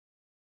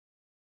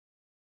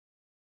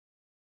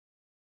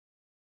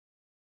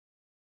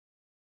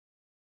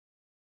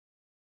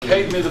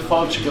Kate Mid of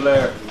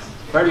Falchigalair.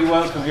 Very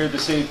welcome here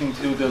this evening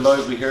to the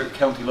library here,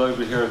 County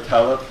Library here at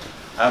Tallaght.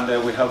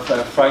 And we have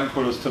Frank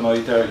with us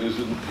tonight there, who's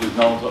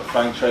known as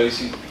Frank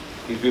Tracy.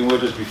 He's been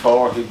with us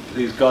before.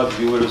 He's got to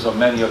be with us on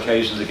many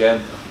occasions again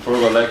for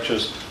other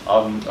lectures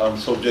on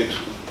subjects.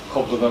 A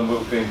couple of them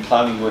we've been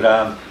planning with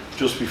Anne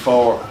just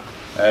before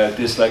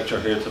this lecture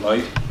here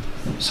tonight.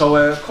 So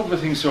a couple of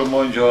things to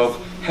remind you of.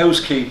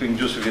 Housekeeping,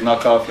 just if you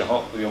knock off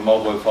your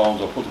mobile phones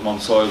or put them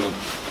on silent.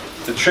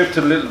 The trip to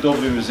the Little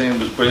Dublin Museum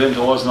was brilliant.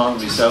 It wasn't on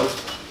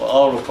myself, but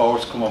all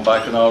reports coming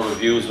back and all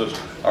reviews of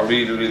it are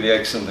really, really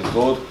excellent and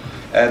good.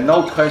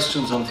 No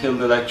questions until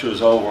the lecture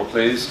is over,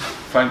 please.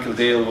 Frank will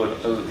deal with,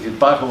 he'll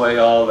bat away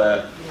all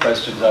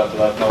questions after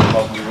that, no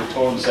problem. He'll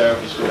return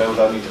service without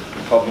any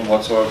problem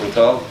whatsoever at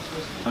all.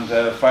 And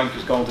Frank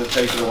is going to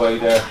take it away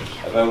there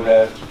about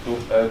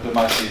the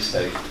Massey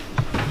estate.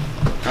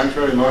 Thanks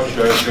very much,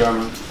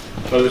 Chairman.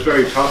 So it's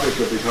very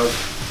topical because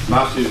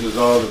Massey's is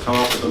all the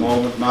talk at the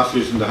moment.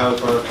 Massey's in the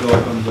Hellfire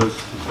Club, and there's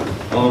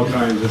all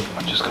kinds of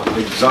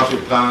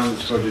exotic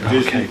plans for the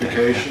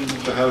Disneyfication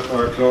of the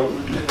Hellfire Club.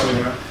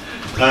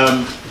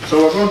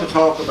 So we're going to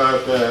talk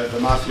about the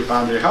Massey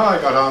family. How I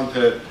got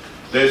onto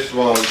this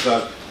was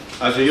that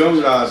as a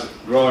young lad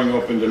growing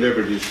up in the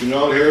Liberties, can you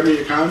all hear me?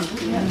 You can?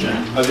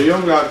 Yeah. As a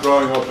young lad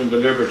growing up in the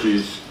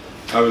Liberties,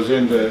 I was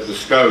in the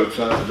Scouts,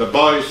 the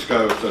Boy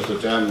Scouts as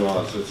it then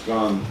was. It's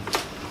gone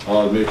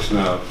all mixed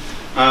now.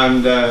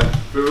 And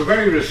we were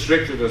very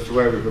restricted as to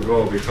where we could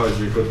go because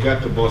you could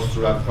get the bus to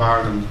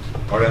Rathfarnham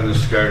or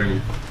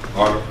Enniskerry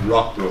or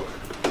Rockbrook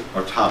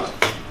or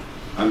Tallaght.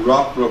 And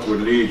Rockbrook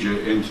would lead you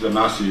into the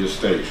Massey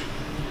estate.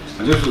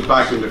 And this was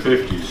back in the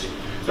 50s.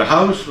 The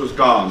house was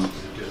gone,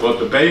 but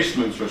the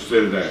basements were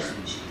still there.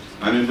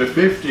 And in the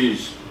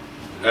 50s,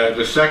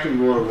 the Second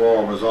World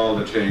War was all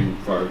the thing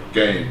for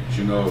games,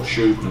 you know,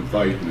 shooting and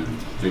fighting and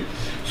things.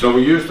 So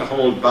we used to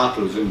hold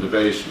battles in the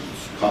basements,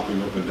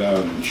 popping up and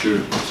down and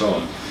shooting and so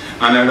on.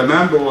 And I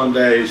remember one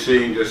day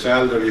seeing this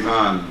elderly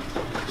man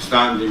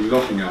standing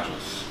looking at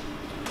us.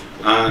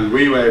 And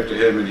we waved to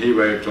him and he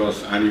waved to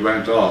us and he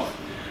went off.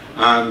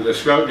 And the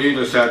scout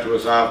leader said to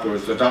us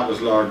afterwards that that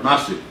was Lord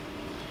Massey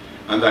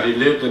and that he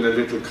lived in a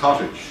little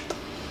cottage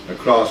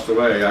across the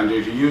way, and he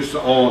used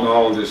to own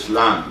all this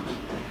land,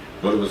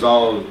 but it was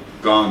all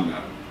gone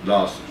now,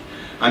 lost it.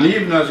 And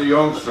even as a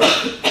youngster,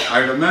 I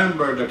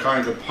remember the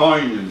kind of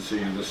poignancy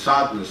and the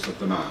sadness of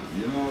the man,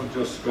 you know,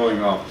 just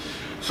going off.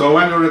 So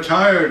when I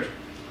retired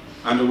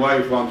and the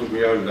wife wanted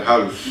me out of the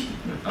house,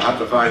 I had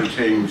to find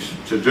things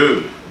to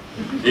do.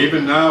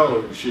 Even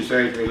now, she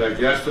said to me, like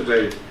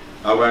yesterday,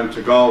 I went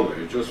to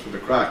Galway just for the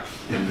crack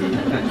and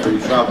do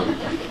travel.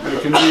 You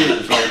can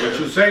read, but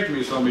she'll say to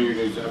me some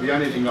evenings, have you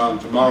anything on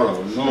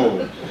tomorrow?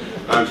 No.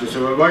 And she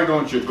said, well, why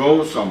don't you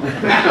go somewhere?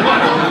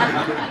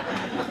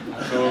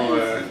 So,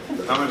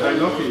 I mean, I'm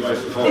lucky, I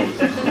suppose.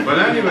 But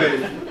anyway,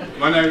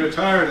 when I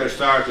retired, I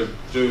started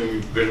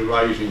doing a bit of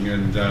writing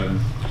and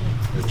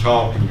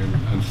talking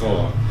and so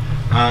on.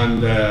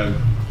 And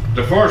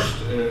the first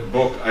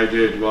book I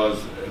did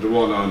was the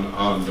one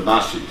on the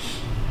Masseys,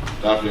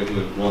 that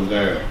little one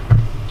there,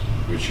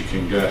 which you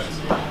can get.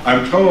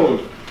 I'm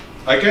told,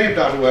 I gave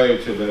that away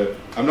to the,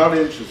 I'm not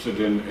interested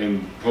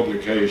in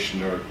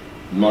publication or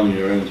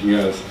money or anything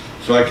else.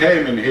 So I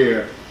came in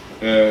here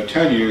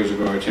 10 years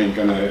ago, I think,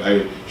 and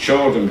I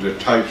showed them the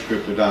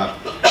typescript of that,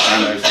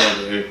 and I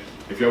said,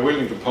 if you're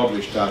willing to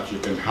publish that, you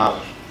can have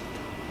it.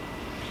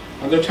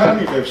 And they tell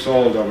me they've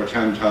sold over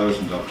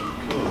 10,000 of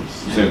them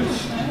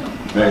since,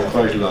 made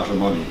quite a lot of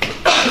money.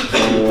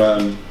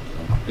 So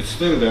it's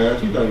still there. I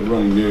think I'm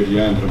running near the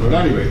end of it, but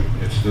anyway,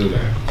 it's still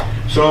there.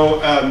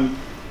 So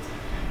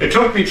it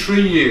took me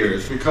 3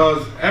 years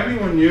because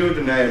everyone knew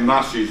the name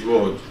Massey's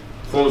Wood,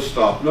 full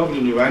stop.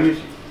 Nobody knew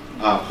anything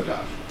after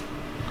that.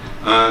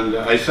 And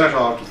I set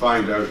off to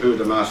find out who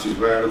the Masseys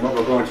were, and what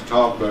we're going to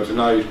talk about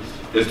tonight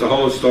is the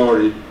whole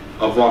story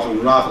of what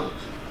unravelled.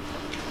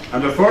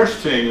 And the first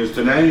thing is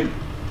the name.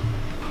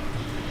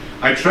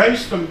 I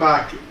traced them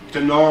back to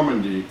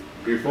Normandy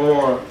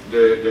before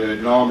the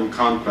Norman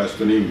conquest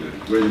in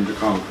England, William the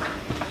Conqueror.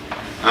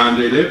 And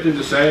they lived in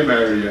the same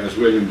area as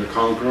William the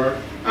Conqueror,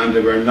 and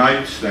there were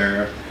knights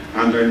there,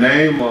 and their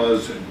name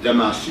was de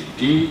Masci,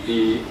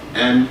 D-E-M-A-S-C-I.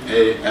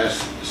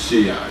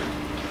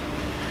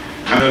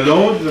 And a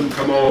load of them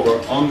come over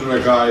under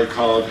a guy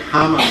called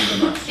Hamon de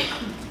Masci.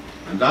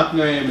 And that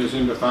name is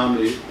in the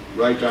family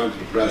right down to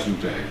the present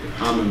day,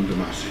 Hamon de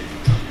Masci.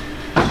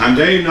 And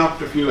they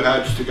knocked a few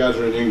heads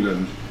together in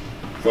England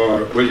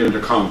for William the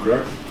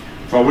Conqueror,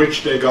 for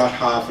which they got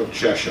half of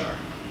Cheshire.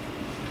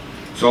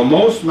 So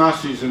most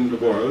Masseys in the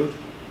world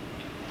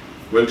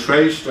will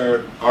trace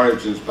their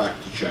origins back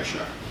to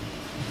Cheshire.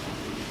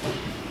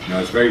 Now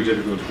it's very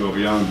difficult to go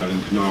beyond that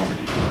into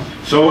Normandy.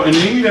 So in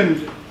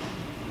England,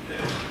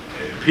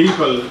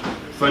 people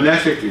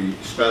phonetically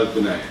spelled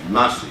the name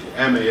Massey,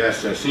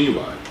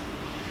 M-A-S-S-E-Y.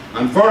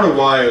 And for a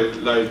while,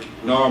 like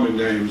Norman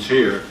names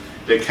here,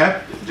 they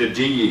kept the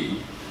D-E,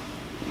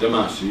 the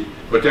Massey,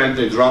 but then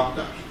they dropped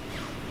that.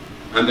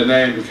 And the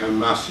name became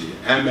Massey,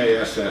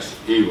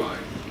 M-A-S-S-E-Y.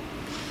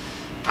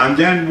 And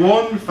then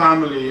one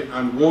family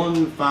and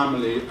one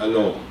family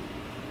alone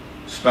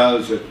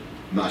spells it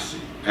Massy,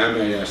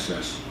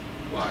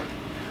 M-A-S-S-Y.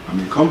 And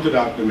we'll come to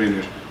that in a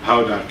minute,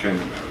 how that came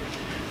about.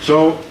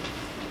 So,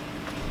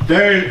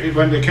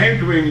 when they came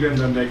to England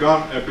and they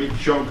got a big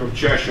chunk of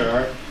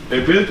Cheshire,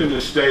 they built an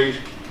estate,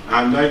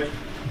 and like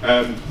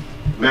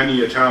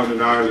many a town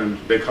in Ireland,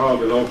 they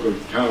called the local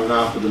town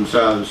after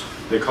themselves.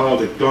 They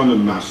called it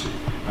Dunham Massey,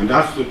 and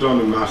that's the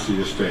Dunham Massey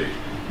estate.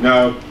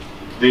 Now,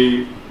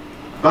 the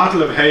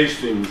Battle of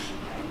Hastings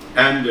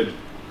ended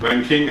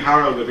when King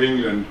Harold of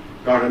England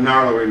got an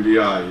arrow in the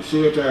eye. You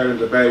see it there in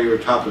the Bayeux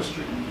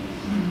tapestry,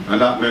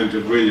 and that meant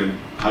that William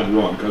had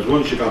won, because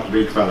once you got the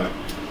big fella,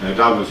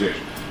 that was it.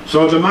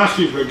 So the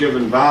Masseys were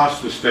given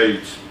vast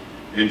estates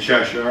in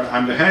Cheshire,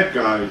 and the head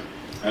guy,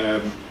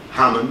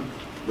 Hamon,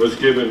 was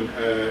given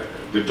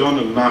the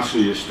Dunham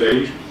Massey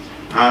estate,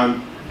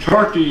 and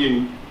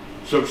 13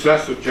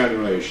 successive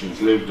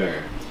generations lived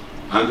there.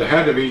 And the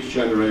head of each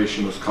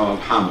generation was called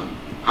Hamon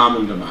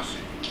de Masci.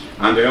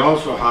 And they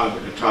also had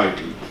a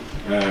title,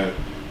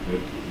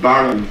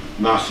 Baron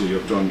Massey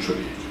of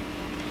Duntralee.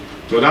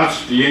 So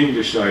that's the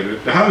English side of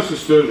it. The house is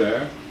still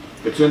there.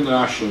 It's in the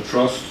National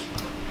Trust.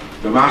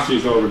 The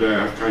Masseys over there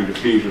have kind of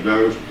petered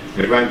out.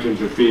 It went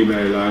into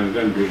female line and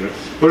then petered out.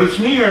 But it's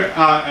near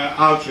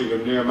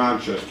Altringham, near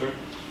Manchester.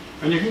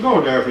 And you can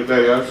go there for a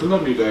day out. It's a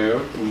lovely day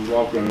out and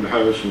walk around the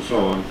house and so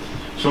on.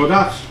 So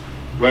that's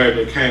where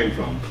they came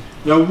from.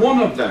 Now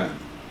one of them,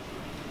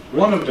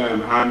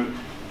 and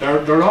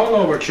they're all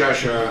over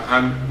Cheshire,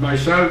 and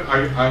myself,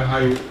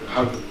 I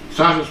have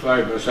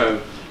satisfied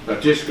myself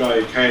that this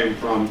guy came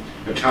from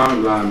a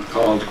townland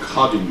called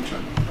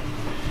Coddington,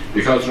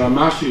 because there are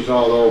Masseys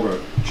all over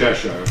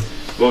Cheshire,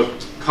 but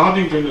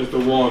Coddington is the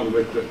one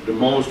with the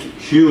most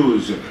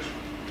Hughes in it,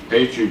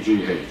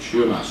 H-U-G-H,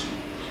 Hugh Massey.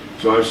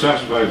 So I'm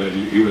satisfied that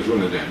he was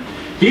one of them.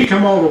 He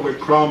came over with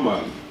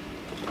Cromwell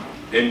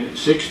in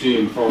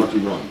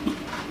 1641.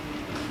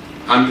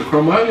 And the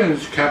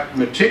Cromwellians kept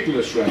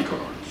meticulous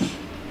records.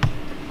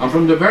 And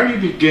from the very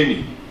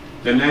beginning,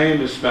 the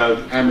name is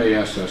spelled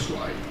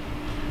M-A-S-S-Y.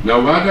 Now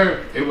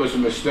whether it was a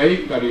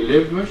mistake that he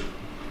lived with,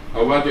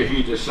 or whether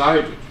he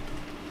decided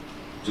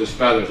to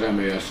spell it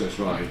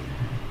M-A-S-S-Y,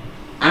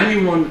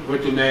 anyone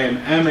with the name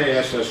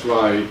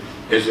M-A-S-S-Y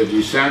is a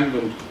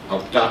descendant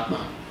of that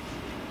man.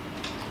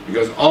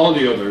 Because all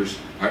the others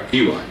are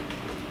E-Y.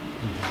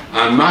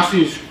 And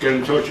Masseys get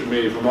in touch with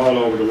me from all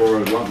over the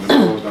world wanting to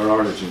know their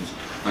origins.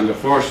 And the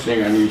first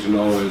thing I need to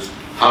know is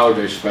how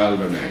they spell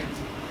their name.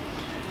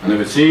 And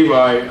if it's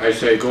E-Y, I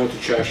say go to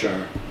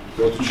Cheshire,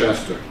 go to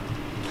Chester.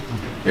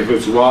 If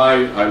it's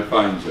Y, I'll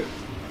find it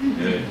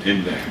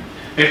in there.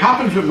 It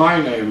happens with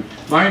my name.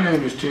 My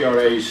name is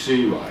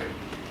T-R-A-C-Y.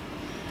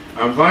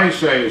 And if I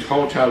say it's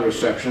hotel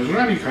receptionist or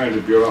any kind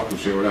of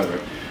bureaucracy or whatever,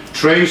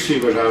 Tracy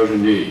without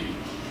an E,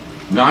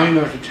 9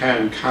 out of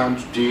 10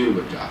 can't deal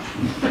with that.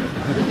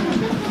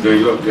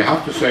 They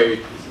have to say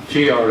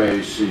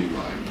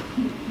T-R-A-C-Y.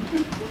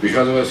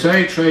 Because if I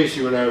say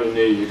Tracy without an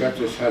E, you get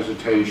this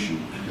hesitation,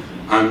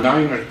 and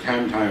 9 out of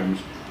 10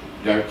 times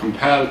they're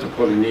compelled to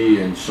put an E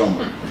in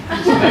somewhere.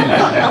 It's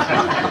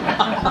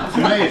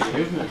amazing,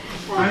 isn't it?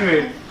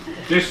 Anyway,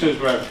 this is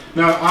where...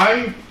 Now,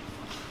 I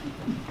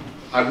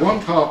had one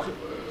talk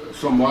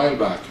some while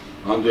back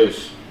on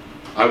this.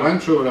 I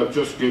went through what I've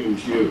just given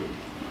to you,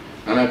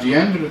 and at the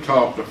end of the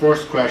talk, the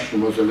first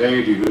question was a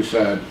lady who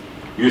said,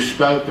 "You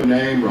spelt the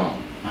name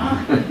wrong."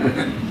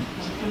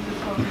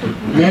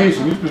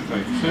 Amazing, isn't it?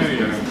 Like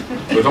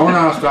say, but don't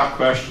ask that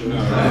question.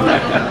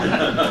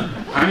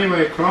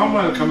 Anyway,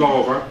 Cromwell came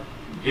over.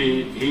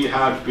 He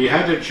had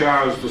beheaded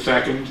Charles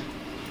II,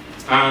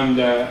 and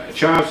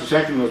Charles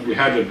II was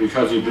beheaded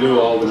because he blew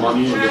all the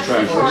money in the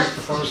treasury.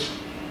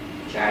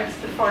 Charles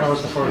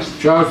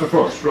the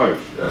First, right.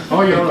 Yes.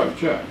 Oh, you're right,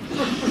 yeah.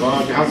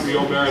 Well, you have to be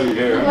up early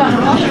here.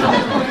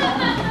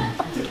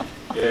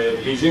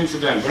 He's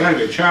incidental. But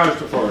anyway, Charles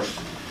the First.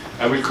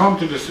 We'll come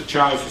to this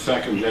Charles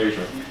II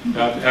later.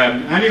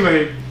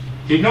 Anyway,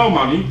 he'd no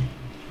money,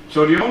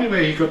 so the only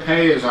way he could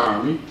pay his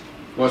army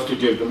was to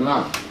give them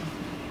land.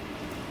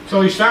 So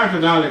he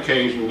started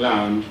allocating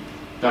land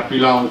that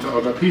belonged to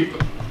other people.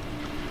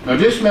 Now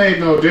this made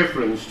no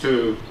difference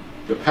to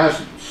the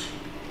peasants,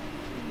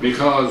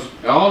 because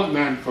all it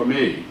meant for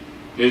me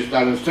is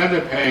that instead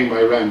of paying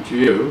my rent to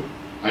you,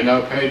 I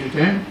now paid it to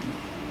him.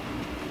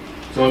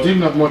 So it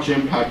didn't have much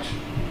impact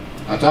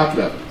at that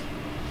level.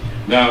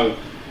 Now,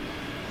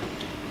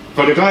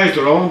 for the guys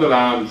that owned the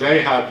land,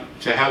 they had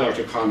to hell or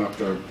to Connacht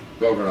or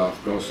bugger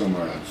off, go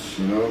somewhere else,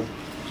 you know.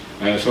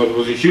 So there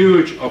was a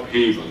huge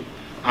upheaval.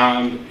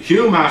 And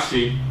Hugh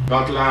Massey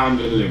got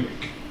land in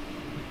Limerick.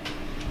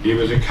 He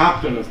was a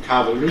captain of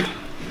cavalry,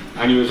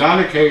 and he was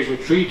allocated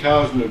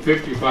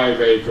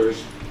 3,055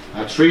 acres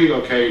at 3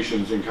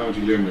 locations in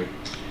County Limerick.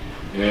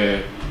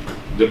 The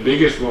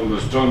biggest one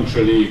was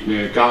Duntralee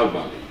near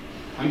Galvalley.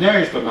 And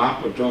there's the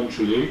map of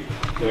Duntralee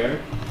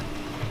there,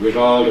 with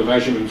all the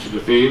measurements of the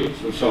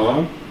fields and so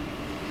on.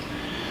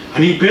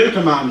 And he built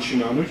a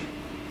mansion on it,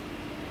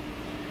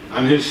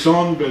 and his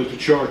son built a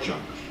church on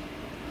it.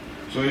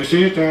 So you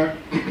see it there?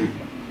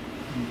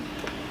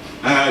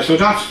 So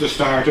that's the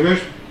start of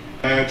it.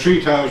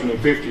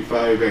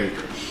 3,055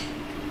 acres.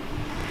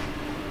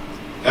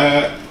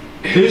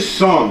 His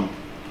son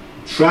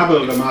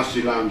travelled the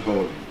Massey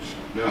landholdings.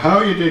 Now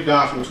how you did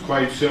that was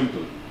quite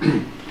simple.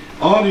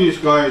 All these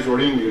guys were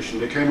English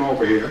and they came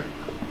over here.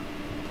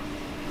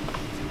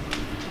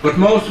 But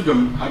most of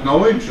them had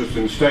no interest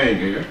in staying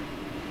here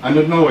and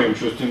had no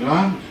interest in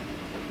land.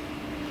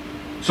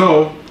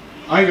 So,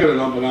 I get a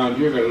lump of land,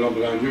 you get a lump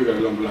of land, you get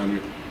a lump of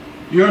land.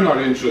 You're not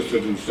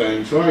interested in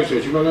staying, so I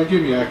said to you, well, I'll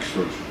give you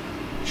extras.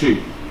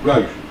 Cheap,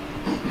 right.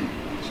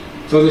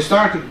 So they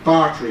started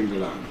bartering the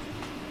land.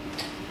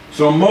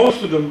 So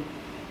most of them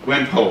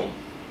went home.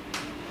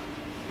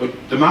 But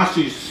the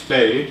Masseys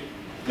stayed.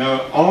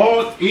 Now,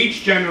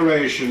 each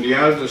generation, the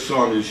eldest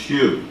son is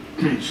Hugh.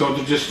 So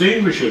to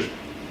distinguish it,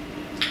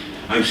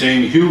 I'm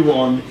saying Hugh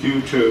 1,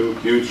 Hugh 2,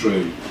 Hugh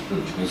 3,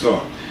 and so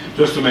on,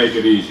 just to make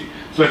it easy.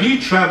 So he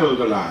travelled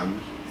the land,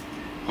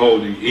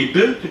 holding, he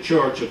built the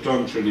church at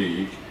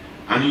Duntralig,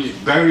 and he's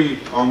buried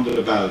under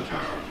the bell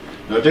tower.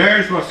 Now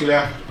there's what's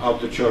left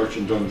of the church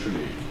in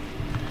Duntralig.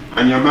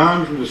 And your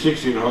man from the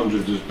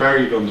 1600s is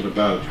buried under the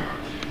bell tower.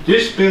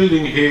 This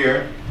building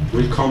here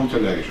will come to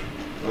later,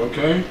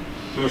 okay?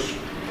 Just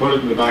put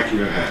it in the back of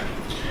your head.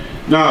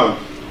 Now,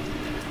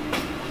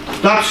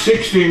 that's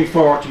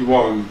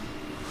 1641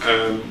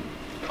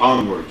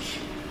 onwards.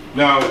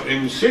 Now,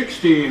 in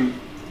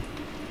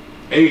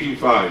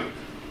 1685,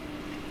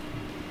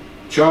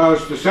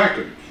 Charles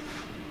II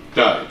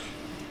died,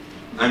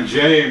 and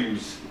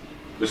James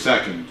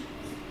II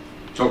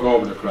took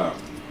over the crown.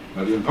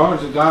 Now, the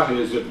importance of that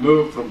is it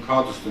moved from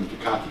Protestant to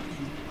Catholic.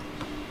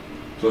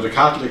 So the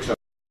Catholics are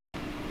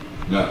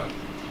now.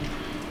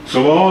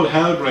 So all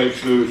hell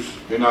breaks loose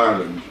in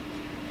Ireland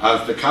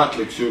as the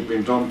Catholics who've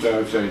been dumped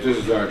out say, this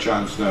is our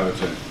chance now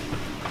to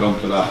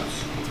dump the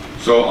lads.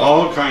 So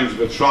all kinds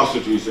of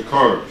atrocities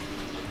occurred,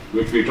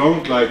 which we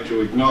don't like to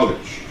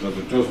acknowledge because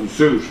it doesn't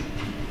suit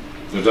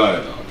the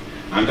dialogue.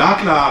 And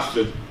that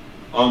lasted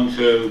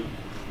until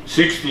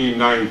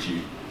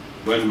 1690,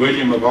 when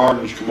William of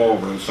Orange came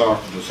over and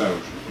sorted us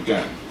out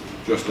again,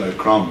 just like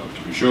Cromwell,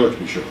 to be sure,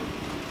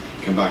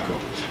 came back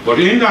up. But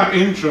in that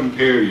interim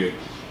period,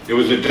 it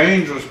was a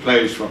dangerous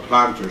place for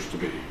planters to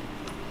be.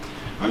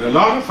 And a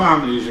lot of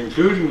families,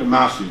 including the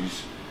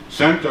Masseys,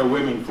 sent their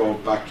women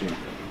folk back to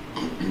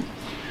England.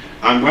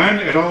 And when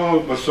it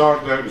all was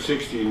sorted out in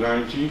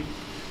 1690,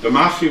 the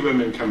Massey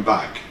women came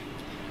back.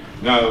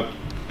 Now,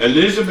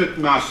 Elizabeth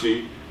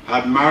Massey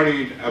had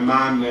married a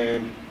man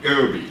named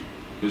Irby.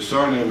 His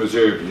surname was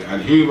Irby,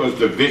 and he was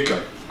the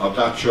vicar of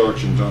that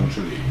church in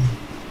Duntralig.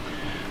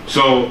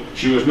 So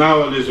she was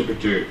now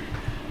Elizabeth Irby.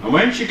 And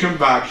when she came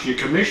back, she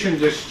commissioned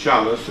this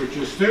chalice, which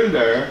is still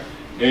there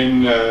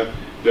in the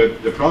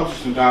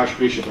Protestant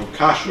Archbishop of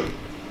Cashel,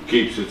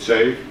 keeps it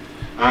safe.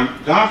 And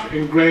that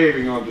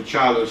engraving on the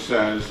chalice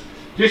says,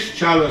 this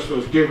chalice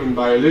was given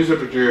by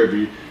Elizabeth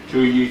Irby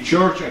to ye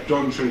church at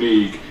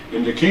Duntralig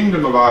in the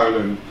Kingdom of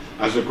Ireland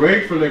as a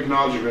grateful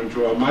acknowledgement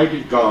to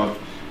Almighty God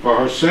for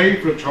her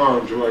safe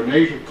return to her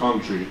native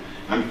country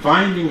and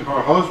finding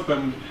her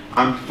husband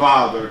and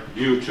father,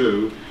 you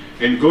too,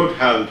 in good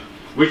health,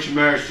 which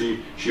mercy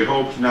she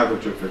hopes never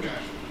to forget.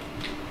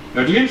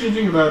 Now the interesting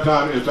thing about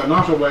that is there's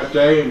not a wet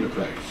day in the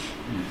place,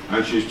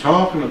 and she's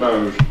talking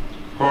about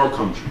her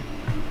country,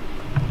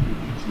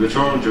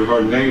 return to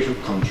her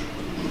native country.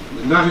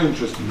 Isn't that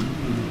interesting?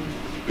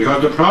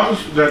 Because the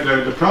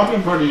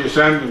problem for the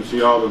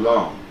ascendancy all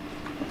along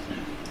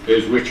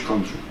is which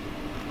country.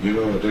 You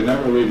know, they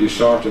never really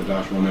sorted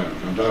that one out,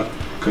 and that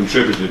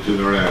contributed to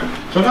their end.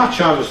 So that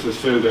chalice is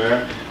still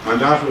there, and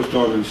that was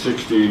done in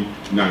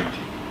 1690.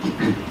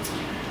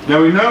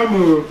 Now we now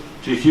move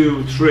to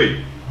Hugh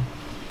 3,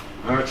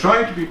 and I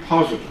try to be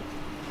positive.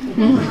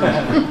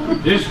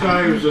 This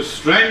guy was a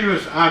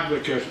strenuous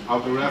advocate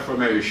of the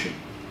Reformation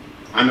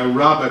and a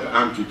rabid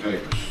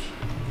anti-papist.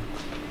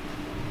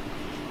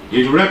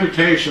 He had a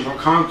reputation for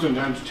constant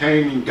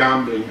entertaining,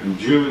 gambling and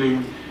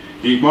duelling.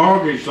 He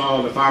mortgaged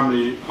all the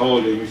family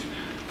holdings,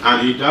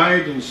 and he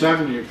died in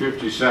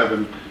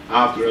 1757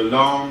 after a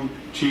long,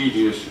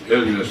 tedious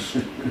illness,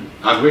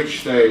 at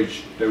which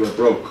stage they were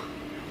broke.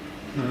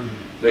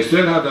 They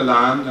still had the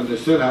land and they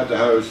still had the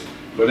house,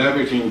 but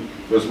everything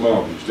was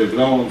mortgaged. They had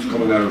loans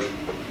coming out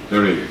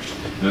their ears.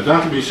 Now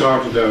that'll be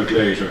sorted out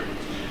later.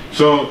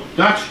 So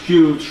that's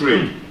Hugh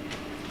 3.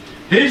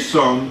 His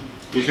son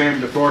became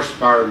the first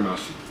Baron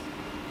Massey.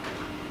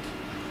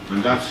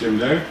 And that's him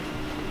there.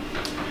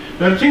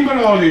 Now the thing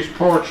about all these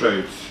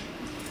portraits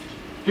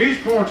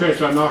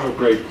are not of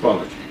great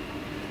quality.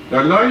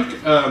 They're like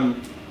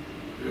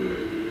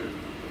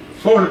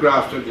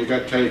photographs that you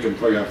get taken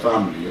for your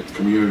family at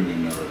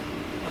communion or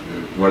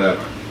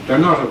whatever. They're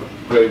not of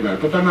great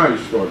merit, but they're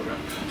nice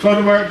photographs. So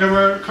they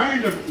were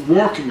kind of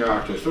working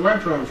artists. They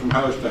went around from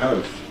house to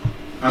house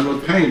and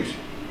would paint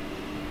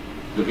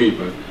the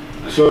people.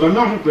 So they're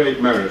not of great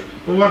merit.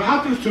 But what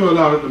happens to a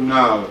lot of them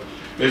now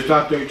is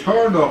that they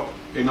turn up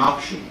in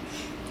auctions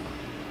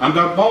and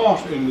they're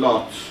bought in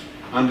lots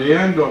and they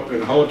end up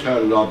in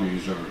hotel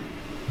lobbies or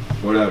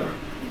whatever,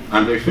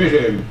 and they fit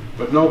in,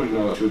 but nobody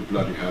knows who the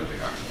bloody hell they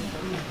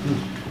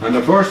are. And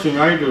the first thing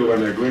I do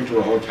when I go into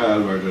a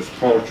hotel where there's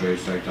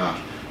portraits like that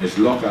is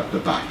look at the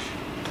back,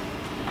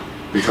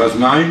 because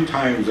 9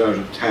 times out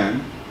of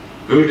 10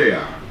 who they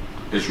are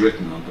is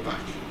written on the back.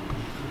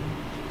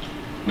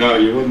 Now,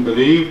 you wouldn't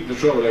believe the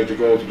trouble I had to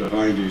go to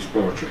find these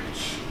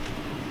portraits.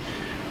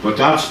 But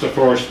that's the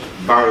first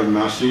Baron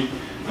Massey,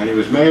 and he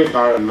was made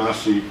Baron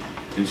Massey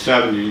in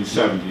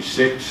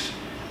 1776,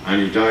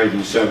 and he died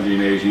in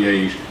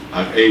 1788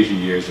 at 80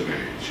 years of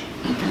age.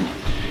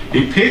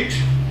 He picked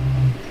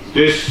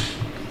this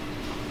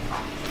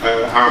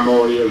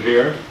armorial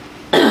here,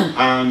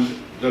 and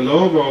the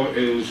logo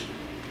is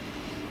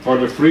for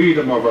the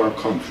freedom of our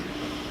country.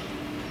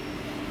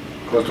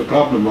 Because the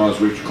problem was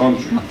which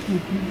country.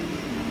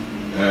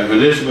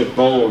 Elizabeth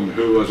Bowen,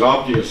 who was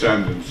of the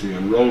ascendancy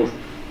and wrote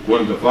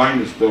one of the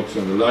finest books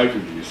on the life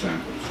of the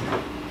ascendancy,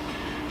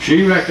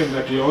 she reckoned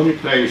that the only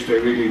place they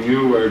really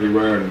knew where they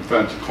were and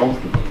felt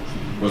comfortable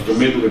was the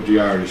middle of the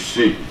Irish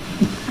Sea,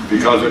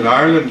 because in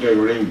Ireland they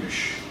were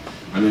English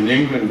and in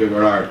England they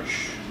were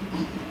Irish,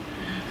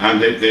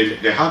 and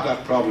they had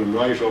that problem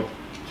right up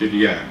to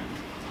the end.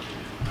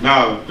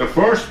 Now, the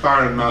first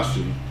Baron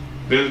Massey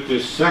built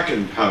this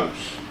second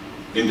house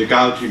in the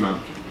Galtee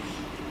Mountains,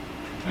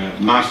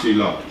 Massey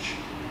Lodge,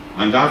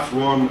 and that's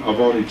one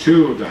of only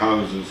 2 of the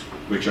houses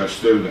which are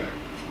still there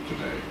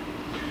today.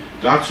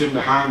 That's in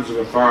the hands of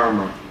a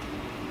farmer,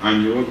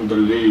 and you wouldn't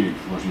believe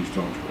what he's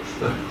done to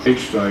it.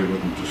 Each I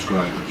wouldn't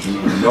describe it, you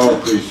know, no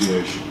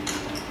appreciation,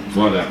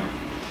 whatever.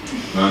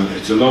 And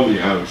it's a lovely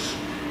house,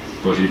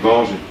 but he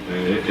bought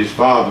it, his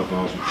father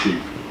bought it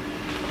cheap.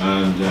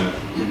 And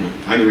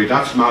anyway,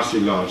 that's Massey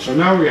Lodge. So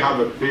now we have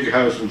a big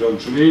house in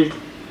Altringham,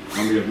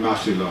 and we have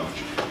Massey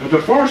Lodge. Now,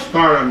 the first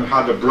Baron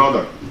had a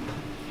brother,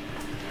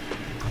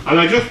 and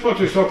I just put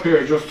this up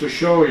here just to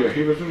show you.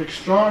 He was an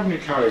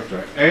extraordinary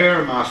character,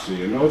 Eyre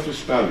Massey, and note the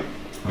spelling.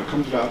 I'll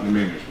come to that in a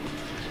minute.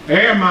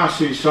 Eyre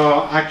Massey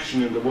saw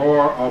action in the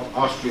War of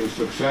Austrian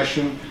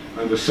Succession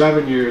and the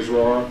 7 Years'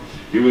 War.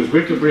 He was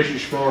with the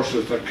British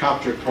forces that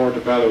captured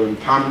Portobello in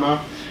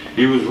Panama.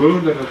 He was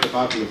wounded at the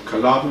Battle of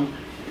Culloden.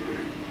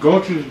 Go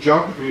through the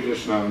geography of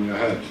this now in your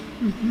head.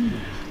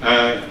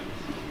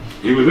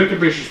 He was with the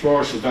British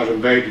forces that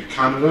invaded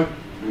Canada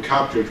and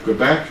captured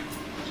Quebec.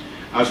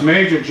 As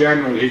Major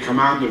General, he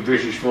commanded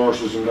British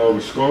forces in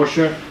Nova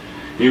Scotia.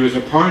 He was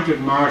appointed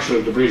Marshal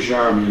of the British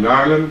Army in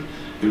Ireland.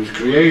 He was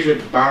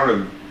created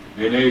Baron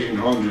in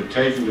 1800,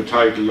 taking the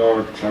title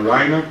Lord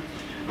Clarina,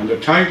 and the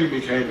title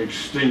became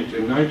extinct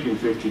in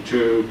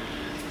 1952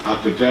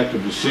 at the death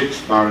of the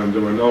 6th Baron.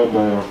 There were no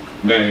more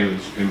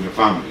males in the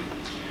family.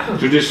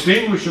 To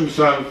distinguish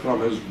himself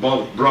from his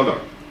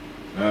brother,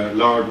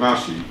 Lord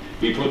Massey,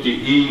 he put the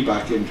E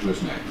back into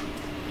his name.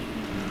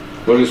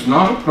 But it's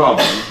not a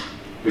problem,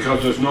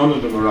 because there's none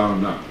of them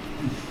around now.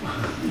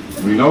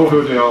 We know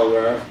who they all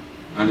were,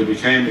 and they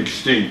became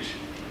extinct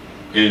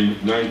in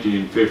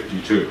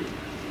 1952.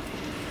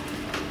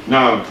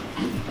 Now,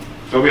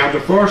 so we had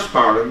the first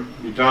Baron.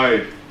 He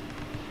died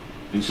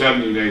in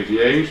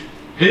 1788.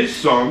 His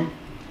son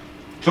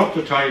took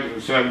the title in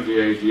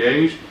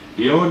 1788.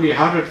 He only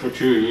had it for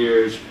 2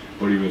 years,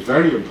 but he was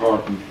very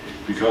important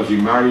because he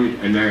married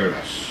an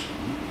heiress,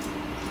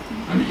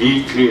 and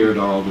he cleared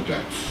all the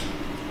debts,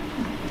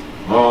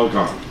 all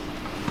gone.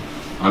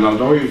 And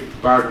although he's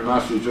Baron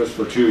Massey just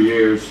for 2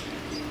 years,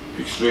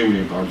 extremely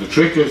important. The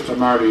trick is to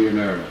marry an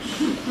heiress.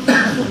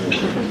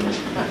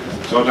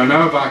 So they're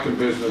now back in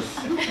business,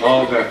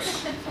 all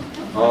debts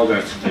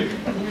clear.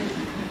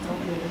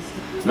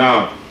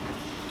 Now,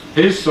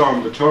 his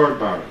son, the 3rd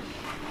Baron,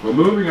 we're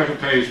moving at a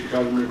pace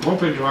because when we come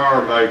up into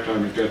our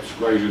lifetime it gets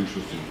quite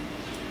interesting.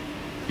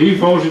 He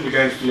voted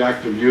against the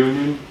Act of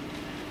Union,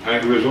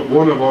 and was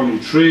one of only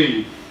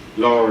 3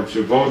 lords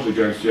who voted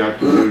against the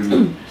Act of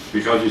Union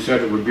because he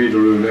said it would be the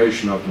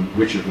ruination of them,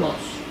 which it was.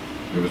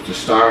 It was the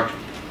start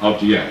of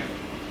the end.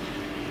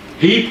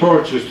 He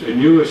purchased a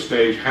new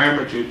estate,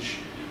 Hermitage,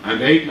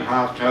 and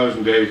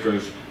 8,500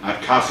 acres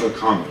at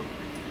Castlecommon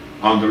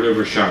on the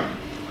River Shannon.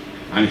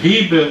 And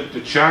he built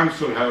the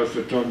chancel house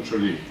at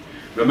Duntralee.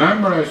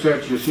 Remember I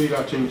said, you see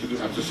that thing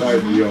at the side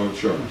of the old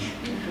church?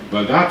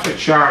 Well, that's a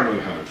charnel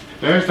house.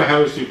 There's the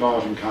house he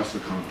bought in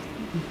Castlecommon,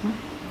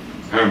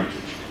 Hermitage.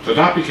 So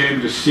that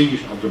became the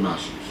seat of the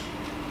Masseys.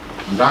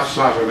 And that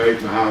sat on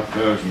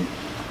 8,500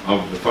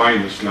 of the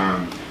finest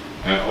land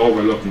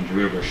overlooking the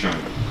River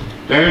Shannon.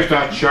 There's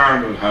that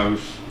charnel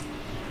house,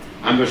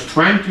 and there's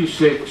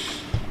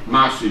 26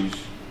 Masseys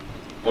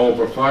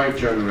over 5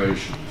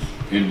 generations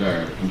in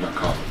their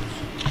coffins.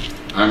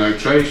 And I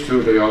traced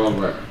who they all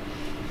were.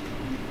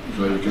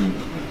 So you can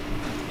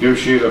give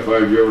Sheila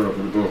 €5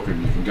 for the book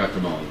and you can get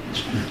them all.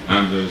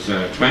 And there's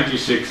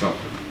 26 of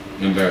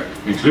them in there,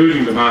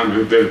 including the man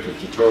who built it,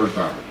 the 3rd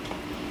Baron.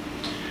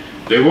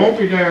 They won't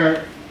be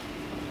there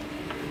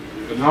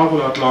an awful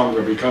lot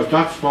longer because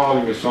that's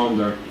falling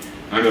asunder,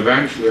 and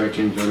eventually I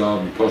think they'll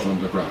all be put on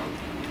the ground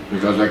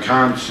because I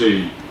can't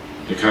see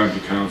the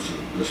County Council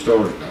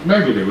restoring that.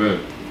 Maybe they will,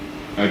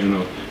 I don't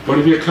know. But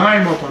if you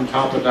climb up on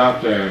top of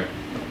that there,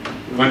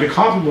 when the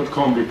coffin would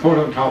come, be put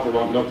on top of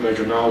what looked like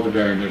an altar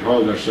there, and they'd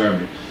hold their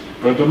ceremony.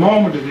 But at the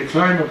moment, if you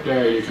climb up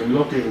there, you can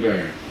look in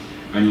there,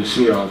 and you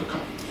see all the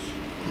coffins.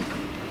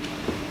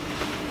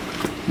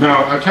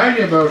 Now, I'll tell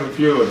you about a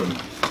few of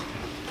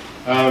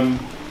them.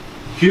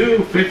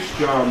 Hugh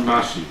Fitzjohn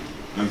Massey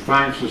and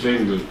Francis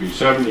Inglesby,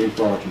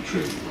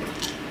 1743.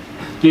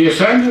 The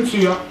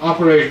ascendancy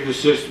operated a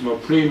system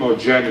of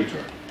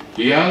primogeniture.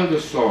 The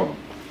eldest son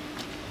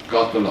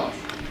got the lot.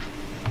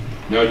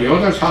 Now the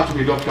others had to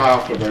be looked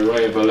after by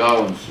way of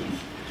allowances.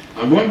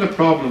 And one of the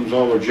problems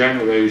over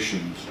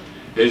generations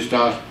is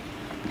that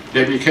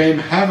they became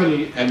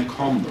heavily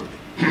encumbered.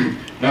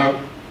 Now,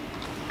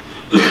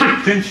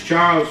 Prince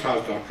Charles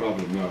has that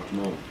problem now at the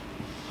moment.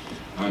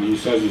 And he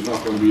says he's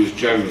not going to be as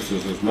generous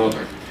as his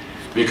mother.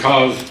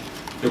 Because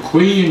the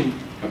Queen,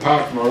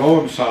 apart from her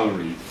own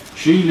salary,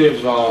 she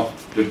lives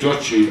off the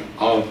Duchy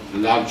of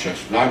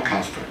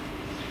Lancaster.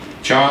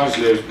 Charles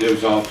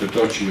lives off the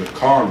Duchy of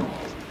Cornwall,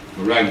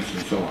 the rents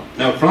and so on.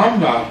 Now from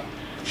that,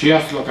 she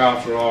has to look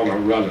after all her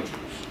relatives.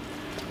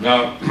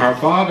 Now, her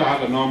father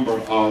had a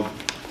number of,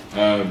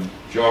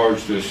 George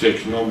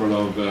VI, number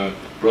of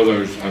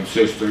brothers and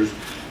sisters,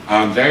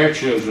 and their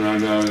children are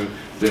now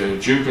the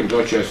Duke and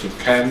Duchess of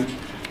Kent,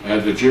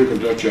 the Duke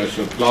and Duchess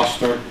of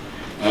Gloucester,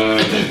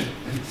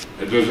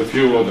 there's a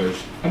few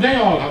others, and they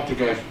all have to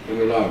get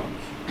an allowance.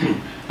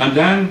 And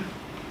then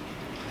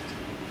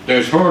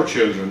there's her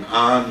children,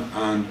 Anne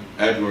and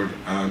Edward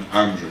and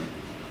Andrew,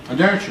 and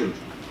their children.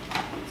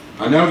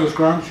 And now there's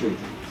grandchildren,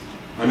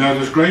 and now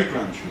there's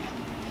great-grandchildren.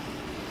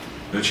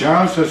 The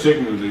Charles has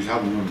signalled that he's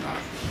having none of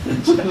that.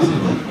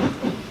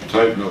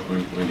 Tighten up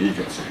when he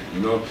gets in,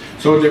 you know.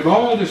 So they've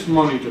all this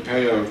money to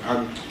pay out,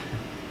 and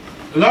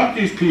a lot of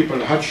these people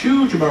had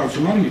huge amounts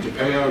of money to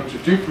pay out to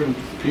different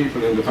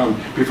people in the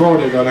family before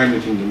they got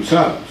anything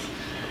themselves.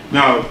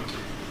 Now,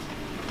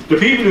 the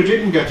people who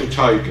didn't get the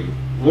title,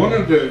 one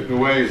of the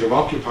ways of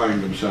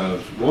occupying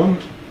themselves,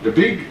 the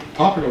big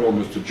popular one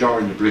was to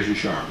join the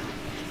British Army,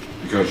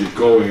 because you'd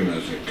go in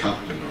as a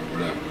captain or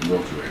whatever and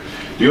work away.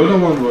 The other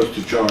one was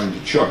to join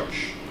the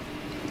church,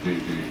 the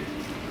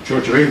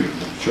Church of England,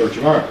 the Church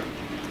of Ireland,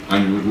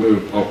 and you would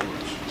move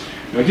upwards.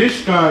 Now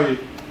this guy,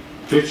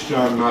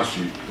 Fitzjohn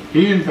Massey,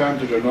 he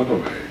invented another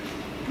way.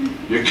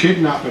 You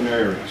kidnap an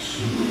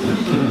heiress.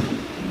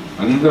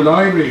 And in the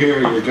library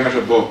here you get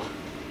a book,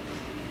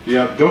 The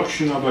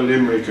Abduction of a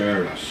Limerick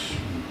Heiress.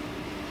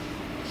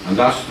 And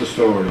that's the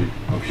story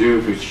of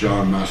Hugh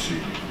Fitzjohn Massey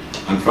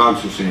and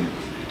Francis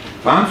Inglesby.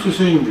 Francis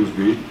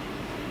Inglesby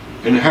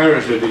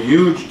inherited a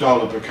huge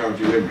dollop of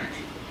County Limerick.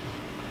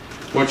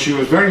 But she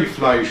was very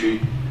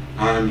flighty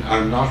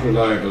and not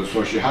reliable,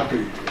 so she had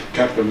to be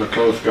kept on the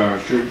close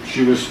guard.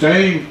 She was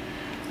staying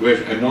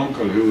with an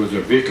uncle who was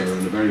a vicar,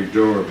 and a very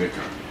dour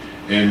vicar,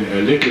 in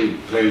a little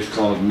place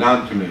called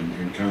Altringham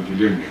in County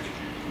Limerick.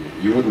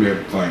 You wouldn't be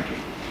able to find it.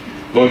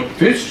 But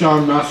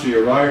Fitzjohn Massey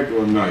arrived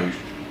one night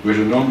with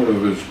a number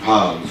of his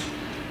pals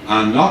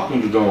and knocked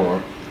on the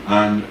door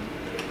and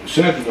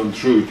said to them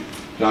truth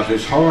that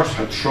his horse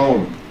had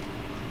thrown him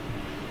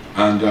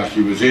and that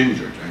he was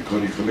injured and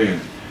could he come in.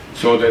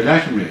 So they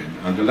let him in,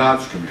 and the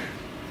lads come in,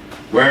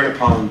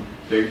 whereupon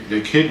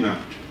they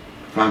kidnapped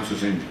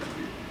Francis Inglesby.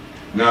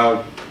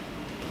 Now,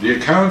 the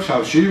accounts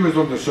have she was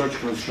under such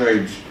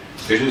constraints,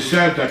 it is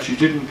said that she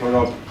didn't put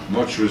up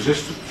much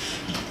resistance.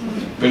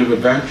 Bit of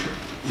adventure,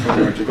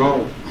 somewhere to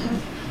go.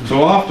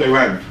 So off they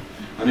went,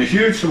 and a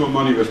huge sum of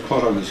money was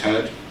put on his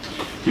head.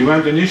 He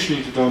went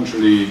initially to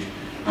Dunham,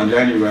 and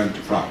then he went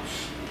to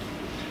France.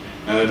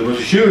 There was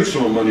a huge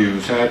sum of money on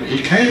his head.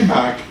 He came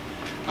back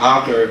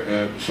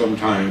after some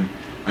time,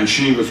 and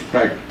she was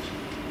pregnant.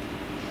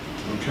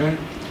 Okay?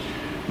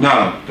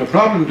 Now, the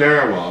problem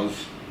there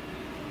was,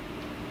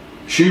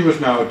 she was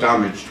now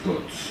damaged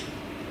goods.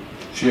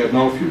 She had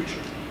no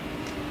future.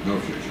 No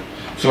future.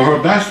 So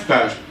her best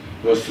bet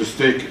was to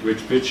stick with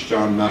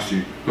Fitzjohn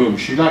Massey, whom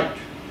she liked.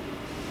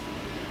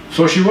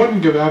 So she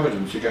wouldn't give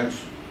evidence against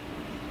him.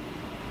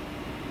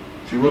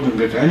 She wouldn't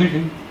admit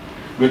anything,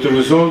 with the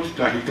result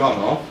that he got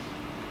off.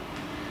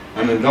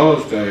 And in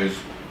those days,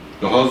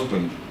 the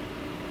husband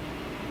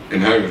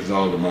inherited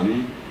all the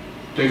money.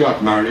 They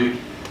got married,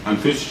 and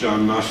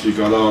Fitzjohn Massey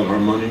got all her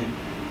money,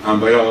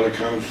 and by all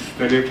accounts,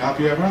 they lived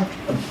happy ever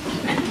after.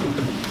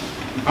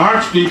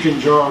 Archdeacon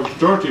George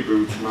Dirty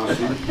Boots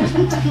Massey,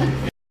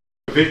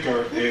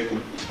 vicar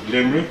in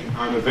Limerick,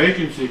 and a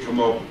vacancy come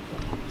up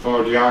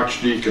for the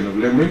Archdeacon of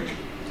Limerick.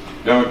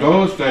 Now in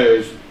those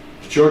days,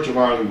 the Church of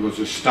Ireland was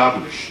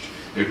established.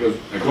 It was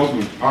a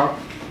government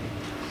department.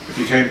 It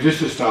became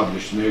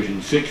disestablished in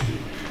 1860,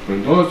 but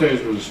in those days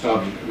it was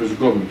established, it was a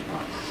government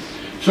department.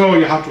 So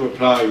you had to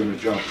apply when the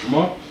job came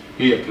up.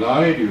 He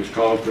applied, he was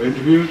called for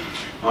interview.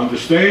 On the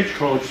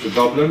stagecoach to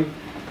Dublin,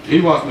 he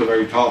wasn't a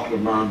very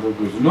talkative man, but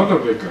there was another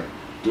vicar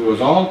who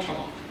was all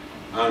talk,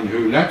 and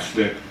who let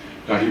slip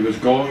that he was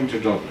going to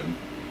Dublin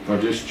for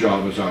this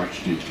job as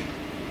Archdeacon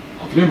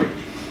of Limerick.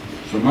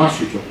 So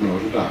Massey took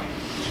note of that.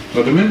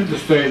 So the minute the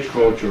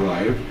stagecoach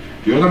arrived,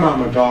 The other man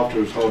went off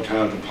to his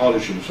hotel to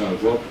polish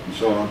himself up and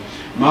so on.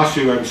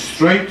 Massey went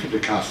straight to the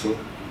castle,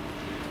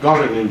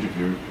 got an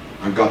interview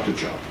and got the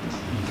job.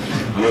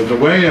 And on the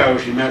way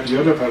out he met the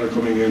other fellow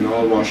coming in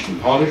all washed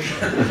and polished,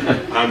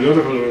 and the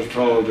other fellow was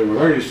told they were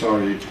very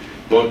sorry,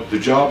 but the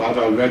job had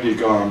already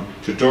gone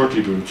to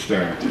Dirty Boots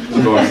there,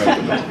 going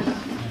out the door.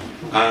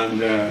 And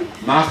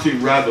Massey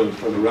revelled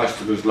for the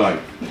rest of his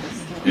life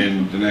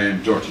in the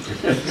name Dirty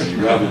Boots. He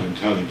revelled in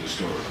telling the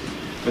story.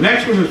 The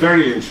next one is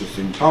very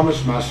interesting,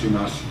 Thomas Massey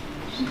Massey.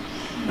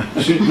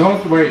 See,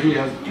 note the way he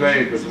has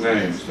played with the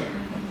names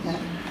there.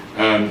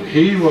 And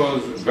he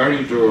was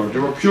very dour. They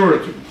were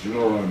Puritans, you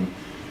know, and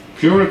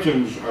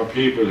Puritans are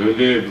people who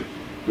live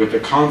with a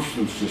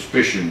constant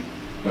suspicion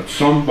that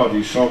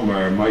somebody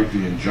somewhere might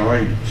be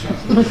enjoying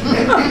themselves.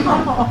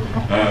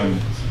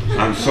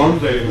 And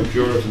Sunday in a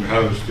Puritan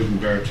house didn't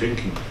bear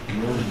thinking, you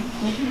know.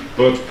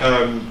 But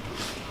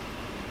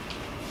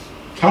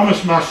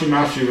Thomas Massey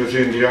Massey was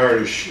in the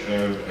Irish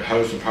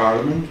House of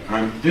Parliament,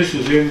 and this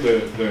is in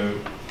the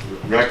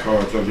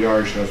records of the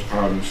Irish House of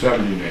Parliament,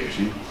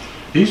 1780.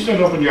 He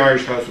stood up in the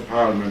Irish House of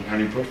Parliament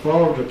and he put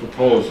forward a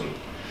proposal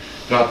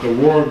that the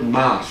word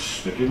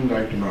Mass, they didn't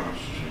like the Mass,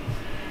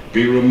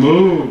 be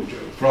removed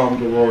from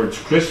the words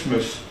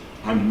Christmas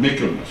and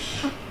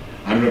Michaelmas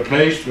and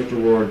replaced with the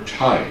word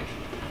Tide,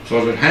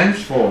 so that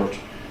henceforth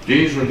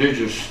these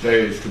religious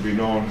days could be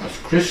known as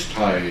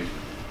Christide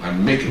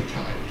and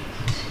Micheltide.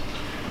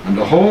 And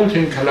the whole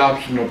thing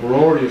collapsed in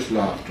uproarious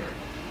laughter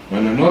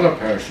when another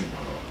person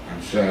got up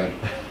and said,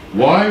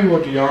 why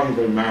would the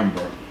honourable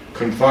member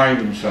confine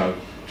himself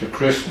to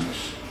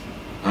Christmas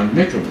and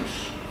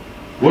Michaelmas?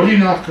 Would he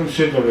not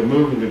consider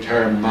removing the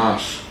term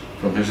Mass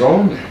from his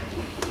own name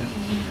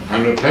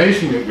and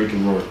replacing it with the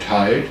word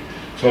Tide,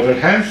 so that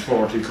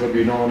henceforth he could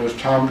be known as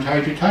Tom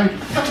Tighty Tighty?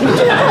 And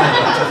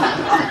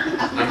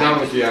that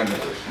was the end of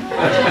it.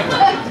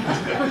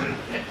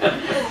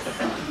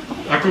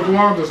 I could go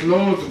on, there's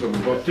loads of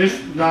them, but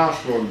this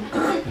last one,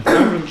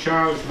 Reverend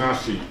Charles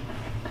Massey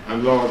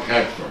and Lord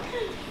Hertford.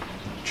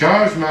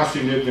 Charles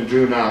Massey lived in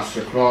Dunham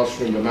across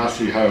from the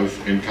Massey house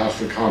in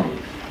Castleconnell.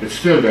 It's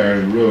still there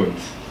in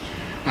ruins.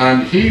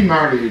 And he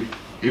married,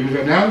 he was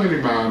an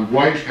elderly man,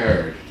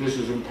 white-haired, this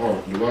is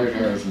important, the white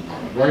hair is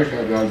important,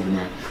 white-haired elderly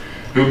man,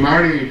 who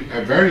married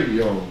a very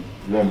young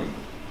woman,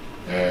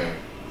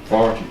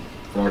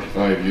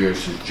 45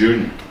 years his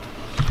junior.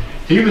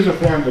 He was a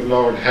friend of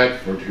Lord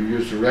Hertford, who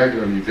used to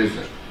regularly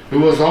visit, who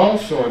was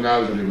also an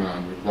elderly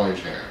man with white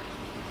hair.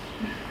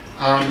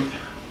 And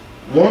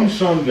one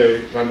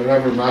Sunday, when the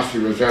Reverend Massey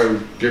was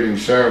out giving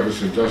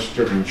service in just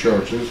different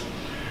churches,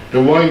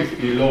 the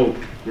wife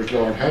eloped with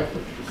Lord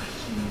Hertford.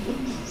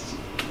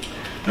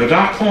 Now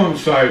that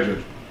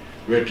coincided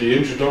with the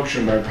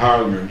introduction by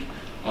Parliament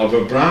of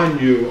a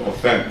brand new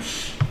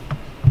offence,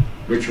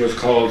 which was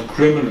called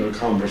criminal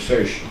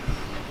conversation.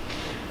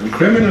 And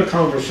criminal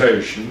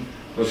conversation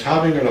was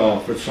having it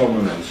off with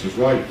someone else's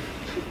wife.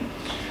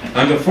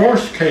 And the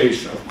first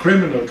case of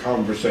criminal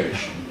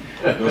conversation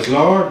was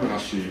Lord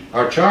Massey,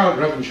 or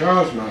Reverend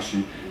Charles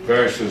Massey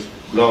versus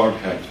Lord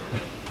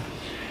Hertford.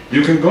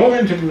 You can go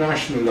into the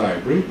National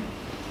Library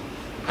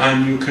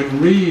and you can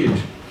read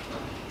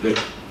the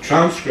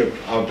transcript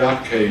of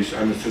that case,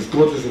 and it's as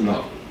good as a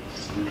novel.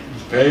 It's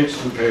page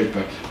and page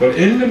back. But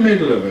in the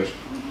middle of it,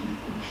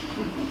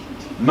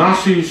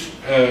 Massey's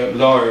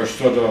lawyer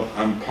stood up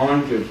and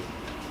pointed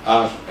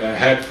at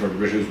Hertford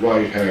with his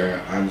white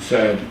hair and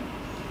said,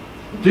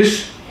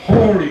 this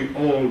hoary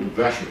old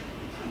veteran,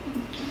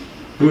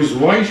 whose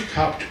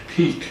white-capped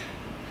peak,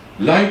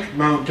 like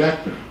Mount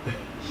Etna,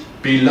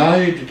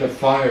 belied the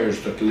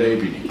fires that lay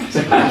beneath.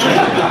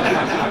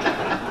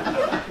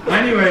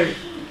 Anyway,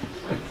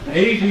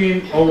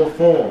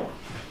 1804,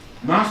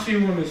 Massey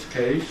won his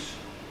case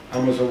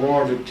and was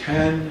awarded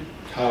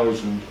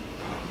 £10,000.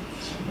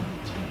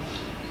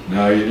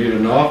 Now you need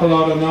an awful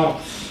lot of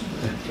knots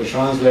to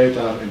translate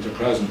that into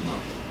present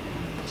money.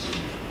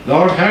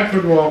 Lord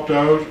Hertford walked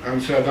out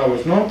and said that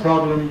was no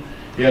problem.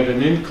 He had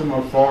an income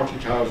of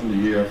 40,000 a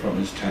year from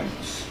his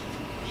tenants.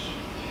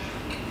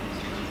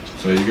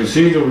 So you can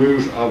see the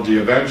root of the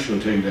eventual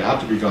thing. They had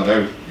to be got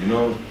out, you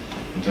know,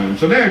 in time.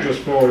 So there are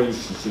just 4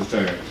 instances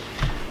there.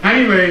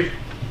 Anyway,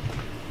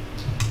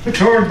 the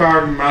third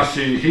Baron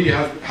Massey, he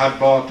had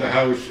bought the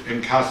house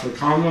in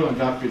Castleconnell, and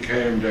that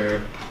became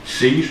their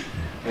seat,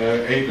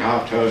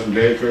 8,500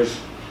 acres.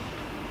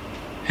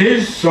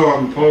 His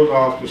son pulled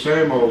off the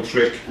same old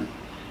trick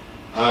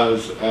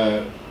as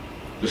the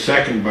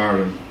second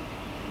Baron.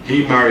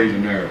 He married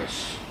an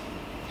heiress.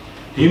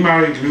 He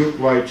married Luke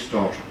White's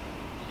daughter.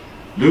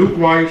 Luke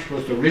White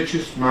was the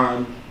richest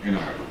man in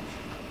Ireland.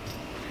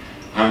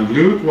 And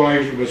Luke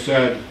White, it was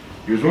said,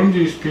 he was one of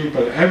these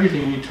people,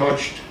 everything he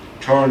touched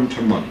turned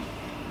to money.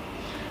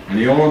 And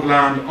he owned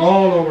land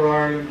all over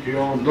Ireland. He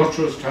owned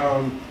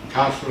Lutterstown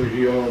Castle,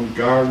 he owned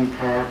Garden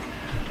Park,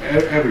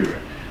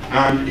 everywhere.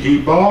 And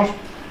he bought,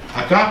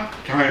 at that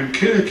time,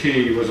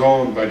 Killikee was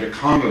owned by the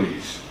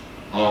Connollys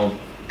of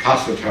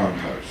Castletown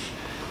House.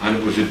 And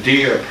it was a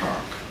deer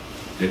park.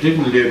 They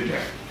didn't live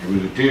there, it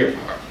was a deer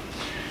park.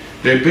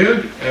 They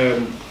built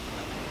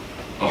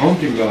a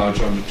hunting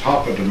lodge on the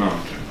top of the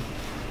mountain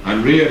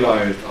and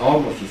realised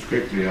almost as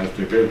quickly as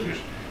they built it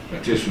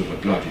that this was a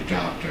bloody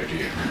daft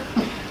idea.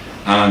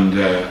 And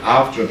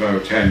after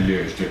about 10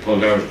 years they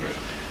pulled out of it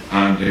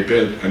and they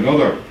built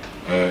another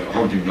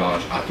hunting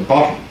lodge at the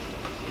bottom,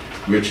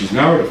 which is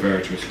now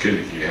referred to as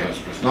Killicky House,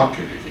 but it's not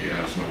Killicky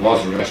House, and it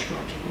was a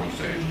restaurant at one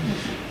stage.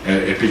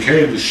 It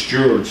became the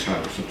steward's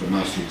house of the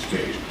Massey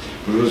estate,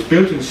 but it was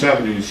built in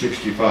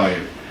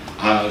 1765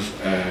 as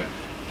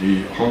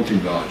the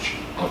hunting lodge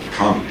of the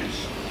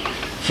colonies.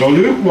 So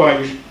Luke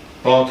White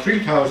bought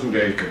 3,000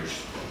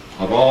 acres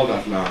of all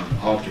that land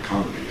of the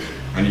colonies,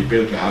 and he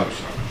built a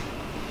house on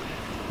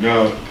it.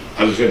 Now,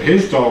 as I said,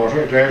 his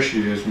daughter, there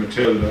she is,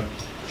 Matilda,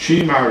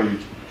 she married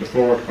the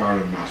 4th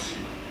Baron Massey.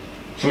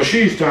 So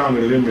she's down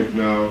in Limerick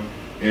now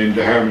in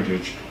the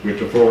Hermitage with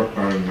the 4th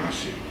Baron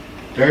Massey.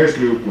 There's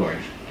Luke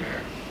White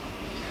there.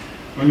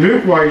 When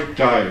Luke White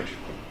died,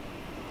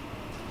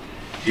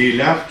 he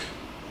left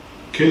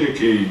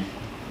Killicky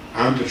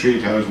and the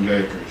 3,000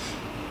 acres.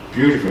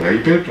 Beautiful. He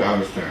built the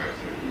house there,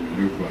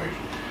 Luke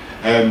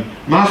White.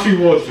 Massey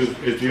Woods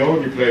is the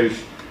only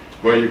place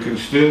where you can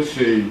still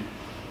see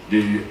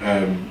the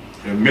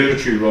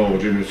military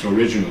road in its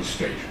original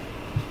state.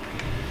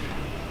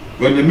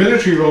 When the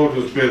military road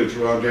was built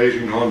around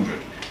 1800,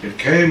 it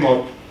came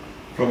up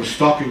from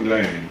Stocking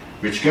Lane,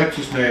 which gets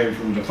its name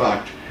from the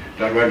fact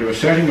that when they were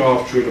setting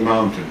off through the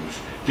mountains,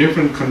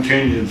 different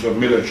contingents of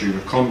military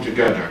would come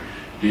together,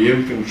 the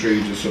infantry,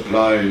 the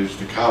supplies,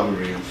 the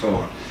cavalry and so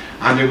on,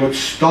 and they would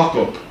stock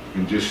up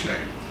in this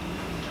lane,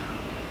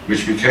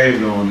 which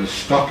became known as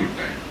Stocking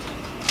Lane.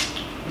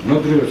 There's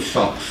nothing to do with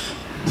socks.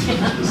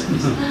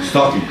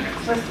 Stocking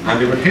Lane.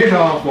 And they would hit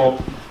off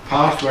up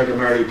past where the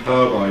Mary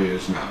Ploughboy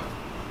is now,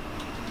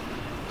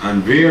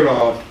 and veer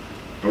off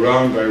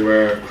around by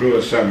where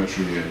Crua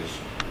Cemetery is,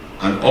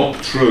 and up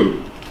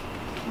through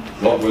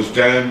what was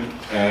then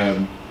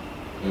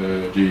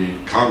the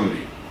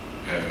Connolly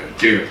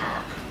Deer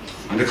Park.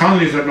 And the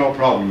Connolly's had no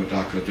problem with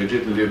that because they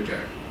didn't live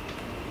there.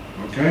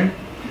 Okay?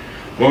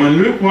 But when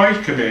Luke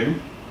White came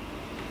in,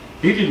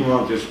 he didn't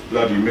want this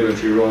bloody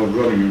military road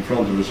running in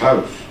front of his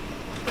house.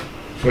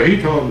 So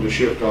he told them to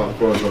shift off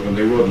course up and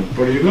they wouldn't.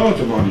 But he had loads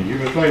of money. He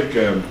was like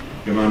your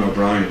man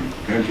O'Brien,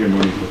 plenty of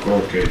money for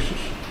court cases.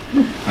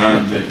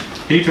 And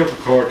he took a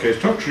court case,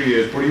 took 3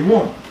 years, but he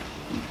won.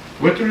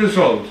 With the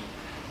result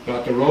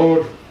that the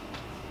road,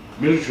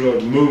 military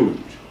road, moved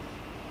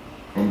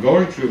from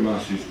going through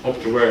Massey's up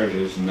to where it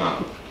is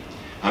now.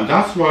 And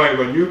that's why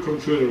when you come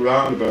through the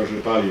roundabout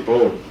at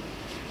Ballyboden,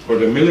 for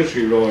the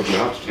military road you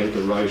have to take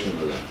a right and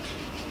a left.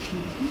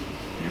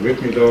 You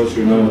with me, those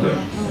who know that?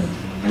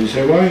 And you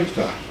say, why is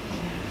that?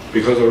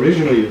 Because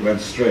originally it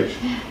went straight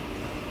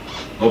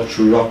up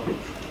through Rockwood.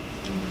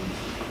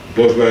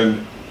 But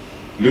when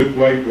Luke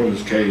White won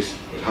his case,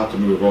 it had to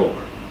move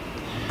over.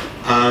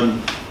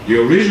 And the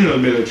original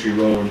military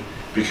road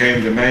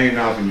became the main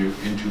avenue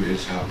into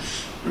his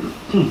house.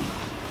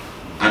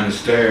 And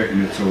it's there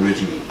in its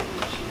original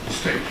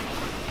state.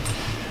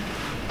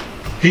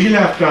 He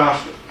left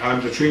that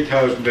and the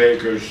 3,000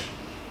 acres.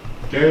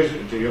 There's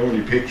the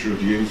only picture of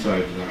the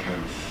inside of that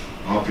house.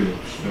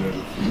 Opulence.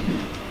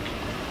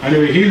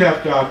 Anyway, he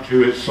left that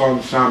to his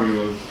son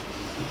Samuel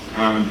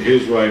and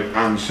his wife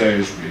Anne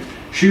Salisbury.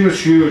 She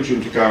was huge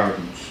into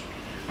gardens,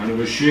 and it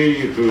was she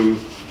who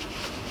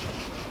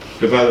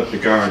developed the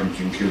gardens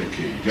in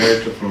Killicky.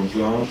 There's the front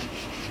lawn.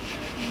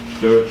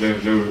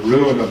 The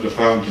ruin of the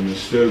fountain is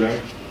still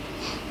there.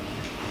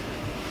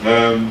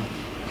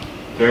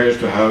 There's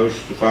the house,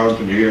 the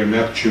fountain here,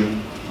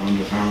 Neptune on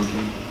the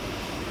fountain.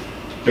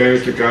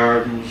 There's the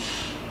gardens,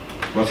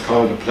 what's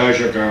called the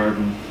Pleasure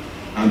Garden,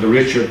 and the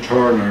Richard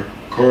Turner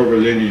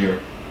curvilinear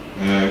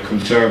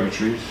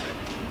conservatories.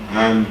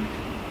 And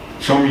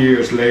some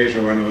years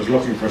later, when I was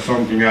looking for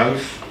something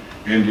else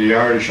in the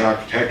Irish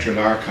Architectural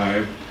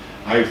Archive,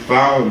 I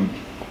found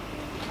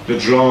the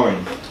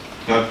drawing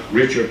that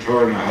Richard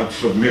Turner had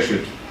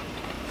submitted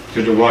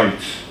to the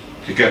Whites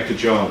to get the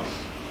job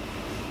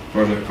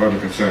for the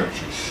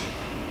conservatories.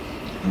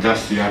 And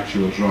that's the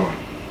actual drawing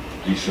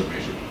he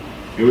submitted.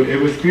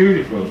 It was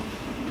beautiful.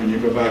 When you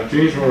go back,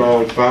 these were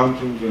all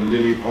fountains and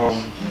lily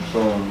ponds and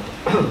so on.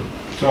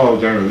 It's all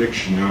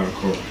dereliction now, of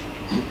course.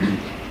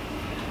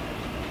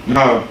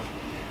 Now,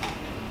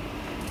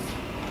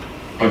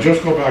 I'll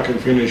just go back and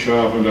finish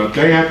off on that.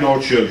 They had no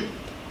children.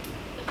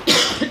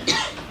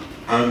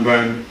 And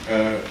when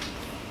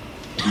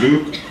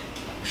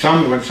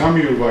when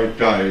Samuel White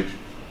died,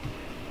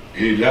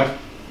 he left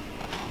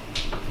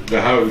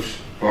the house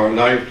for a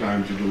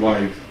lifetime to the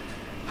wife,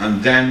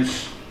 and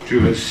thence to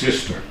his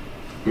sister,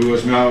 who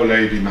was now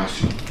Lady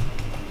Massey.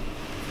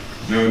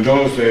 Now in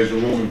those days a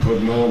woman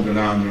couldn't own the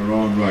land in her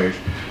own right,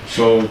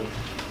 so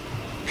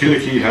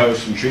Killicky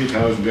House and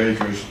 3,000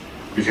 acres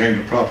became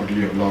the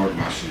property of Lord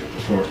Massey, of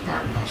the 4th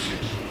Baron Massey.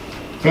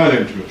 Fell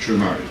into it through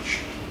marriage.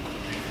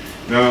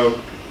 Now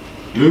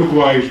Luke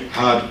White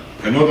had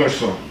another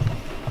son,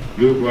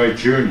 Luke White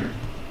Jr.,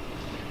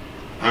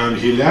 and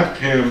he left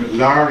him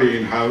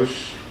Larrian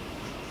House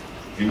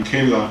in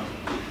Kinloch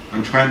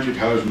and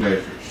 20,000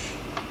 acres.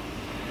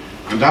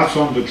 And that's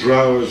on the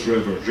Drowes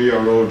River,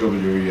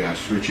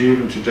 Drowes, which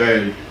even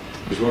today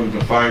is one of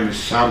the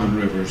finest salmon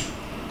rivers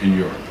in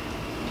Europe.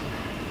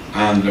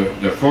 And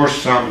the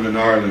first salmon in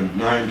Ireland,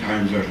 9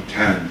 times out of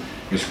 10,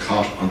 is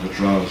caught on the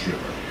Drowes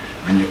River.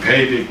 And you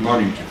pay big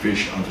money to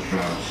fish on the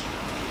Drowes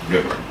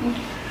River.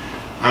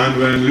 And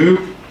when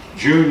Luke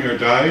Jr.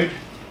 died,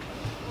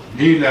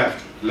 he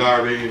left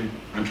Lareen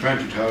and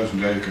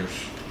 20,000 acres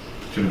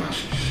to the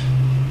Masseys.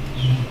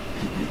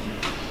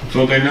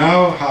 So they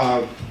now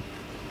have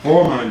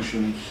 4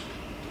 mansions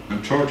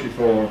and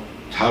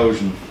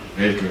 34,000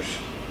 acres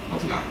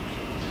of land.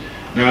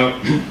 Now,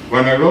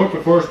 when I wrote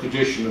the first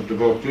edition of the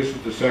book, this is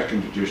the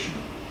second edition,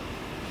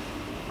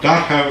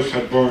 that house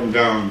had burned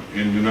down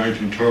in the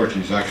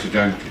 1930s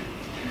accidentally.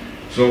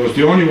 So it was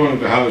the only one of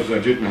the houses I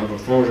didn't have a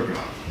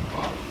photograph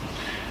of.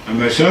 And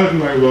myself and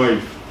my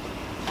wife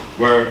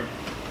were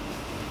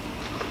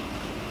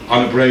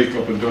on a break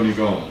up in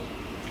Donegal.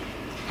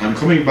 And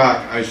coming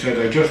back, I said,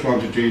 I just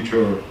want a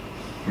detour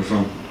or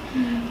something.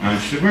 And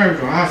she said, where are we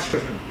going to ask her?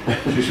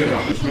 She said,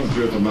 oh, it's nothing to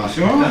do with the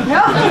Massey. Oh.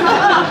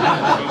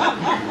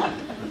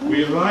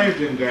 We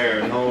arrived in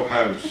there, no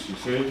house, you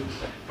see,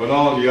 but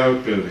all the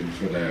outbuildings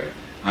were there.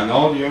 And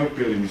all the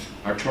outbuildings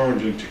are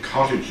turned into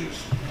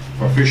cottages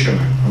for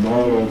fishermen from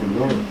all over the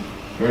world.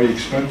 Very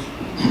expensive.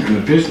 And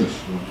the business.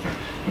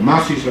 The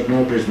Masseys had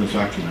no business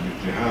acumen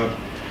if they had.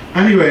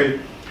 Anyway,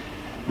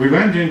 we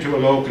went into a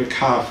local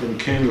cafe in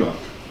Kinloch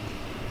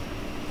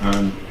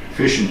and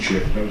fish and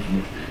chip. And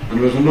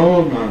there was an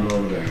old man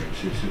over there,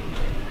 sitting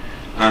there.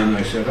 And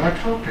I said, I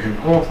talked to him.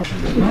 Oh, I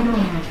said, no,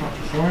 I talked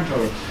to Frank.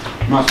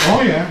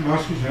 Oh yeah,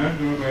 Massey's, yeah.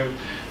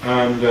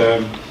 And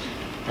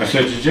I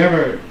said, did you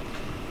ever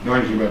know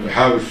anything about the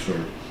house?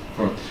 Or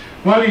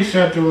well, he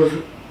said there was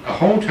a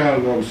hotel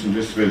once in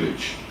this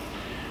village,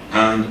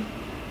 and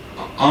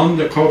on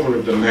the cover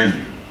of the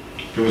menu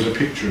there was a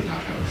picture of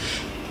that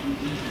house.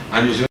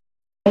 And he said,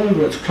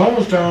 oh, it's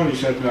closed down, he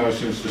said, now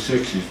since the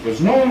 60s.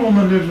 But no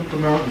woman lived up the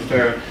mountains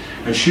there,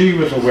 and she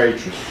was a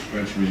waitress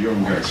when she was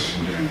younger,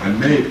 and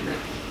maybe.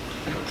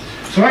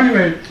 So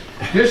anyway,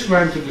 this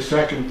went to the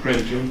second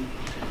printing,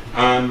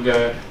 and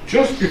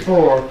just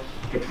before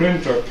the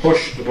printer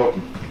pushed the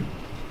button,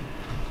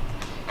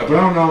 a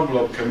brown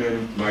envelope came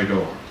in my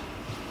door,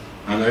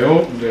 and I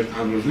opened it,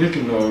 and there was a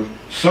little note,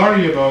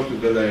 sorry about the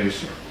delay,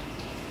 sir.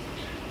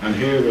 And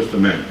here was the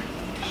menu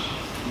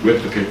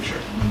with the picture.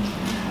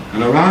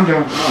 And I ran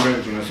down to the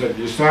printer and I said,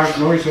 you start,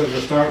 no, he said,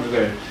 we're starting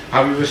today.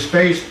 Have you a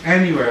space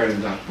anywhere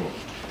in that book?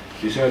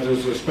 He said,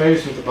 there's a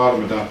space at the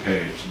bottom of that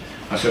page.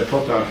 I said,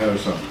 put that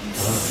house on.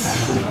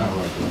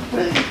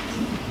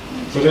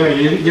 So there,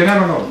 you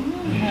never know.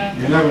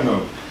 You never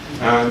know.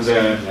 And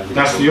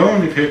that's the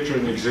only picture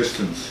in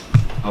existence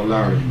of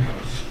Lareen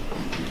House.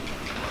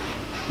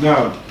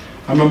 Now,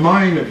 I'm a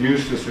mine of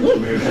useless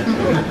information.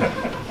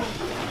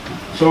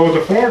 So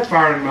the 4th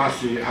Baron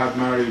Massey had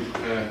married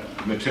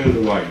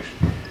Matilda White,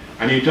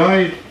 and he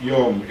died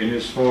young in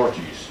his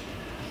 40s.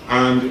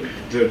 And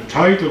the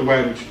title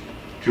went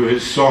to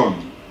his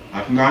son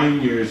at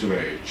 9 years of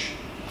age,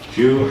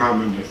 Hugh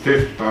Hamon, the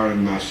 5th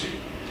Baron Massey.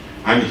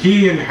 And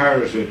he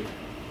inherited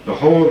the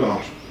whole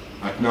lot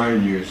at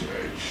 9 years of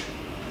age.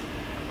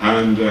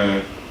 And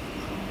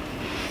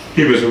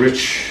he was a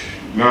rich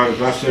man at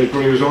that stage,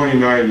 but he was only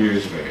 9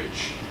 years of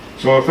age.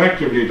 So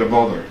effectively the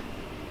mother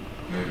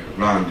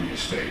ran the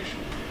estate.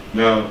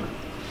 Now,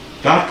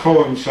 that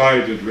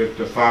coincided with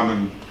the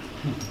famine,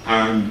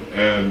 and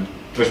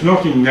there's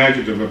nothing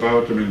negative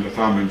about them in the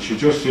famine. She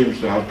just seems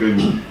to have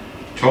been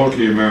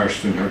totally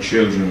immersed in her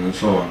children and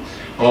so on.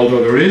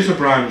 Although there is a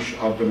branch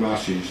of the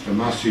Masseys, the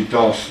Massey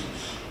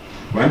Dawsons.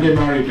 When they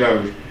married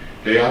out,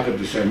 they added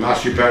the same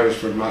Massey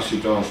Beresford, Massey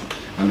Dawson.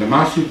 And the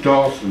Massey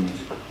Dawsons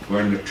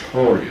were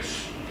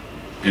notorious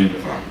in the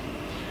famine.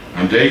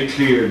 And they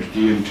cleared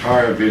the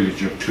entire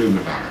village of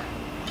Tumabarra.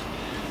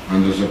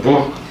 And there's a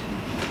book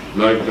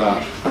like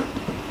that,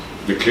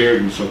 The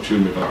Clearance of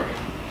Tumabarra.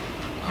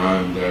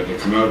 And they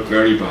come out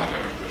very bad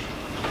out of it.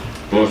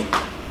 But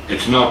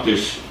it's not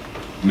this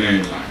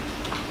main line.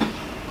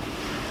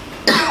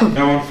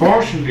 Now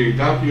unfortunately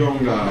that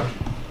young lad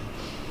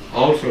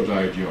also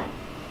died young.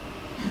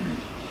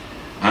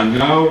 And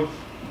now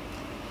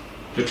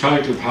the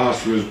title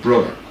passed to his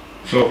brother.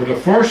 So for the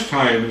first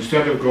time,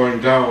 instead of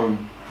going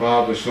down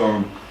father,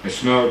 son,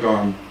 it's now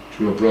gone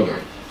to a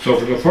brother. So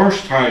for the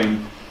first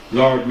time,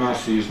 Lord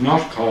Massey is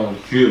not called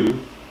Hugh.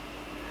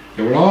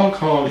 They were all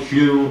called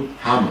Hugh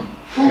Hamon,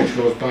 which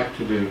goes back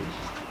to the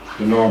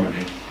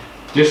Normandy.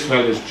 This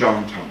fellow is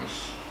John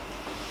Thomas.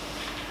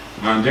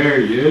 And there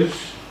he is.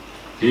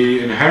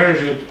 He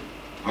inherited,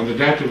 on the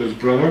death of his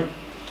brother,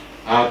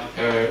 at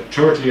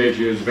 38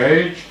 years of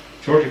age,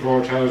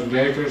 34,000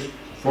 acres,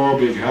 4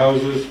 big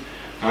houses,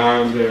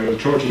 and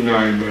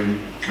 39 by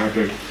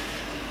Catholic.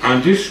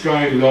 And this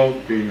guy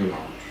loved being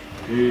alone.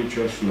 He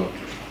just loved it.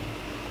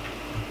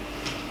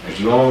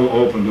 It all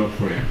opened up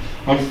for him.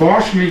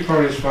 Unfortunately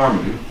for his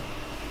family,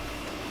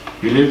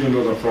 he lived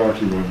another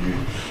 41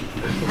 years.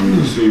 And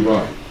you'll see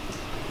why.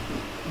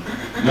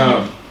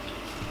 Now,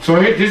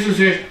 so this is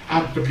it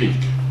at the peak.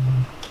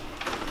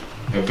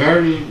 A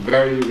very,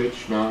 very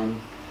rich man,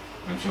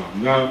 and so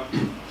on. Now,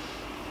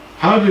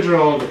 how did it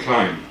all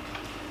decline?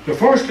 The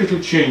first little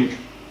chink,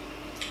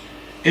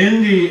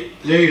 in the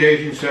late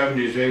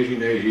 1870s,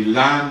 1880,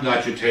 land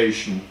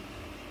agitation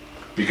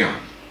began.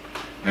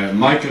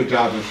 Michael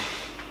Davitt,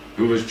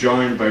 who was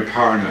joined by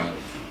Parnell.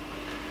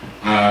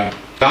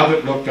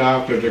 Davitt looked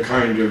after the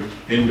kind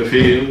of in the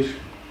field,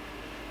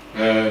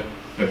 a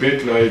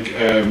bit like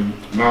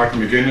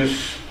Martin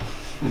McGuinness,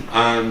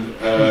 and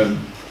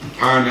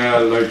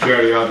Parnell, like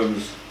Jerry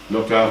Adams,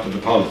 looked after the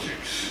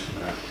politics,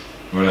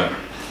 whatever.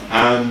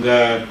 And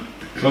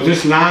so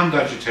this land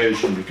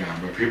agitation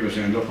began, where people were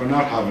saying, look, we're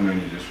not having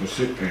any of this, we're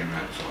sick paying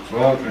rent, so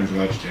all kinds of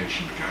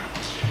agitation began.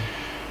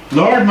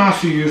 Lord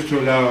Massey used to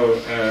allow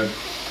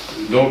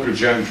local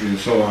gentry and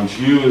so on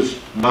to use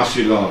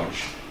Massey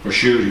Lodge for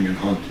shooting and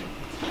hunting.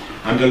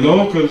 And the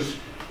locals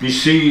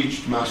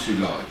besieged Massey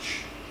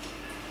Lodge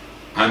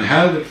and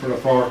held it for a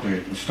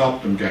fortnight and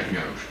stopped them getting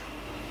out.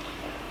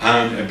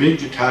 And a big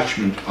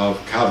detachment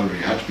of cavalry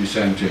had to be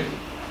sent in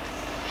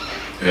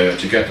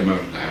to get them out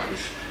of the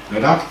house. Now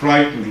that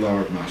frightened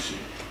Lord Massey.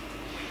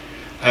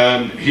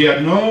 He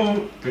had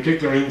no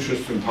particular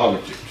interest in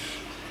politics.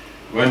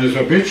 When his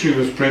obituary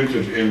was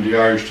printed in the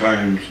Irish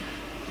Times,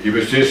 he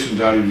was this and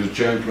that, he was a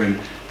gentleman,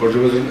 but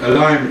there was a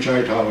line which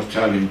I thought was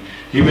telling.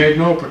 He made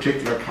no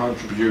particular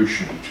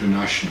contribution to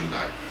national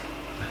life.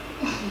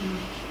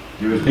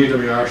 He was neither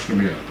my arse nor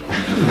my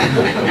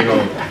elbow. You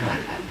know,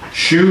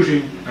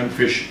 shooting and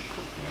fishing.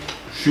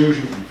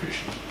 Shooting and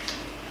fishing.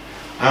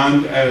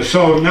 And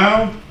so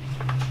now,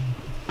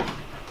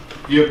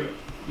 you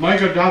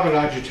Michael Davitt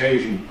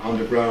agitating on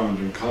the ground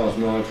and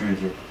causing all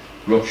kinds of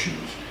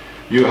ructions.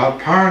 You have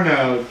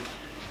Parnell,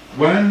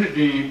 when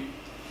the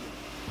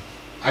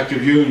Act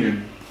of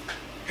Union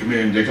came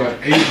in, they got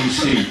 80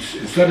 seats.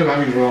 Instead of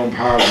having their own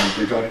parliament,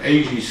 they got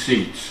 80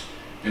 seats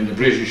in the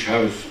British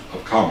House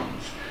of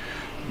Commons.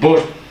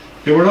 But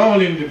they were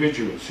all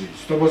individual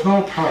seats. There was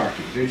no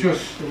party. They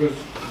just, it was,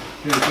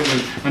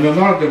 and a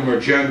lot of them were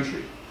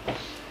gentry.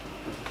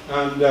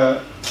 And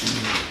there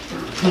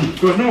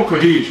was no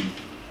cohesion.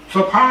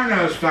 So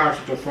Parnell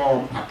started to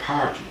form a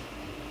party.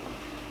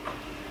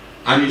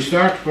 And he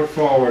started to put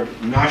forward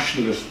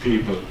nationalist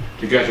people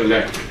to get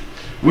elected,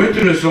 with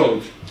the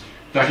result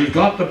that he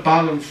got the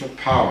balance of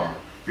power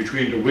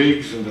between the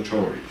Whigs and the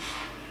Tories.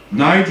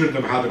 Neither of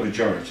them had a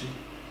majority,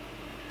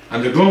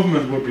 and the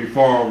government would be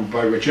formed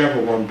by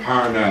whichever one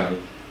Parnell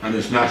and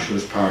his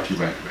nationalist party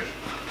went with.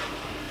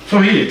 So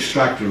he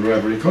extracted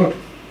wherever he could.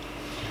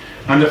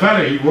 And the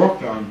fellow he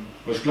worked on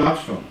was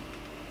Gladstone,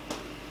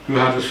 who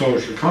had a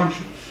social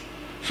conscience.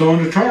 So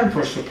in return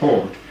for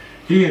support,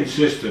 he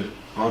insisted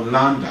on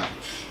land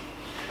acts.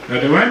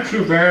 Now they went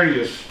through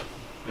various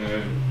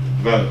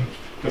developments.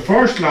 The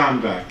first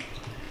land act,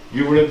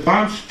 you were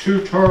advanced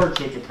 2/3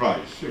 of the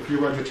price if you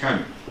were the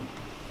tenant.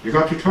 You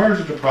got 2/3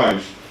 of the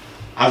price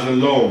as a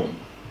loan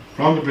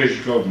from the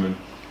British government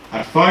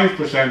at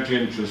 5%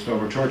 interest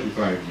over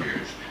 35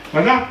 years.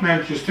 Now that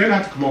meant you still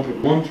had to come up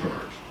with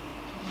 1/3.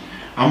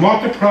 And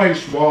what the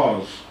price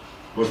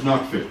was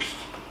not fixed.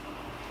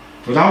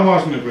 So that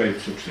wasn't a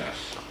great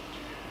success.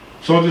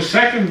 So the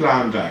second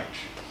land act,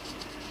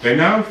 they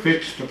now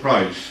fixed the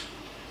price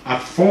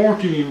at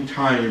 14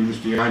 times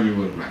the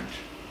annual rent.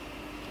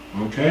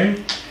 Okay?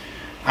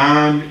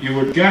 And you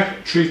would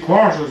get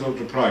 3/4 of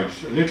the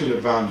price, a little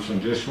advance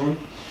on this one,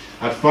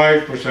 at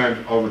 5%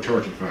 over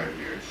 35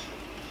 years.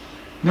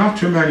 Not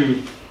too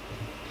many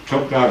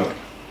took that up.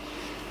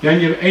 Then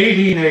you have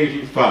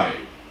 1885,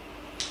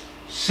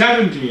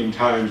 17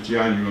 times the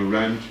annual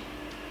rent,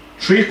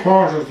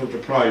 3/4 of the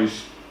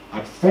price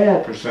at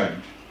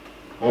 4%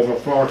 over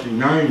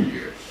 49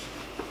 years.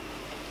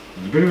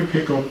 There's a bit of a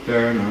pick up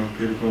there now,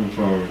 people coming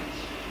forward.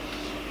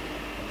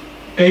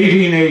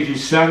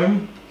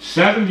 1887,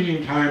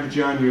 17 times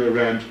the annual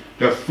rent,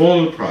 the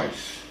full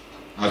price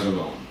as a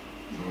loan.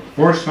 So the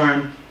first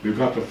time we've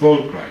got the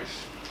full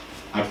price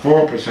at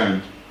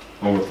 4%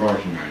 over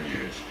 49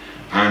 years.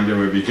 And they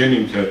were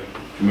beginning to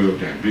move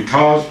then,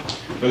 because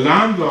the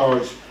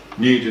landlords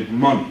needed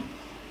money.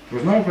 There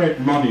was no great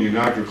money in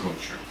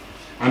agriculture,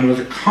 and there was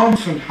a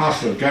constant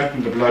hassle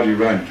getting the bloody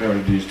rent out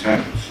of these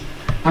tenants.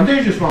 And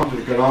they just wanted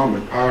to get on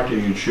with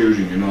partying and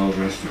shooting and all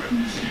the rest of it.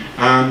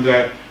 And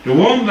the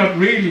one that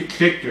really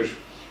kicked it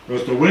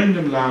was the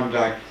Wyndham Land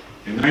Act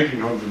in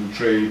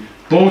 1903.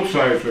 Both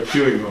sides were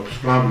queuing up,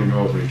 scrambling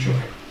over each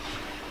other.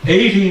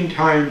 18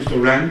 times the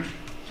rent,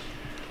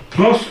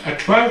 plus a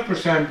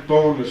 12%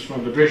 bonus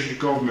from the British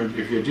government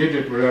if you did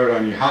it without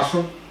any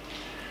hassle,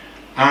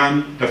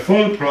 and the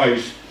full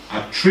price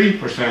at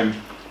 3%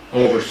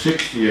 over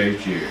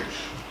 68 years.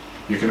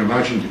 You can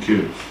imagine the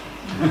queues.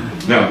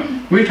 Now,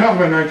 we talk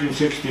about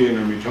 1916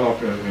 and we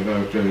talk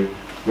about the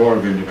War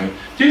of Independence.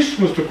 This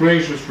was the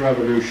greatest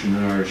revolution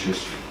in Irish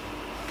history.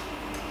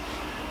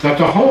 That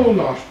the whole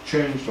lot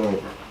changed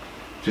over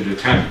to the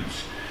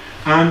tenants.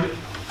 And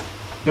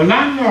the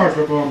landlords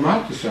were going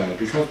mad to sell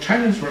because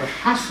tenants were a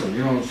hassle,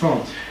 you know, and so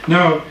on.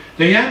 Now,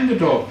 they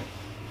ended up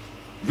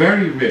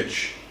very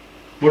rich,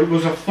 but it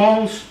was a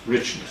false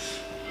richness.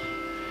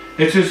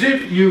 It's as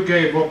if you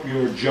gave up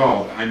your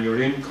job and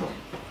your income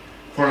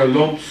for a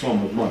lump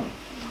sum of money.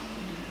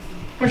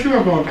 But you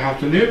are going to have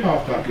to live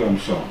off that lump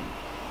sum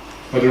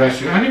for the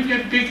rest of it. And if you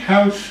had a big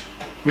house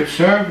with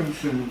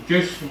servants and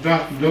this and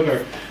that and the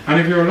other, and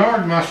if you're a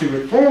Lord Massey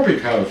with 4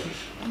 big houses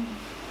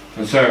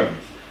and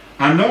servants,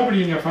 and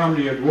nobody in your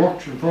family had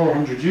worked in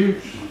 400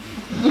 years,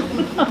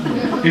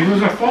 it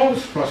was a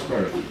false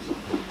prosperity.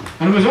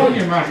 And it was only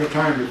a matter of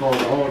time before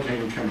the whole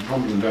thing came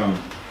tumbling down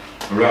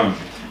around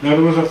you. Now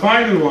there was a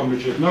final one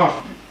which is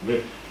not,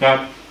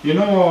 that, you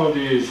know, all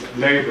these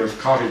labourers'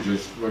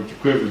 cottages, were the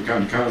equivalent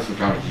county council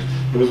cottages,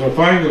 there was a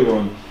final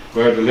one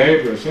where the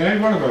labourers said,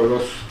 hey, what about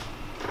us?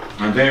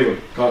 And they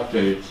got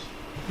the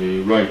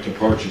right to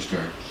purchase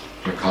their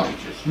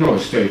cottages, no,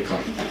 estate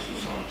cottages and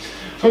so on.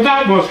 So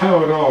that was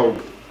how it all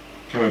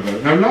came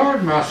about. Now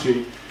Lord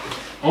Massey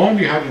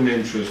only had an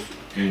interest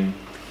in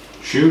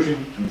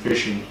shooting and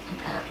fishing and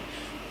parties.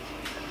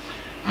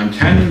 And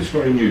tenants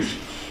were a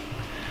nuisance.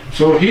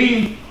 So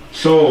he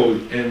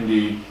sold in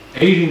the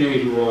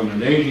 1881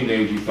 and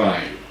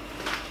 1885.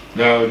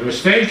 Now the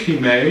mistake he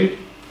made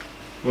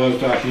was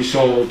that he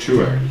sold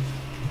too early.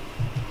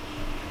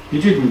 He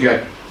didn't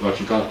get what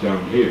you got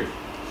down here.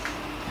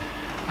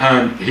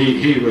 And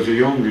he was a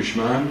youngish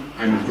man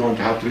and was going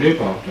to have to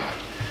live off that.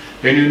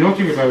 They knew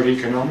nothing about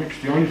economics.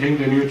 The only thing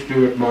they knew to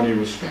do with money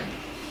was spend.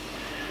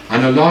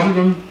 And a lot of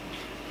them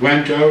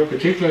went out,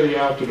 particularly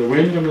after the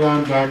Wyndham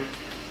Land Act,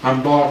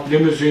 and bought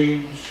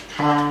limousines,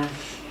 cars,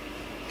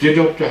 did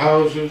up the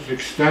houses,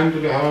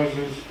 extended the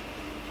houses.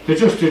 They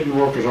just didn't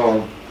work it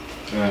all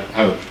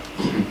out.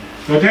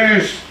 Now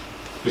there's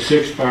the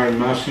 6th Baron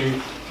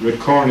Massey with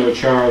Colonel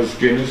Charles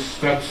Guinness.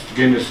 That's the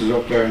Guinness is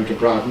up there in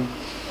Braddon.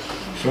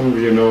 Some of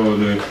you know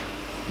the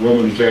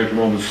woman who's there at the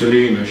moment,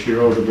 Selina. She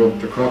wrote a book,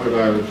 The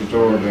Crocodile at the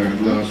Door, there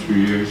in the last few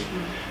years.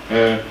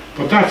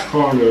 But that's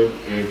Colonel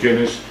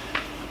Guinness.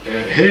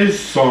 His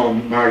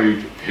son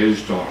married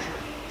his daughter.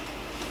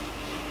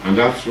 And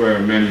that's where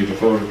many of the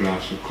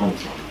photographs have come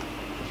from.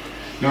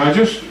 Now I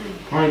just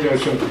point out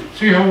something.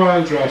 See how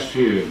well dressed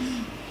he is.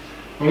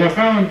 Well, I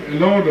found a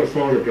load of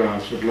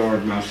photographs of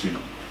Lord Massey,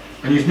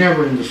 and he's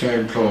never in the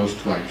same clothes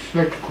twice,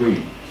 like the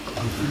Queen.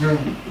 You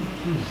know,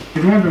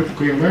 you'd wonder if the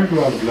Queen, where do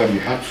all the bloody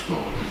hats go?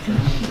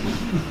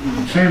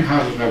 Same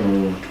hat is never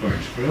worn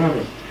twice, but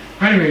another.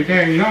 Anyway,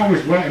 there he's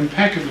always well,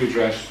 impeccably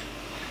dressed.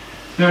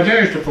 Now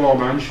there's the 4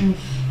 mansions: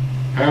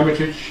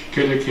 Hermitage,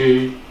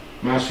 Killikee,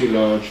 Massey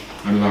Lodge,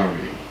 and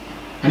Larry.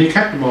 And he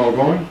kept them all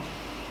going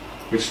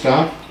with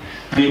staff.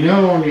 And he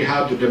now only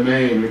had the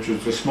domain, which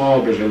was the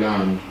small bit of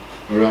land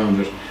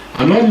around it.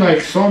 And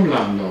unlike some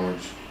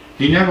landlords,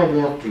 he never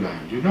worked the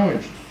land. He had no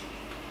interest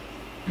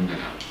in the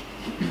land.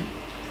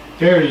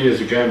 There he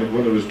is again with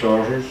one of his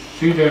daughters.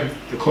 See the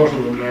cut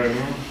of him there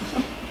now?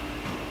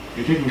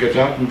 He didn't get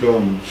that in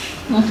Dublin.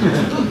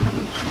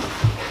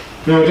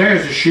 Now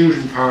there's a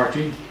shooting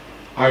party,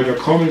 either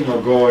coming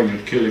or going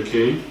at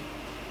Killikee,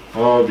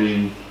 all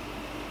being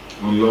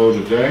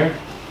unloaded there.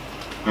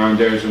 And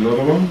there's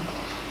another one.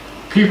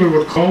 People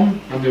would come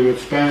and they would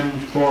spend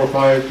 4 or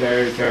 5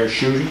 days there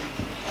shooting.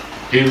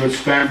 He would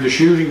spend the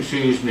shooting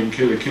season in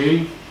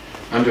Killikee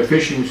and the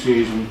fishing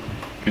season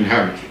in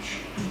Hermitage.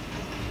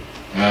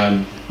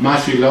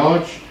 Massey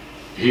Lodge,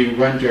 he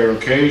went there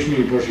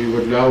occasionally, but he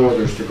would allow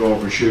others to go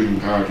for shooting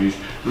parties.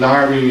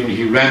 Larry,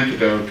 he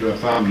rented out to a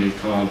family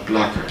called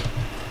Blacker.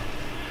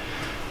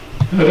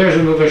 Now there's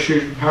another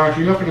shooting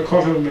party. Look at the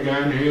cut of him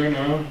again here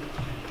now.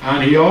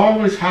 And he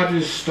always had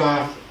his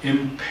staff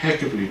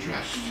impeccably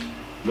dressed.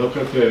 Look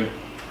at the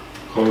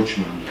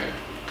coachman there.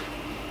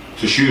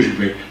 It's a shooting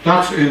ring.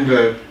 That's in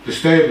the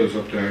stables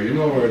up there. You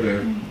know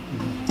where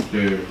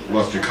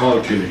what they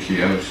call Killikee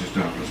House is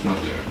now, but it's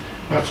not there.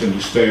 That's in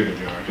the stable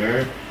yard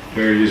there.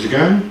 There he is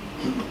again.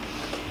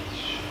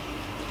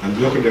 And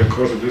look at the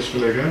cut of this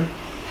one again.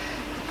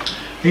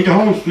 Need a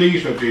whole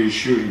fleet of these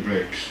shooting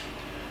breaks.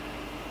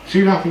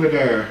 See that fella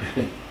there?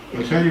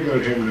 I'll tell you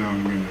about him now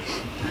in a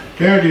minute.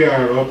 There they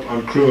are up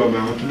on Crua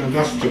Mountain, and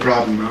that's the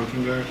Braddon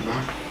Mountain there at the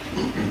back.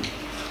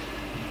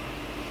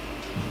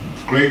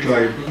 Great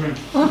life, isn't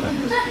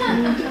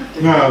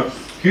it? Now,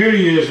 here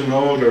he is in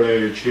older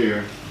age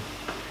here.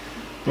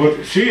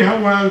 But see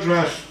how well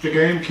dressed the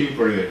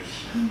gamekeeper is.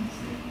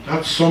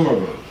 That's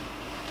Somerville.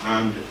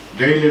 And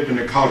they lived in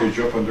a cottage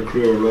up on the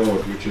Crua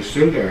Road, which is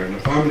still there, and the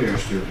family are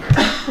still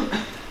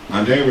there.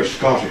 And they were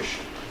Scottish.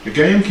 The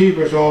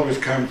gamekeepers always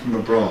came from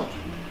abroad.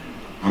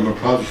 I'm a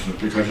Protestant,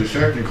 because you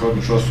certainly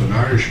couldn't trust an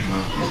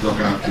Irishman to look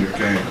after your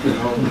game, you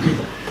know.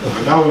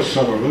 And that was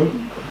Somerville.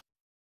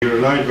 He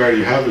relied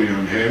very heavily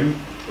on him.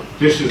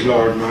 This is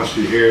Lord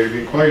Massey here. He's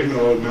been quite an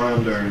old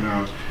man there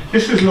now.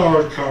 This is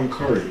Lord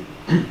Cloncurry.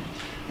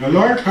 Now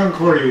Lord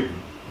Cloncurry,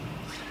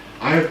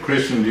 I have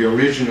christened the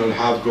original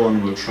Have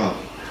Gun Will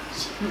Travel,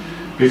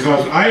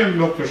 because I have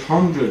looked at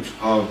hundreds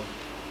of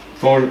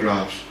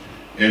photographs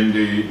in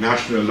the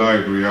National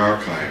Library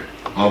archive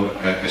of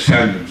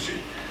ascendancy,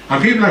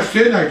 and people are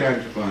still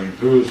identifying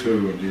who's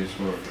who in these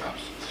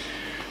photographs.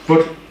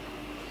 But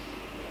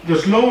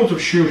there's loads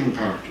of shooting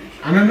parties,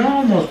 and in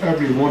almost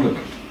every one of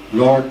them,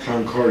 Lord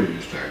Cloncurry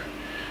is there.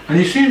 And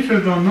he seems to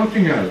have done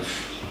nothing else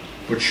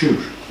but shoot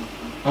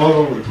all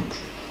over the country.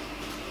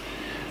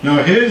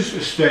 Now his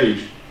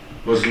estate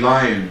was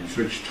Lyons,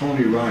 which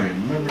Tony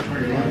Ryan, remember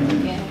Tony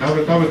Ryan? Yeah.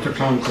 That was the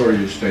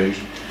Cloncurry estate,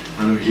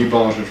 and he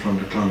bought it from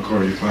the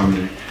Cloncurry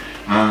family,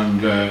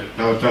 and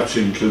that's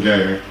in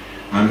Kildare,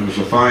 and it was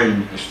a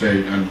fine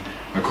estate, and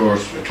of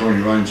course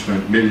Tony Ryan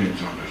spent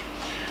millions on it.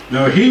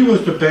 Now he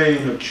was the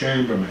bane of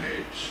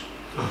chambermaids,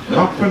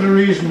 not for the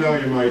reason now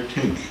you might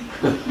think,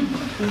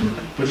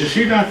 but you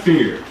see that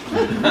beard?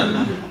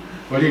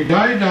 Well, he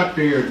dyed that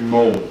beard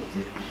mauve,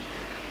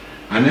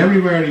 and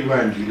everywhere he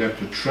went he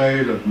left a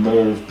trail of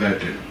mauve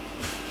bedding,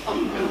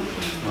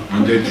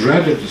 and they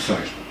dreaded the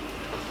sight.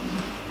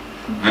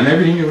 And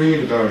everything you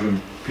read about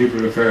him,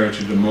 people refer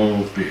to the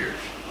mauve beard.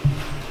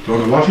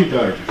 Don't know what he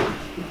dyed it.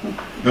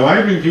 Now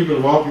I bring people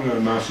walking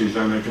on Masseys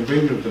and I can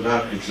bring them to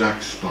that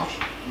exact spot.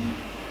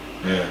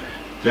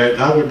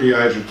 That would be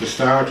either the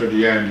start or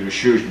the end of a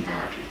shooting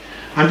party.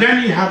 And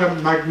then he had a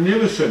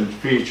magnificent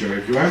feature.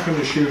 If you went on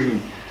a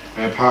shooting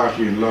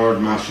party in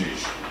Lord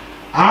Massey's,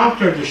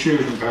 after the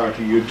shooting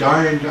party you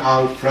dined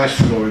al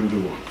fresco in the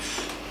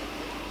woods.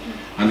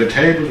 And the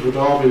tables would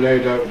all be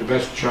laid out with the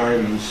best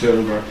china and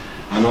silver,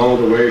 and all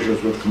the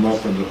waiters would come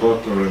up, and the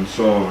butler and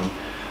so on.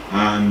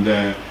 And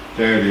there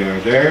they are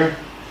there,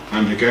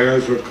 and the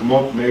girls would come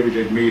up, maybe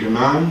they'd meet a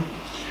man.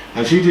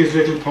 And see these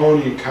little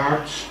pony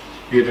carts?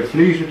 He had a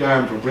fleet of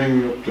them for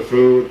bringing up the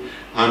food,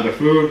 and the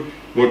food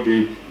would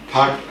be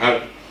packed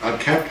and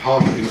kept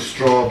hot in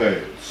straw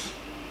bales.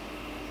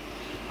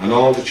 And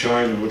all the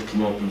china would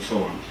come up and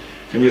so on.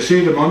 Can you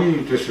see the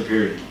money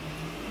disappearing?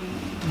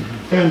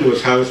 Then there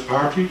was house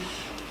parties.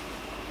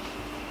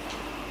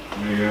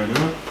 There you are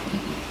now.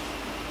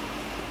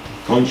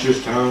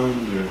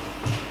 Punchestown,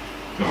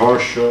 the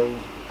horse show,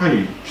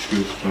 any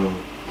school club.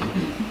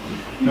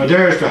 Now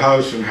there's the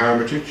house in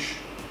Hermitage.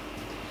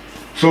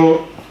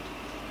 So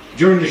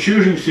during the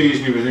shooting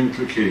season he was in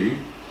Kilkee,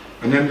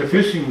 and then the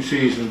fishing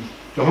season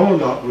the whole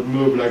lot would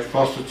move like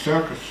Fawcett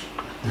Circus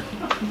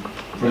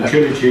from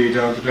Kilkee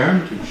down to the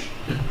Hermitage,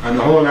 and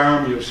the whole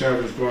army of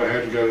servants go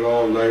ahead and get it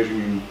all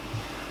lighting and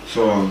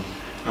so on.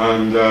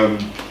 And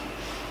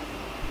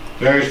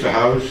there's the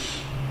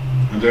house,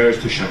 and there's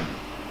the Shannon.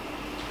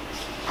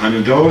 And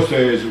in those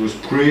days it was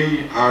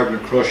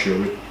pre-Ardnach Crusher,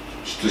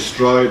 which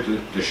destroyed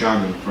the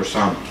Shannon for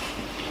salmon.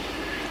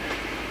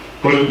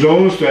 But in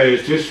those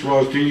days this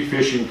was the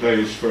fishing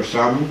place for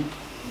salmon,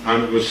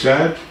 and it was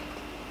said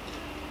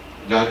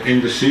that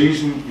in the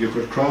season you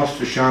could cross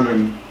the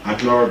Shannon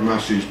at Lord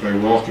Massey's by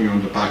walking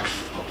on the backs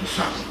of the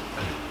salmon.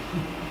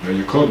 Now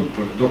you couldn't,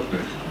 but it looked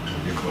like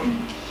you could.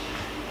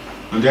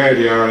 And there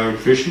they are out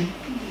fishing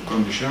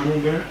on the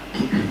Shannon there.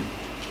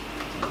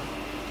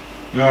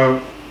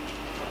 Now,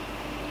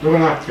 look at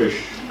that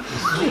fish.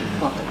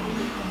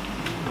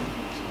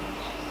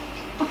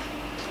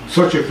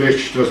 Such a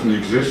fish doesn't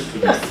exist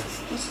today.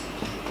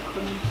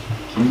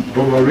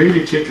 But what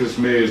really tickles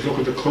me is look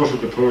at the cut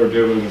of the poor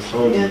devil that's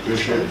holding the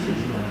fish.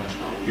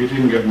 He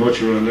didn't get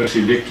much of it unless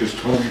he licked his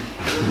tongue.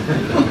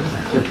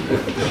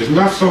 Isn't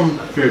that some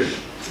fish?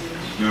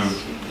 No.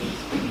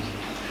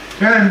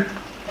 Then,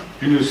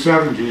 in his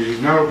 70s, he's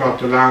now got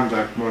the Land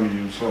Act money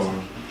and so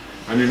on.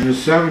 And in his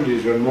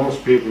 70s, when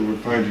most people would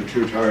find it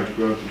too tired to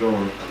go out the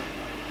door,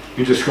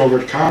 he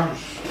discovered cars.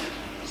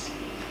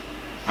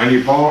 And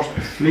he bought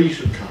a fleet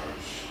of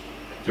cars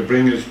to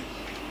bring his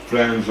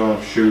friends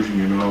off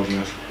shooting and all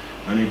that.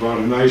 And he bought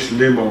a nice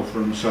limo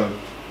for himself.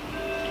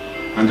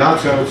 And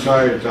that's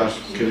outside that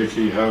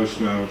Kilkee house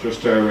now,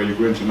 just there where you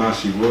go into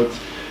Massey Woods.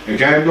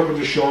 Again, look at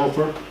the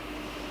chauffeur.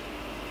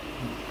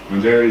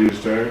 And there he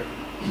is there.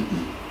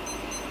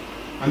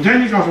 And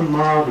then he got a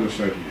marvellous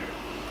idea,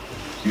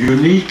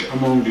 unique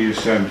among the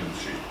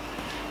ascendancy.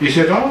 He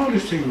said, all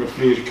this thing with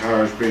fleet of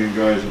cars bringing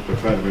guys up the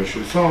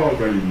Federation, it's all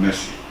very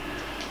messy.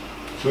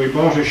 So he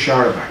bought a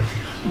char-a-banc.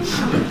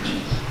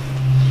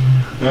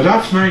 Now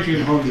that's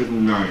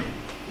 1909.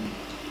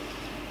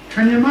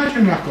 Can you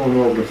imagine that going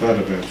over the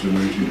feather beds in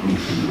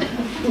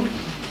 1909?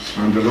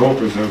 And the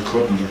locals out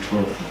cutting their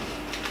turf,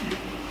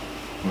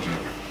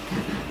 whatever.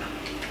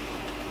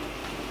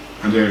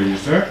 And there he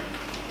is there.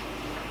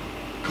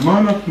 Come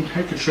on up and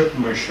take a trip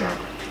in my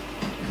char-a-banc.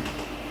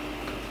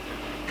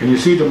 Can you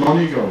see the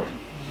money going?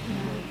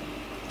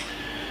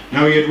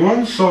 Now he had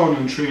one son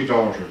and 3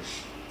 daughters.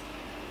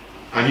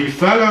 And he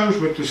fell out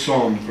with the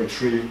son for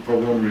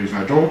one reason.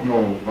 I don't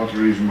know what the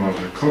reason was.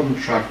 I couldn't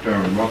track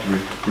down what the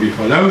reason. But he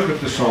fell out with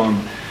the son,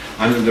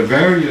 and in the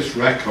various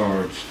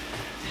records,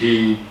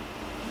 the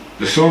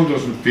son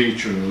doesn't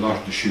feature in a lot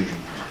of the shooting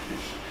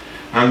parties.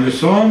 And the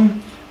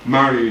son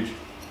married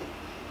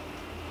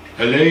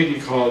a lady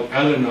called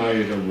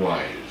Eleanor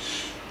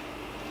Wise,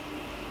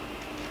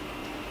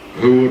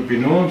 who would be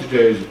known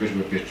today as a bit of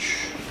a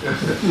bitch.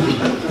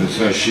 It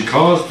says she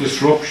caused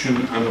disruption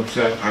and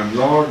upset, and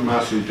Lord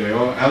Massey,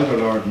 elder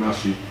Lord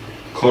Massey,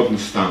 couldn't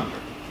stand her.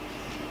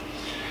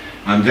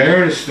 And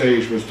their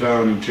estate was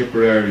down in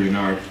Tipperary in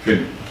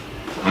Ardfin,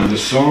 and the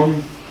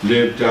son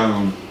lived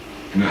down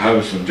in a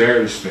house on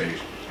their estate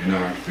in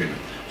Altringham.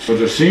 So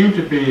there seemed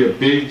to be a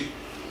big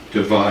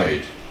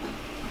divide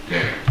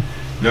there.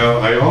 Now,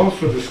 I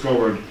also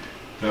discovered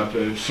that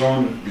the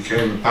son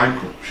became a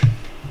bankrupt.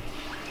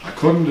 I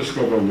couldn't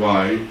discover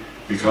why,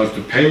 because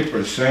the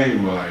papers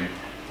saying why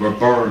were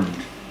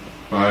burned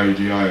by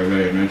the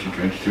IRA in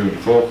 1922 in the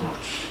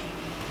forecourts,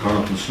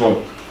 gone up in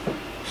smoke.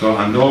 So,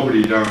 and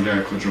nobody down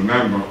there could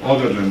remember,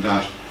 other than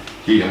that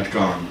he had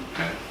gone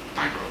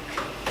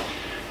bankrupt.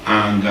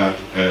 And that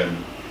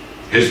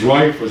his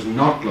wife was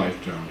not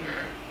liked down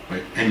there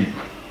by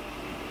anybody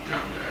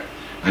down there.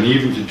 And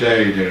even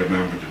today they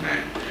remember the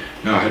name.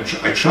 Now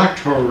I tracked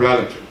her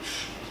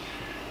relatives,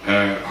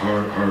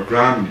 her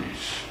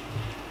grandniece,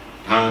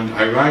 and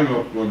I rang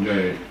up one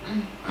day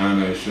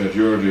and I said,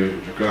 "You're the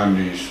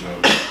grandniece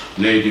of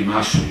Lady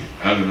Massey,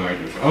 Ellen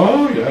Iders."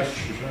 "Oh yes,"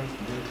 she said.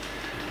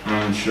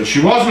 And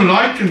she wasn't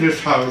liked in this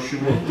house, you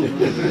know.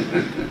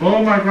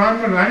 "Oh, my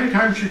grandmother,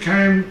 anytime she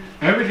came,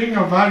 everything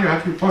of value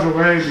had to be put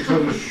away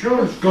because as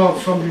sure as God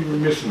something was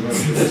missing when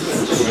she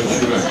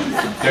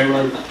went." They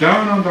were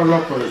down on their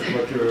uppers,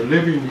 but they were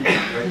living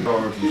like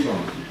lords and so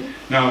on.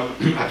 Now,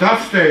 at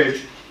that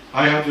stage,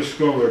 I had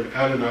discovered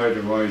Ellen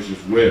Ida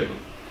Wise's will.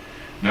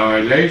 Now,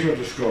 I later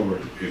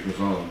discovered it was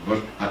all,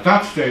 but at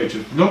that stage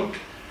it looked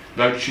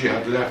like she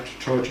had left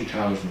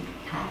 £30,000.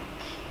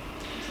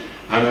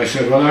 And I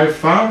said, "Well, I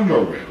found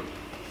her will."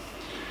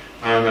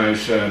 And I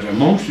said,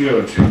 amongst the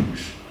other things,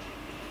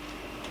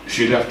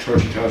 she left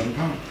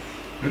 £30,000.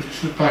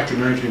 This is back in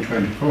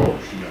 1924,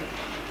 she left.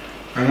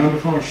 And on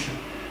the phone she said,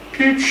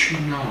 "Did she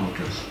know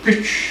the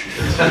bitch?"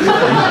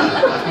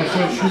 I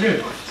said, "She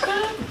did."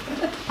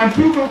 "And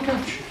who got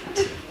that?" She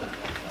said.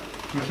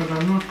 I said,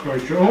 "I'm not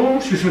quite sure." "Oh,"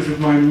 she says, "if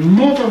my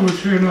mother was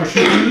here now,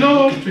 she'd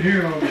love to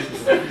hear all this."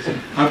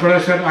 But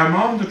I said, "I'm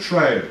on the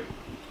trail."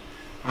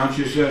 And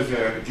she says,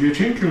 "Do you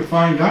think you'll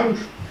find out?"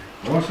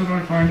 "Oh," I said,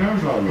 "I'll find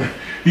out all right."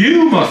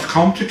 "You must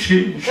come to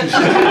tea," she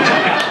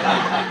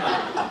said.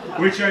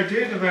 Which I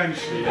did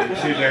eventually,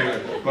 see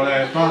later, but I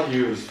had bad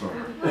news for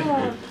her.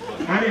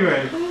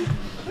 Anyway,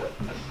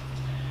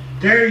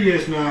 there he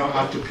is now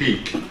at the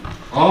peak,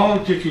 all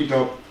dickied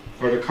up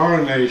for the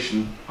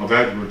coronation of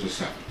Edward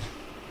VII.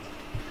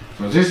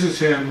 So this is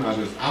him at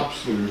his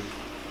absolute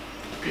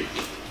peak.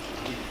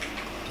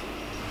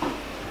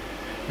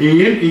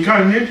 He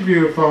got an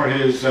interview for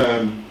his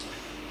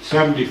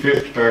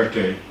 75th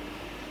birthday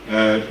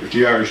with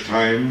the Irish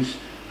Times,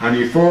 and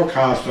he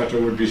forecast that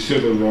there would be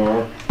civil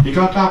war. He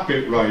got that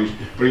bit right,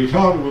 but he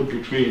thought it would be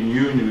between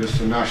Unionists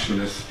and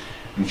Nationalists,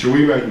 and so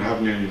we weren't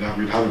having any of that,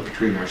 we'd have it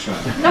between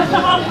ourselves.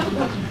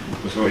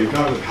 So he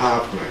got it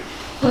half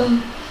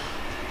right.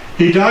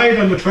 He died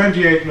on the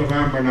 28th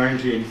November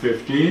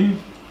 1915,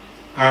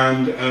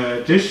 and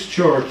this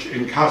church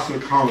in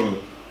Castleconnell,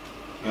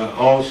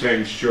 All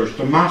Saints Church,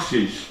 the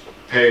Masseys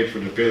paid for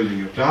the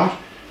building of that.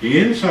 The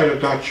inside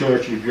of that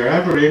church, if you're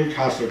ever in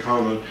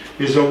Castleconnell,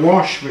 is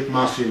awash with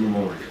Massey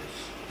memorials.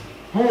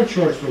 The whole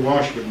church is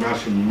awash with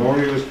Massey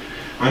memorials,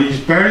 and he's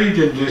buried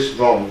in this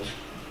vault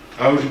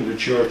out in the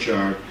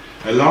churchyard,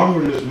 along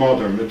with his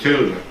mother,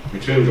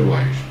 Matilda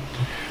White,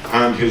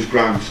 and his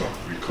grandson.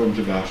 We'll come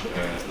to that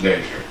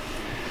later.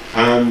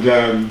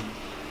 And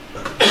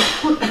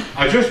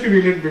I'll just give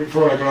you a little bit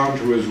before I go on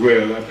to his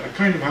will,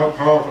 kind of how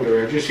powerful they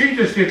are. Do you see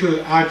this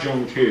little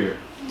adjunct here?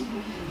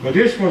 Well,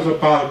 this was a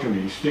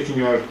balcony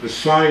sticking out the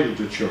side of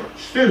the church,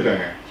 still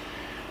there,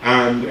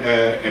 and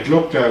it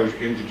looked out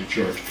into the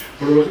church,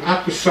 but it was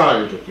at the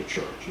side of the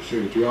church, you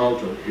see, the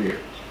altar here,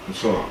 and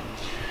so on.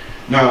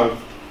 Now,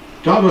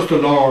 that was the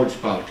Lord's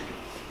balcony,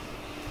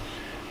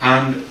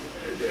 and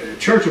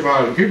Church of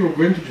Ireland, people would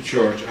go into the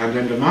church, and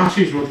then the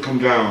Masseys would come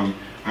down,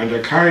 and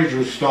their carriage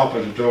would stop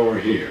at the door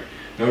here.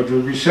 Now, there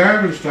would be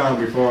servants down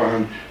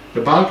beforehand.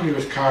 The balcony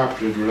was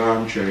carpeted with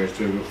armchairs,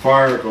 there was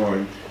fire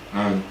going,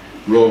 and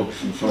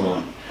rugs and so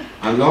on.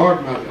 And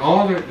Lord Massey,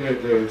 all the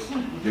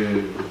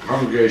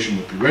congregation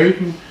would be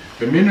waiting.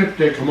 The minute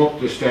they come up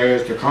the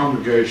stairs, the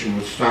congregation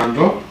would stand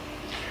up.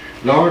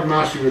 Lord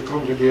Massey would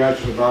come to the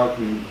edge of the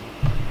balcony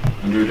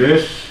and do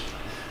this.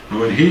 And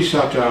when he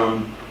sat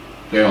down,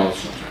 they all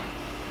sat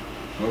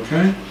down.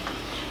 Okay?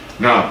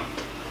 Now,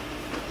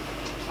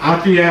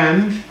 at the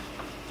end,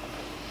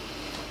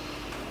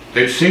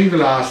 they'd sing the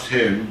last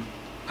hymn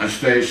and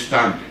stay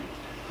standing.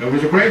 Now, it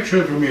was a great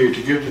thrill for me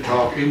to give the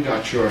talk in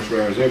that church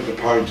where I was able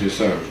to point this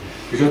out,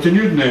 because they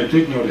knew the name,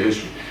 didn't know the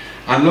history.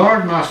 And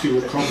Lord Massey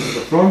would come to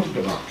the front of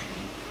the balcony,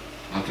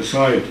 at the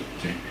side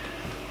thing,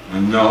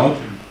 and nod.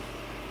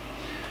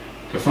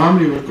 The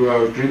family would go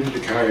out, into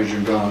the carriage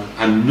and gone,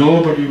 and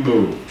nobody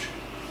moved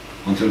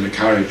until the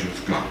carriage was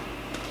gone.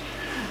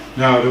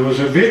 Now, there was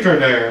a vicar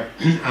there,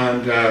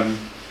 and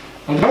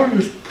although he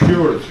was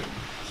Puritan,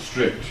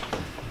 strict,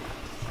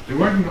 they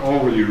weren't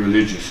overly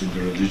religious in the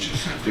religious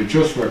sense. They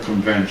just were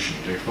convention.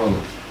 They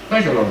followed,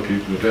 like a lot of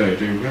people today,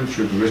 they went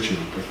through the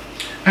ritual. But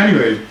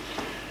anyway,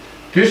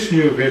 this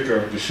new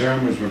vicar, the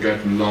sermons were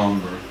getting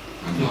longer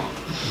and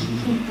longer.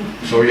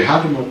 So he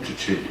had them up to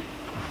tea.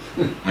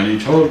 And he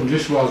told them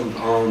this wasn't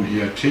on, he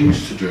had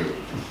things to do.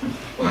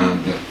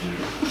 And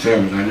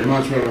same with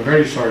animals. Well, I'm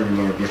very sorry,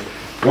 my Lord, but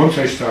once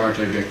I start,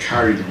 I get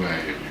carried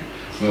away.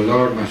 Well,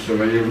 Lord Master,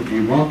 well,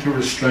 you want to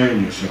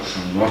restrain yourself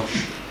and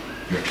watch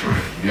your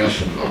time.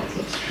 Yes, my Lord.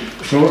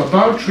 So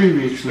about 3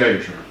 weeks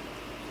later,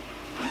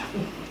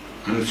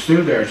 and it's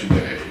still there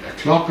today, a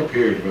clock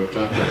appeared about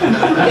that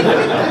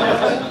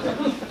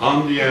day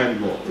on the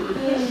end wall,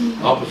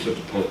 opposite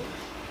the pulpit.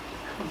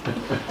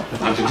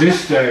 And to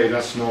this day,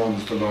 that's known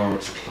as the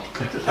Lord's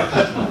clock.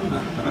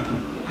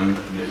 And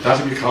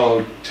that'll be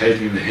called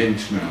taking the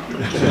hint now.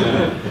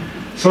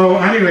 So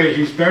anyway,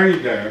 he's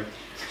buried there.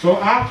 So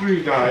after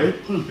he died,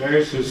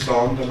 there's his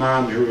son, the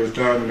man who was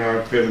down in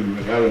Ardfinnan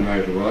with Helen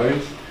the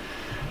Wise.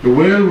 The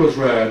will was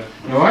read.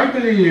 Now I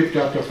believe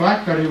that the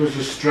fact that he was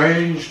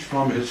estranged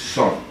from his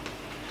son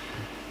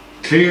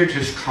cleared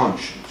his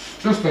conscience,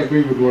 just like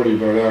we would worry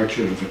about our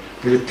children,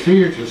 but it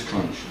cleared his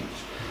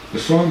conscience. The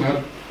son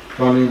had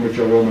gone in with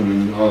your woman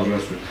and all the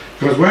rest of it.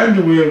 Because when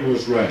the will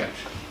was read,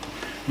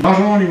 not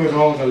only was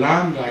all the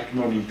Land Act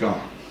money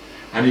gone,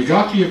 and he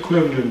got the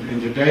equivalent in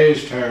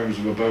today's terms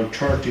of about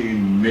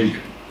 13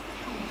 million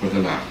for the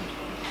land.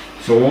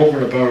 So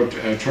over about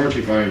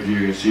 35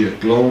 years he had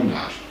blown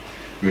that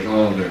with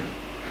all the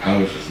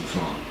houses and so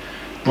on.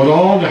 But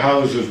all the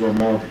houses were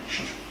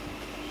mortgaged.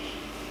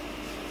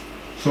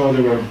 So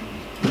they were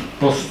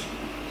bust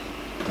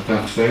at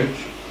that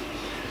stage.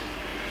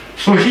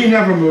 So he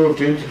never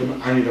moved into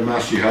any of the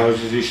Massey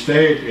houses. He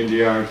stayed in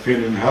the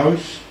Ardfinnan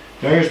house.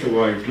 There's the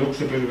wife,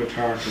 looks a bit of a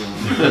tartar on.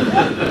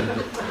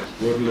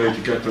 Wouldn't like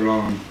to get the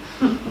wrong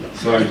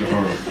side of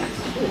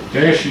her.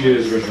 There she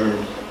is with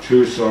her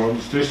 2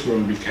 sons. This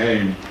one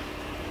became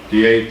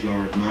the 8th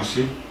Lord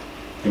Massey.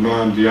 The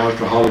man, the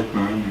alcoholic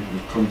man, who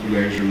would come to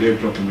later,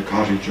 lived up in the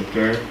cottage up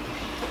there.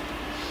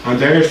 And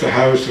there's the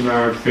house in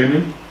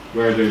Ardfinnan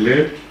where they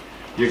lived.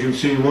 You can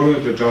see one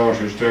of the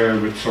daughters there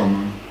with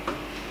someone.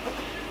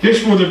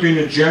 This would have been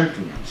a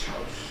gentleman's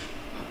house.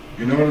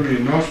 You know what I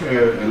mean? Not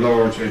a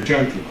lord's, a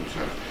gentleman's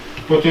house.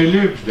 But they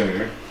lived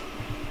there.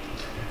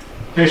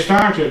 They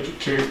started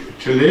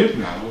to live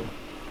now,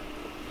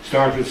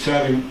 started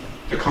selling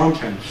the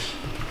contents.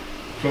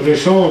 So they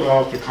sold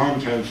off the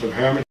contents of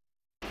Hermitage.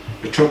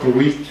 It took a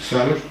week to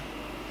sell it.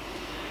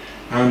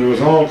 And there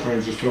was all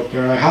kinds of stuff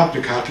there. I have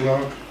the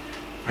catalogue.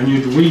 And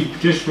you'd weep.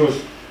 This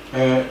was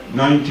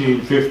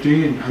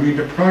 1915. I mean,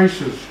 the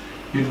prices,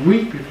 you'd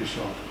weep if you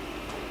saw it.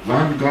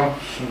 Van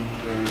Goghs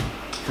and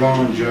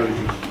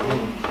Frauengelicas. Oh,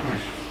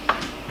 nice.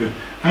 Yeah.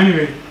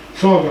 Anyway,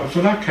 so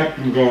that kept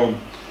them going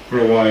for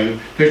a while.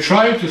 They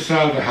tried to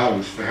sell the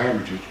house, the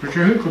Hermitage, but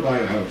who could buy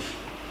a house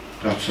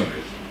that size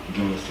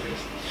in those days?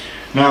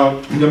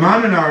 Now, the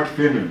man in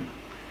Ardfinnan,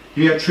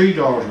 he had 3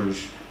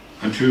 daughters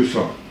and 2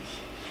 sons.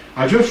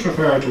 I just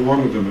refer to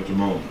one of them at the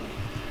moment.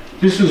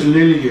 This is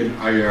Lillian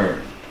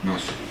Iron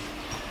Massey.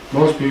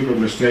 Most people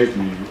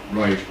mistakenly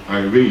write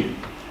Irene.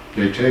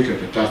 They take it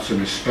that that's a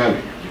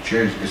misspelling. They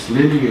change it. It's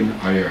Lillian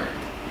Iron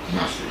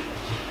Massey.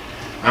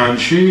 And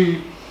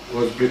she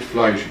was a bit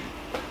flighty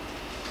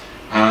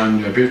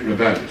and a bit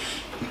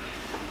rebellious.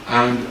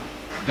 And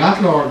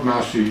that Lord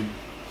Massey,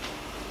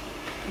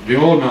 the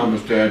old man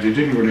was dead. They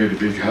didn't go near the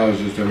big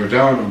houses. They were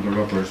down on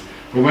the uppers.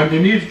 But when they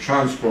needed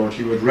transport,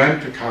 he would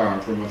rent a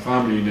car from a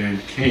family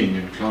named King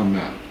in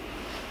Clonmel.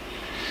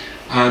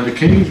 And the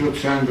Kings would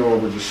send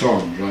over the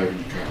son driving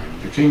the car.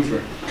 The Kings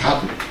were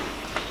Catholic.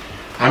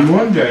 And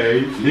one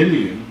day,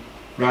 Lillian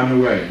ran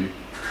away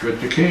with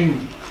the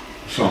King's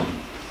son.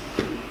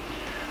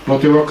 But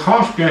they were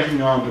caught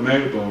getting on the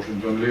mailboat in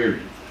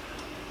Dunleary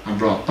and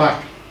brought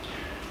back.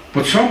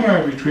 But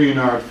somewhere between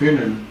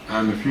Ardfinnan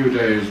and a few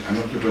days and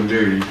up to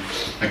Dunleary,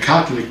 a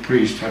Catholic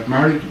priest had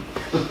married them.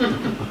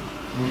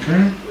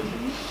 Okay?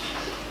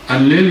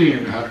 And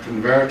Lillian had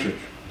converted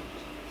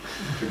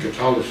to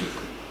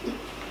Catholicism.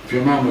 If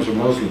your mum was a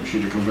Muslim,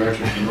 she'd have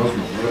converted to Muslim.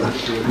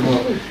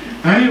 Whatever.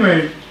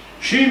 Anyway,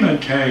 she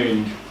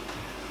maintained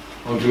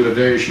until the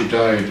day she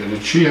died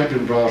that she had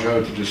been brought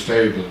out to the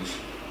stables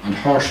and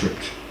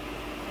horsewhipped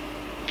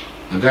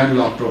and then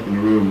locked up in a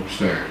room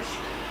upstairs.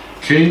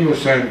 King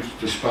was sent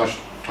dispatched,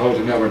 told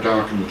to never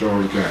darken the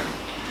door again.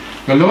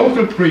 The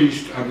local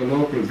priest and the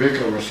local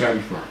vicar were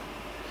sent for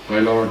by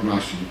Lord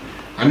Massey,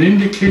 and in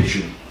the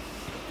kitchen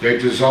they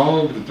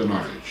dissolved the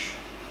marriage.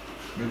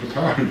 I mean, the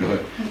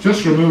parent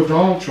just removed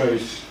all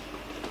trace,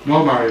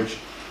 no marriage,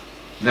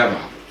 never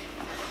happened.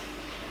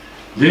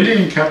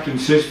 Lillian kept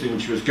insisting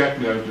she was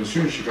getting out, and as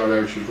soon as she got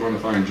out she was going to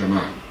find your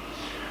man.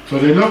 So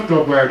they looked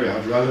up where they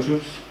had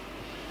relatives,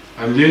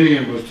 and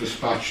Lillian was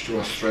dispatched to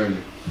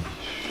Australia,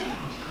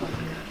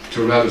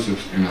 to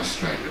relatives in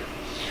Australia.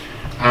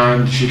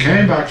 And she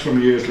came back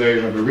some years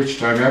later, by which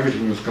time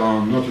everything was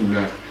gone, nothing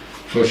left.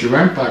 So she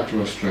went back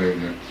to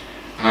Australia,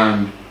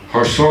 and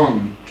her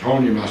son,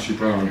 Tony Massey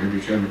Brown, who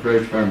became a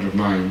great friend of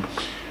mine,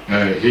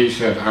 he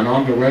said, and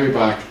on the way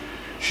back,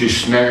 she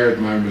snared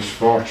my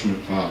misfortunate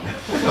father,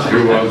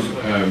 who was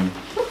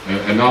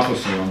an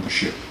officer on the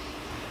ship.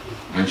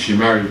 And she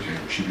married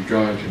him, she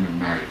beguiled him and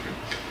married him.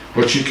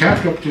 But she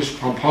kept up this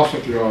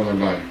pomposity all her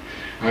life.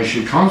 And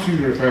she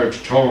constantly referred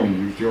to Tony,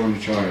 who was the only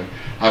child,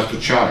 as the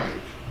child.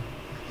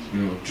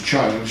 You know, the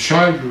child. And the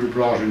child would be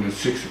brought in at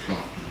 6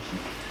 o'clock.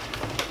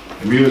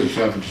 Amuse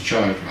himself with the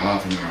child for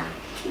half an hour.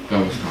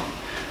 That was gone.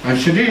 And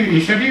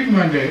he said even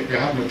when they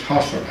had a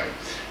tosser, like,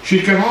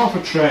 she'd get off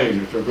a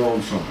train if they're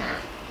going somewhere.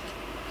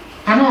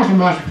 And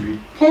automatically,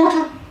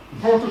 Porter,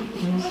 Porter.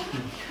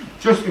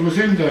 Just, it was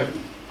in the,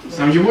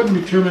 and you wouldn't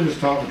be 2 minutes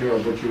talking to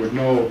her, but you would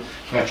know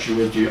that she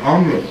was the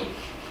Honourable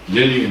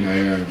Lillian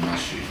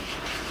Massey,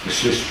 the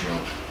sister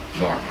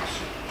of Lord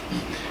Massey.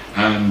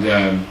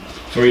 And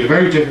so he had a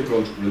very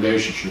difficult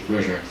relationship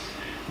with her.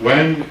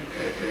 When,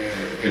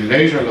 in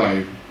later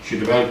life, she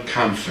developed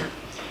cancer,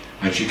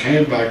 and she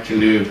came back to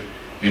live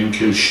in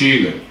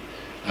Kilsheelan,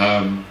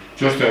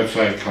 just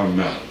outside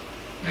Clonmel.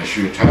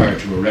 She retired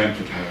to a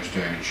rented house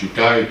there, and she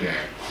died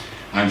there.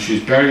 And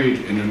she's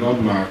buried in an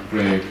unmarked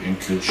grave in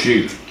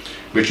Kilsheelan,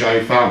 which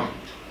I found.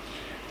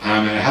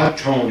 And I had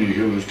Tony,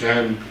 who was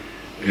then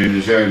in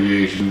his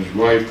early 80s, and his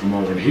wife come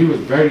over, and he was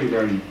very,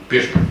 very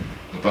bitter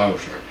about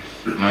her.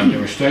 And they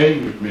were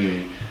staying with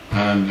me,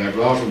 and I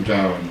brought him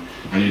down,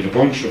 and he had a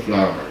bunch of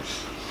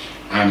flowers.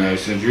 And I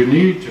said, you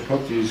need to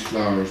put these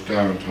flowers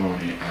down,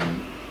 Tony,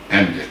 and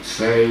end it.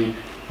 Say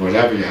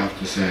whatever you have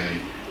to say,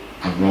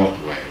 and walk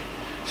away.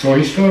 So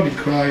he slowly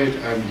cried,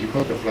 and he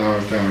put the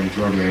flowers down, he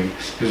turned away.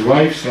 His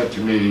wife said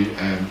to me,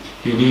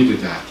 he needed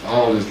that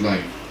all his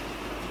life.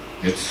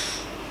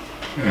 It's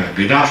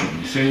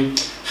bedatum, you see.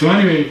 So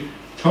anyway,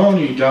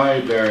 Tony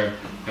died there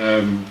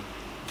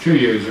 2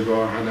 years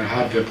ago, and I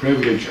had the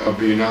privilege of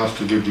being asked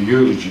to give the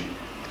eulogy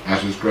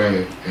at his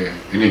grave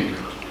in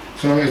England.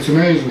 So it's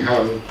amazing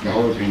how the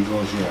whole thing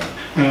goes around.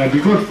 And I'd be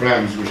good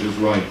friends with his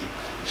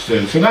wife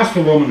still. So that's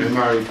the woman who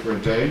married for a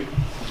day.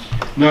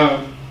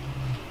 Now,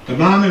 the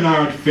man in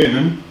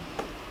Ardfinnan,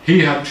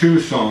 he had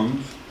 2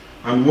 sons,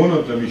 and one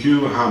of them,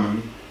 Hugh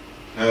Hamon,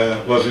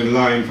 was in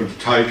line for the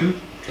title.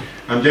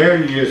 And there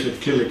he is at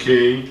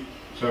Killikee,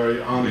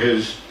 on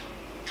his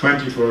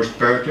 21st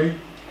birthday.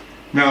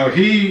 Now,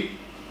 he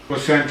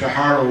was sent to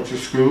Harrow to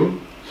school.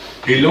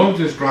 He loved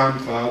his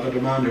grandfather,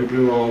 the man who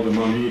blew all the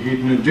money. He had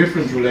an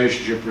indifferent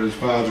relationship with his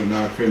father in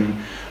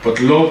Ardfinnan, but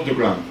loved the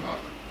grandfather.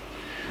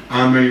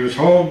 And when he was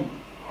home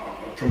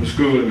from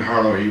school in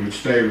Harrow, he would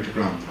stay with the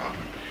grandfather.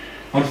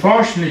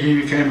 Unfortunately,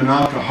 he became an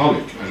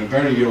alcoholic at a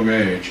very young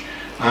age,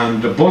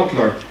 and the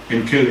butler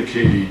in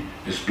Killikee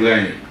is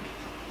blamed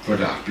for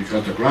that,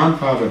 because the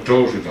grandfather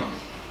doted on him,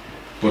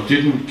 but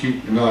didn't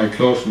keep an eye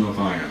close enough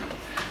on him,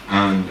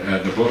 and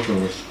the butler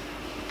was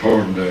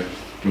pouring the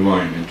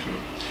wine into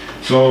him.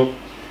 So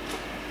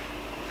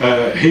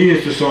he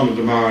is the son of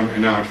the man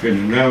in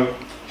Ardfinnan. Now,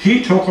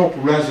 he took up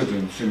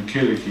residence in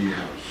Killikee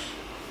House.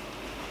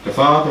 The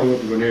father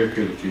wouldn't go near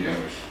Killikee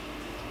House,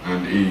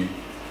 and he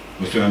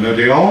was there. Now,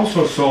 they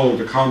also sold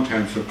the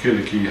contents of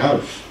Killikee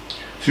House,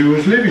 so he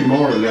was living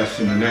more or less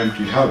in an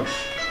empty house.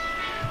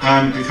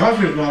 And because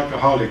he was an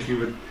alcoholic, he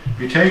would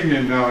be taken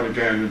in now and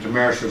again into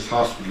Mercer's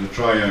Hospital to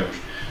try out.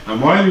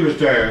 And while he was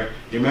there,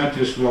 he met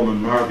this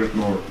woman, Margaret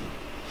Moore.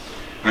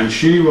 And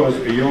she was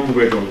a young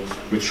widow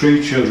with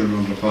 3 children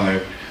under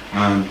 5,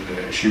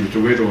 and she was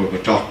the widow of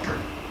a doctor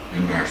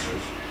in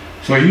Mercer's.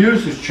 So he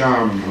used his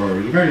charm on her.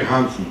 He was a very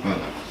handsome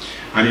fella,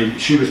 and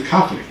she was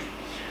Catholic.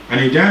 And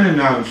he then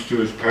announced to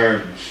his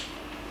parents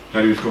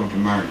that he was going to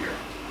marry her.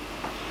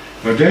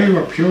 But they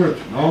were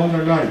Puritan all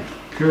their life,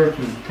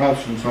 Puritan,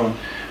 Protestant, and so on.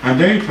 And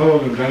they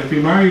told him that if he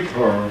married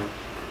her,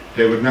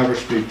 they would never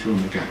speak to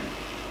him again.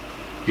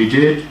 He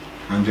did,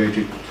 and they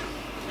didn't.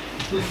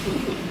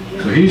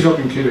 So he's up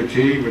in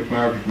Killikee with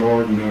Margaret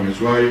Morden, now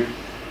his wife.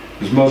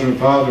 His mother and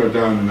father are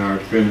down in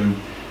Ardfinnan,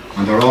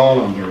 and they're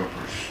all on their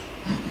uppers.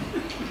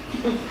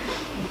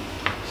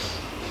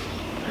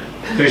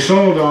 They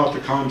sold off the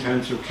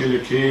contents of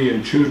Killikee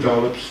in 2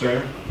 dollops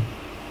there.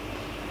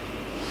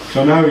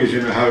 So now he's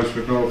in a house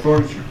with no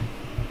furniture.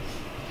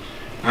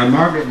 And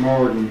Margaret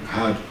Morden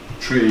had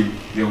 3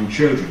 young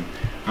children,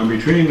 and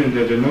between them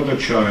they had another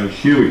child,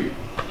 Hughie.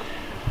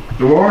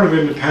 The War of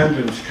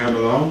Independence came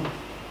along,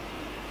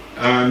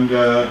 and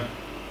the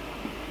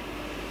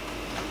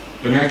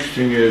next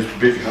thing is the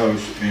big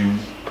house in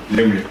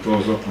Limerick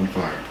goes up on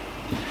fire.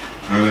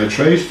 And I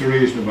traced the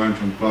reason it went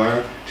on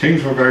fire.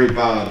 Things were very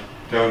bad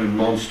down in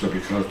Munster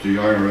because the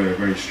IRA are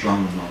very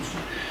strong in Munster.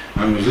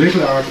 And there was a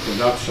little article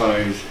that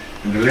size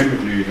in the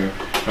Limerick Leader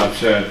that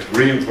said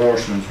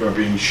reinforcements were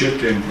being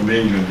shipped in from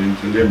England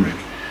into Limerick,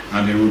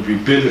 and they would be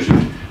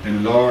billeted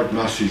in Lord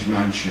Massey's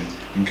mansion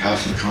in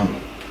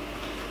Castleconnell.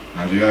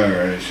 And the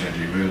IRA said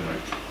he will,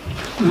 like.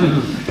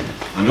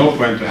 And up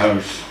went the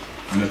house,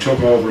 and it took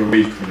over a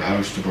week for the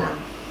house to burn.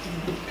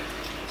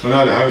 So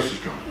now the house is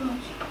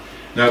gone.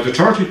 Now the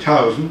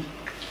 30,000,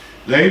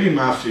 Lady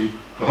Massey,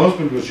 the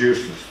husband was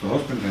useless. The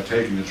husband had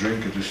taken a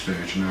drink at this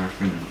stage in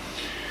Ardfinnan.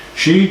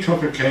 She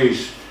took a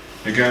case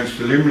against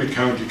the Limerick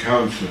County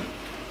Council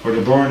for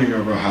the burning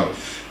of her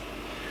house.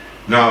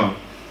 Now,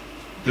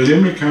 the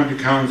Limerick County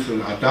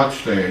Council at that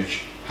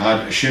stage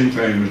had a Sinn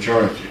Féin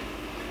majority,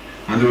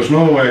 And there was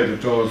no way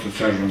that those that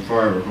set her on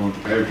fire were going to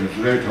pay for it,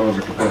 so they told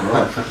her to put her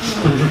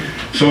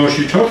off. So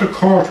she took a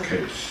court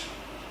case,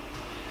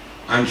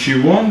 and she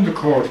won the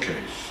court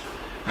case,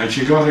 and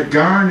she got a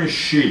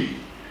garnishee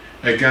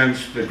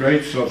against the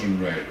Great Southern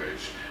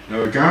Railways.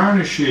 Now a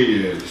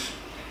garnishee is,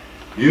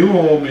 you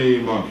owe me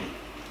money,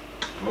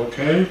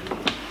 okay,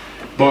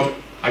 but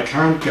I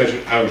can't get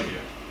it out of you.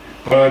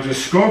 But I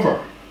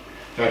discover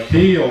that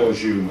he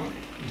owes you money.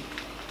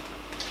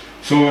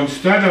 So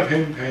instead of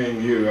him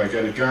paying you, I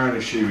get a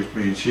garnishee, which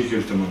means he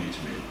gives the money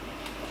to me.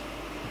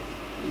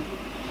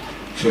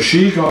 So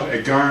she got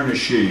a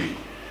garnishee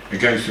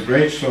against the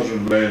Great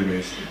Southern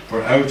Railways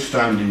for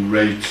outstanding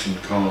rates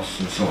and costs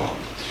and so on.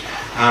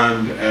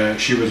 And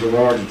she was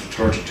awarded to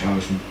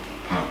 £30,000.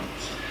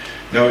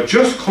 Now it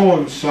just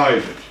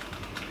coincided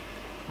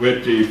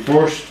with the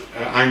first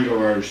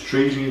Anglo-Irish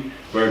Treaty,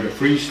 where the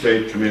Free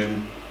State came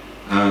in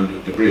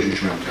and the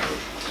British went out.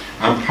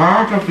 And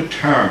part of the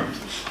terms,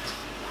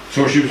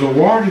 so she was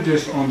awarded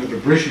this under the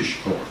British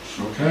courts,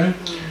 okay?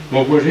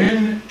 But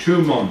within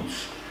 2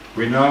 months,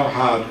 we now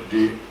had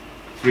the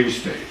Free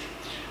State.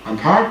 And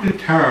part of the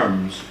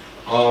terms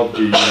of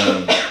the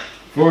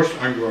first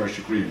Anglo-Irish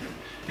Agreement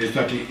is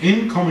that the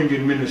incoming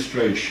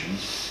administration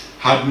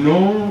had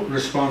no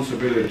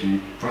responsibility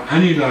for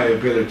any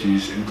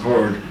liabilities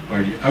incurred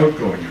by the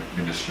outgoing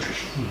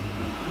administration.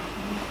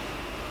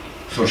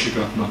 So she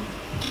got nothing.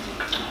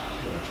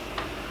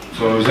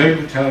 So I was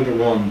able to tell the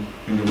one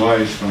in the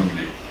Wise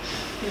family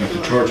that the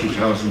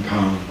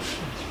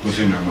 £30,000 was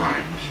in her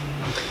mind.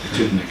 It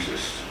didn't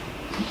exist.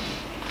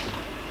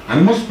 And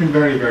it must have been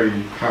very,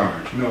 very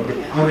hard, you know, but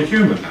on a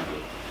human level.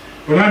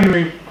 But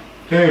anyway,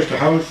 there's the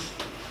house,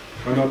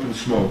 gone up in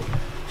smoke.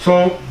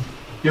 So,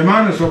 your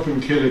man is up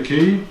in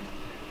Killikee,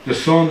 the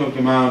son of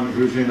the man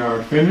who's in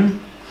Ardfinnan,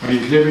 and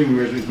he's living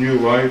with his new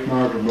wife,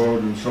 Margaret Moore,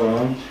 and so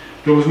on.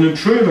 There was an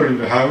intruder in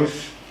the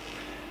house,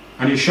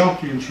 and he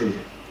shot the intruder.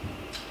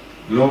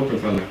 Local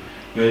fella.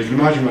 Now you can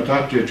imagine what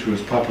that did to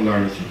his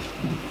popularity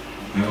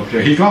up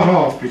there. He got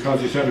off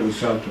because he said it was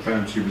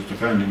self-defence, he was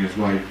defending his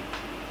wife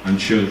and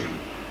children,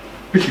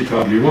 which he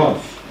probably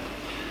was.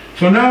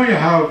 So now you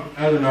have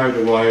Eleanor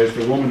the Wise,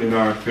 the woman in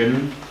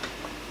Ardfinnan.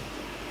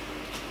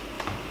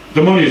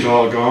 The money's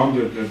all gone,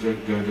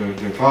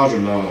 the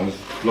father-in-law has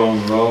blown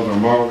her all, their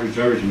mortgage,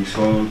 everything's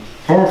sold.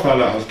 Poor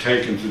fella has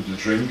taken to the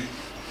drink.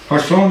 Her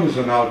son is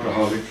an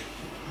alcoholic,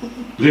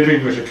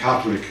 living with a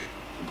Catholic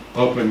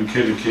up in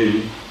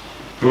Killikee,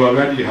 who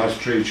already has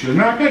 3 children.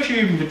 Now I bet you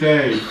even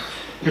today,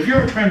 if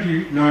your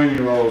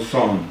 29-year-old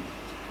son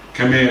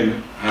came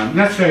in, and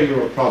let's say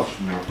you're a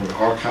Protestant now,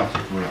 or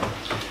Catholic, whatever,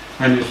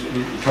 and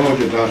he told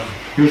you that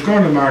he was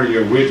going to marry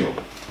a widow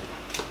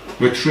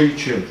with 3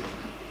 children.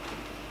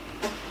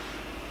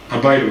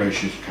 And by the way,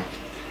 she's a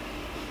Catholic.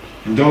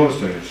 In those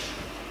days,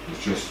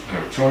 it's just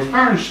out. So as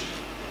far as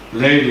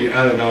Lady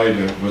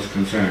Eleanor was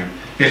concerned,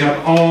 it had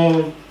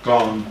all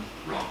gone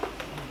wrong.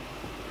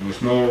 There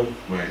was no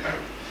way out.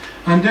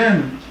 And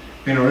then,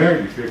 in her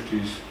early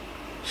 50s,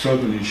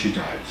 suddenly she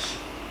dies.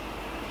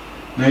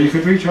 Now you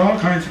could reach all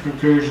kinds of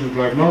conclusions,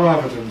 like no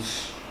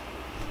evidence,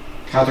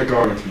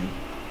 categorically,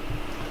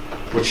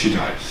 but she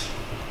dies.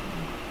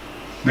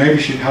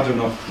 Maybe she'd had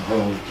enough to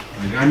hold.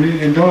 And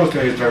in those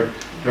days,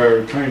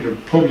 their kind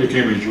of public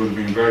image would have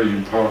been very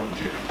important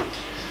to them.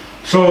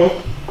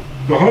 So,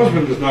 the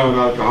husband is now an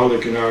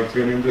alcoholic in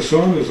Altringham, the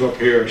son is up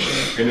here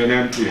in an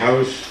empty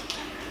house,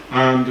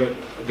 and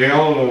they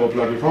all owe a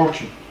bloody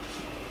fortune.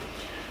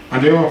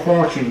 And they owe a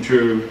fortune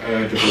to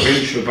the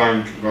Provincial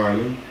Bank of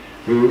Ireland,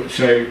 who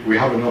say, we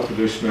have enough of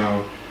this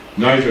now,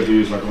 neither of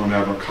these are going to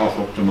ever cough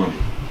up the money.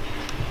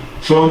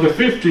 So on the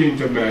 15th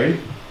of May,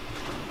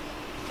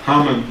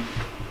 Hamon,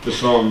 the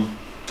son,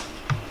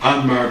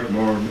 and Margaret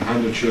Moore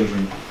and the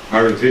children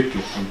are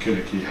evicted from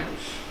Killikee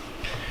House.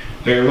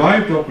 They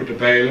arrived up with the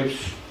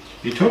bailiffs.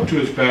 He took to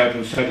his bed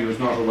and said he was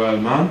not a well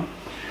man,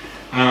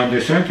 and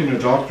they sent in a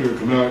doctor who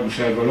came out and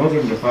said, well, other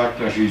than the fact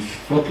that he's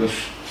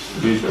footless,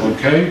 he's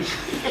okay.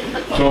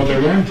 So they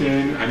went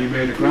in and he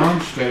made a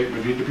grand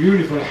statement. He had a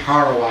beautiful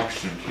Harrow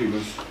accent. He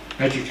was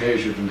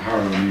educated in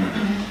Harrow,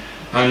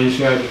 and he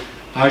said,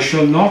 I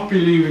shall not be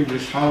leaving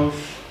this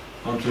house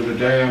until the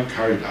day I'm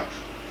carried out.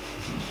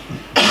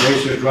 They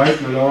said, right,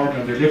 my lord,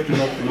 and they lifted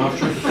up the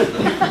mattress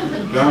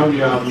down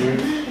the avenue,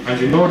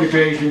 and you know the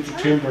gate into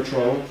Timber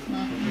Troll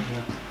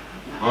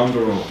on the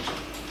road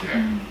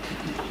there,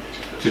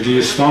 to the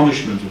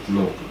astonishment of the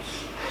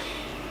locals.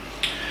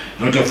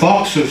 Now the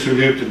Foxes who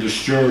lived in the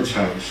steward's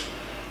house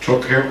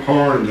took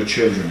her and the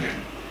children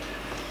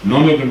in.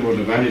 None of them would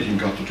have anything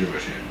got to do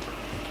with him,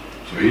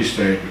 so he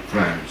stayed with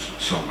friends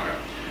somewhere.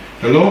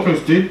 The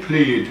locals did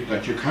plead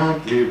that you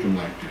can't leave them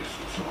like this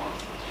and so on.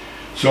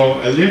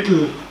 So a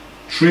little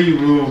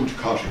 3-roomed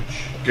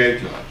cottage,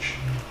 gate lodge,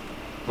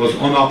 was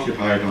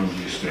unoccupied on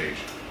the estate.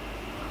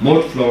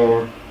 Mud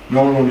floor,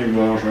 no running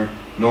water,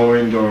 no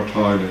indoor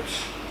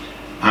toilets,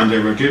 and they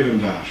were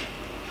given that.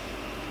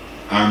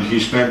 And he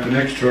spent the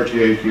next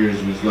 38 years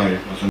of his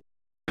life as an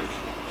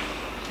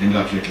in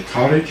that little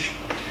cottage.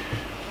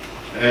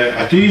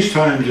 at these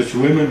times it's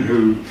women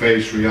who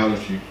face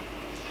reality.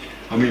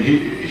 I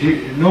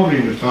mean, nobody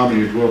in the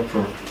family had worked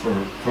for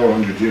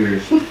 400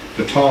 years.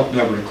 The thought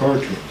never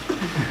occurred to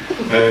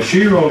him.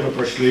 She rolled up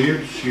her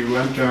sleeves. She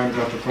went down,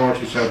 got the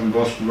 47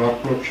 bus from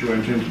Rockbrook. She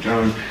went into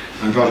town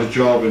and got a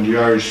job in the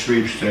Irish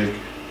sweepstake,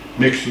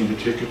 mixing the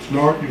tickets, an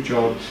ordinary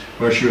job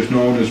where she was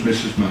known as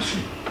Mrs.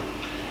 Massey.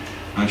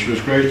 And she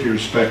was greatly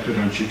respected,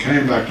 and she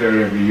came back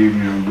there every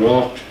evening and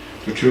walked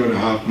the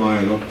 2.5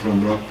 miles up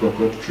from Rockbrook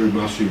up through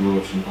Massey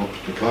Woods and up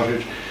to the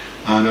cottage.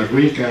 And at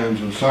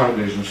weekends and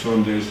Saturdays and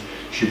Sundays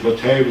she put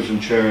tables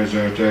and chairs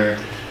out there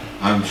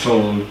and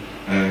sold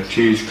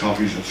teas,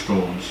 coffees and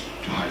scones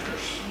to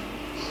hikers.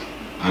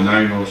 And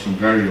I know some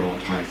very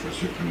old hikers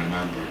who can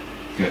remember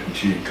getting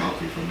tea and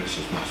coffee from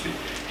Mrs. Massey.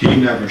 He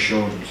never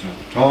showed himself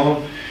at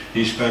all.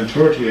 He spent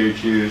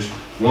 38 years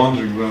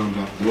wandering around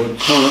that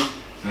woods.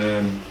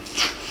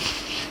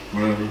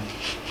 Whatever.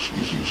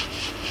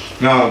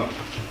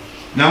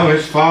 Now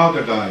his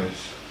father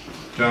dies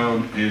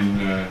down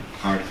in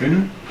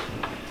Altringham.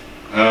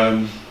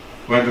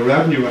 When the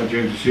revenue went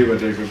in to see what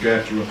they could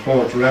get, the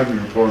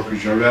revenue report,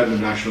 which I read in the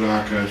National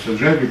Archives,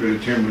 says every bit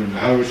of timber in the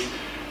house,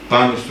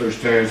 banister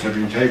stairs had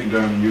been taken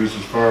down and used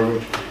as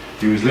firewood.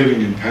 He was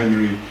living in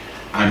penury,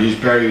 and he's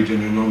buried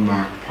in an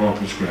unmarked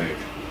pauper's grave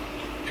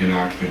in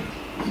Altringham.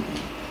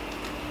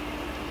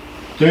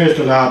 There's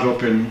the lad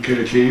up in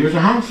Killikee. He was a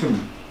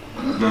handsome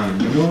man,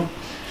 you know.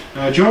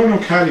 Joan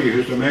O'Kelly,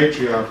 who's the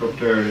matriarch up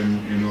there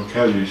in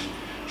O'Kelly's,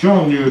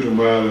 Joan knew them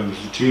well, and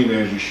as a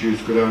teenager she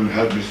used to go down and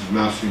help Mrs.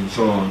 Massey and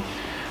so on.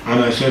 And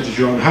I said to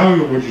Joan, how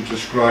would you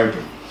describe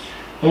him?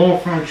 Oh,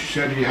 Frank, she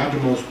said, he had the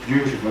most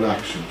beautiful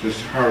accent, this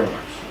Harrow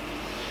accent.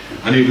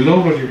 And he'd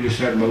love it if you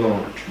said my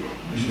lord to him.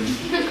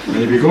 And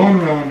he'd be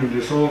going around in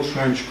this old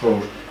trench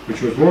coat,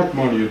 which was worth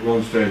money at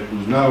one stage, but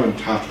was now in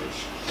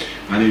tatters.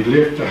 And he'd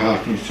lift the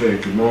hat and he'd say,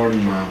 good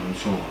morning, ma'am, and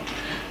so on.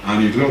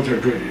 And he'd love to,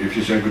 if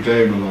you said, good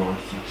day, my lord.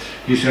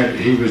 He said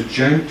he was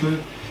gentle,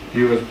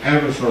 he was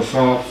ever so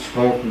soft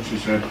spoken, she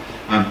said,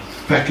 and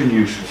feckin'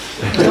 useless.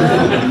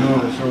 You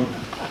know, so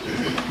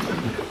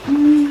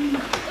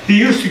he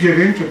used to give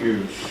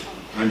interviews,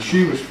 and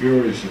she was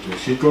furious at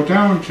this. He'd go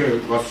down to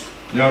what's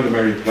now the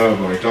Mary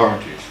Ploughboy,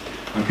 Doherty's,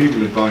 and people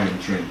would buy him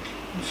drink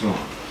and so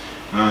on.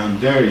 And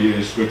there he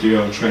is with the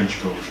old trench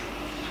coat.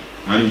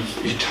 And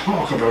he'd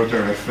talk about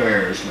their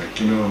affairs, like,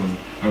 you know, and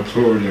how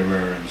poor they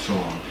were and so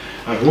on.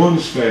 At one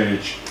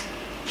stage,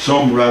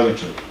 some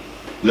relative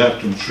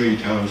left him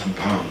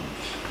 £3,000.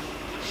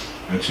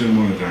 It's in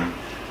one of them.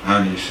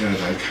 And he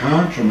said, I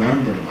can't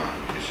remember the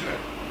man, he said,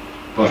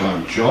 but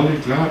I'm jolly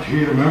glad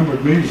he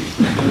remembered me.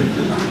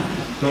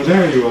 So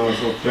there he was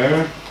up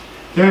there.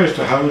 There's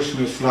the house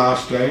in its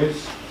last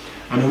days.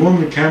 And a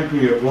woman came to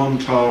me at one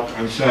talk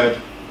and said,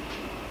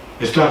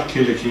 is that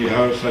Killikee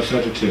house? I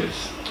said, it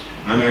is.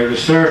 And I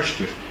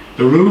researched it.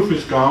 The roof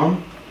is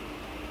gone.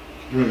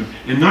 In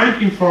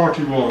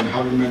 1941,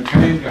 having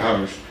maintained the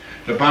house,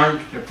 the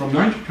bank, from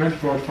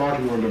 1924 to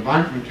 41, the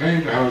bank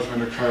maintained the house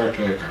and a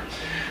caretaker.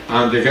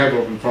 And they gave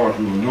up in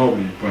 41,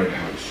 nobody would buy the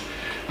house.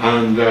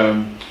 And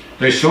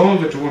they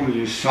sold it to one of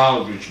these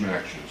salvage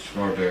merchants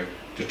for the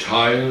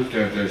tiles,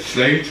 the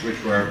slates,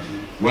 which were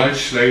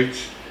Welsh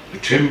slates, the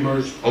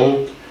timbers,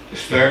 oak, the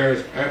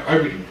stairs,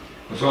 everything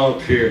was all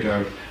cleared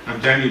out,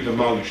 and then he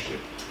demolished it.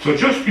 So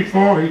just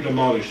before he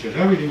demolished it,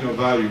 everything of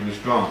value was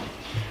gone.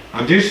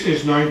 And this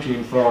is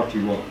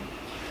 1941.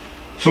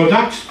 So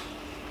that's,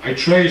 I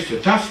traced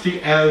it, that's the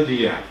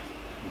LDF,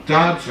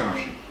 Dad's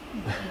Army.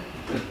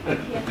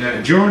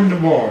 During the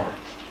war,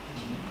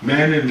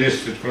 men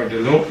enlisted for the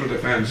local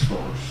defence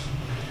force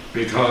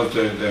because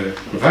the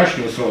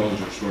professional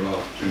soldiers were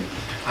off,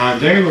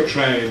 and they were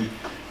trained,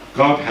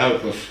 God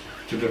help us,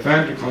 to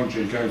defend the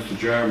country against the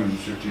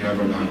Germans if they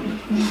ever landed,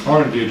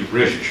 or indeed the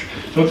British.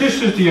 So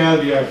this is the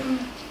LDF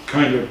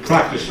kind of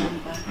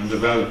practicing and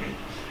developing.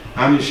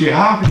 And you see,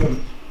 half of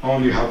them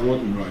only have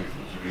wooden rifles,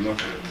 if you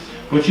look at it.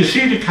 But you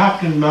see the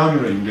Captain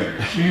Mannering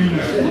there, see him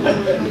there in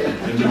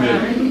the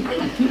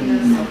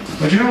middle.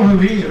 But you know who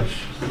he is?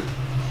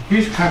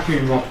 He's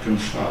Kathleen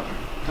Watkin's father.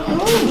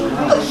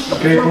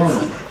 Gay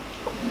Burnham.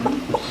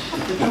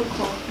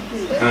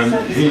 And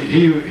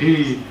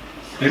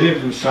they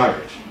lived in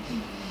Saggart.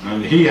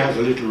 And he has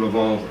a little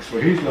revolver, so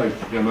he's like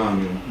your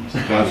man in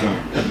Dad's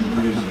Army.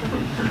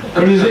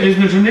 But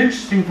isn't it an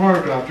interesting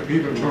photograph to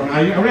people turn?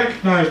 I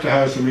recognised the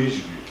house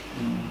immediately.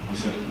 I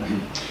said,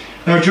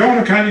 now John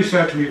O'Kelly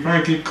said to me,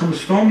 Frank, he'd come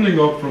stumbling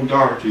up from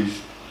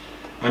Doherty's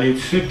and he'd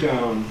sit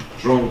down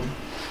drunk,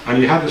 and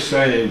he had a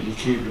saying he'd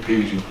keep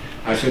repeating.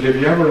 I said, if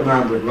you ever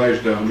remember it, write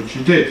it down, which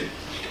he did.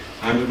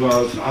 And it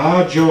was,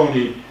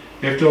 Joni,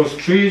 if those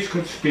trees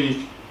could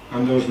speak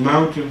and those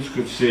mountains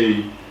could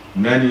see,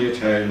 many a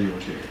tale you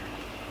would hear.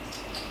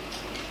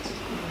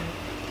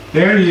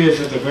 There he is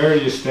at the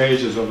various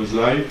stages of his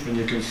life, and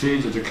you can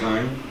see the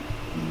decline.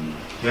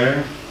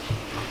 There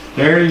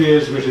he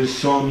is with his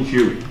son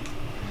Hughie.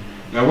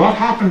 Now what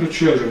happened to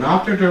children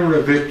after they were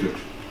evicted?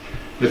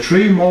 The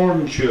 3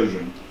 Morgan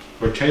children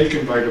were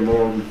taken by the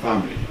Morgan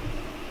family,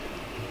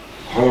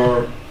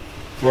 her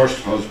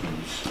first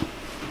husband's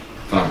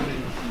family,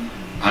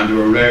 and they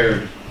were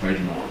reared by the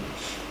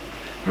Normans.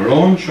 Their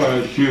own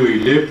child Hughie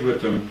lived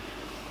with them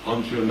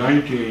until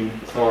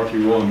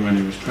 1941 when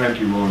he was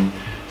 21,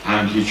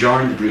 and he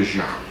joined the British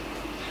Army.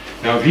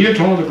 Now if he had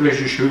told the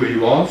British who he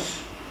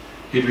was,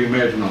 he'd been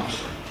made an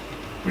officer,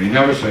 but he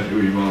never said who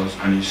he was,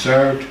 and he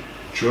served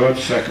throughout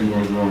the Second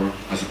World War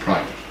as a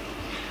private.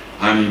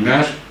 And he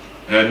met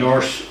a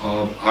nurse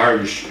of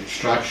Irish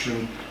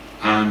extraction,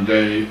 and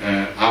they,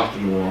 after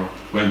the war,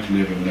 went to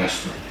live in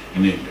Leicester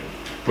in England.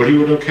 But he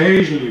would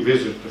occasionally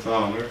visit the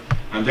father,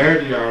 and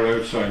there they are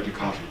outside the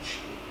cottage.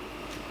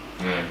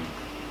 There.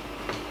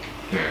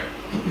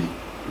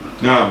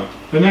 Now,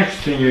 the next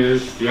thing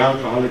is, the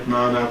alcoholic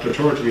man, after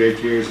 38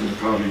 years in the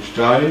cottage,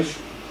 dies.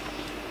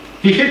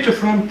 He hit the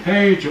front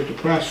page of the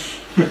press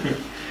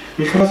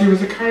because he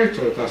was a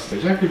character at that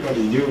stage.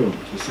 Everybody knew him,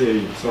 to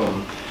see and so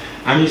on.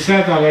 And he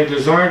said that I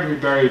desired to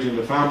be buried in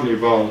the family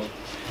vault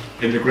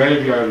in the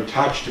graveyard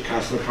attached to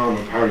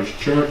Castleconnell Parish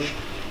Church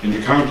in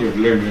the county of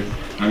Limerick,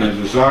 and I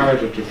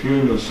desired that the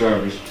funeral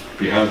service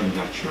be held in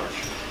that church.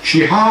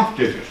 She half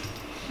did it.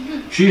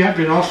 She had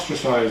been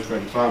ostracised by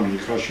the family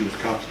because she was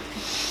Catholic.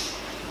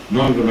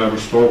 None of them ever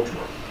spoke to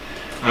her.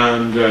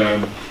 And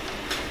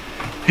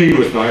he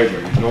was neither,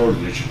 he had no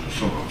religion and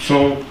so on.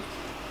 So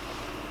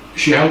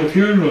she held a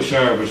funeral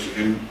service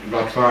in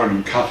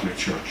Rathfarnham Catholic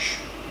Church,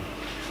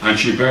 and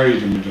she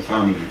buried him in the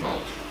family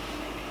vault.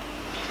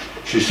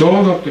 She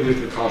sold up the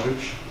little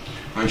cottage,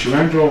 and she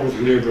went over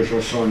to live with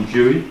her son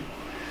Hughie,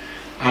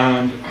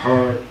 and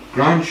her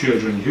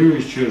grandchildren,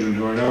 Hughie's children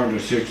who are now in their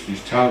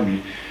 60s, tell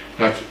me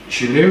that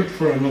she lived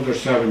for another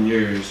 7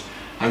 years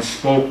and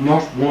spoke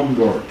not one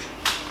word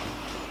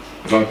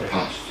about the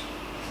past,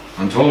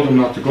 and told them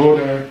not to go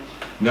there,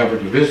 never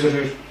to visit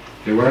it.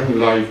 They weren't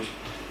liked,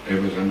 it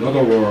was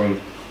another world,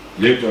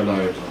 lived their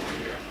lives over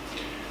here.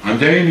 And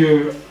they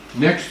knew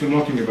next to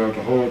nothing about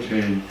the whole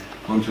thing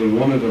until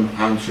one of them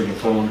answered a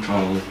phone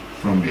call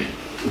from me.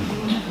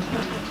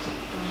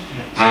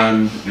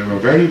 And they were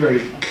very,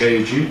 very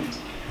cagey.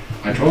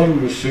 I told them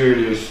it was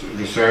serious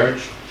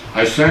research.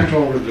 I sent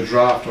over the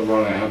draft of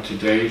what I had to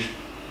date,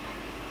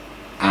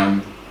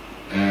 and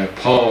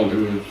Paul,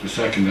 who was the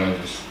second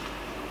eldest,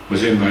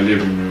 was in my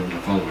living room the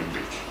following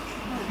week.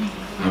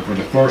 And for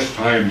the first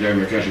time they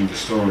were getting the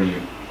story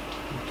of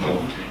the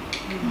whole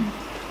thing.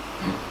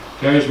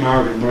 There's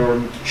Margaret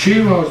Moran.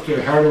 She was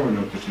the heroine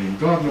of the thing.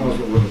 God knows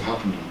what would have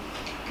happened to him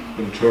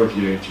for the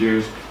 38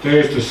 years.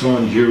 There's the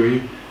son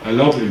Hughie, a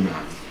lovely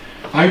man.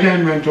 I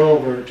then went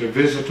over to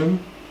visit him,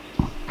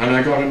 and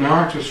I got an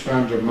artist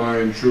friend of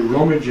mine through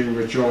rummaging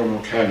with Joan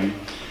O'Kelly.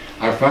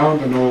 I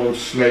found an old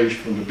slate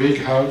from the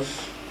big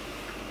house,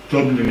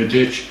 Dublin in a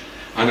ditch,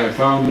 and I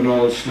found an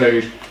old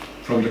slate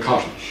from the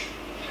cottage.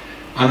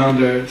 And on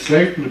the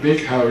slate in the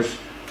big house,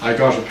 I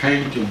got a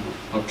painting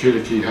of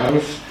Killikee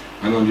House,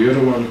 and on the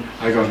other one,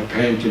 I got a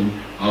painting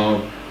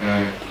of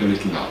the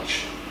little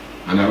lodge.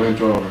 And I went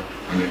over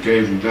and I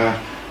gave him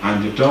that.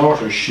 And the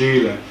daughter,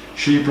 Sheila,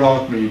 she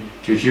brought me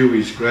to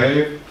Hughie's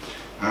grave,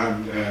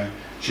 and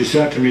she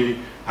said to me,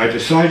 I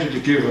decided to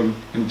give him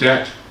in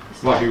death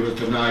what he was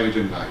denied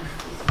in life.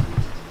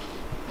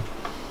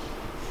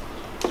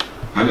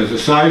 And I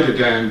decided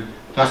then,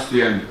 that's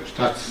the end of it,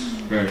 that's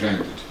where it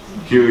ended.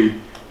 Hughie,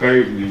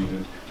 buried in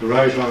England, the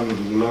Right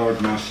Honourable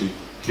Lord Massey,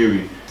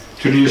 Hughie,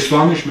 to the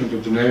astonishment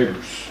of the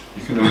neighbours,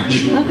 you can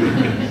imagine,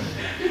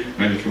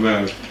 when he came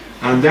out.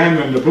 And then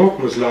when the book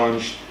was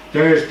launched,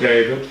 there's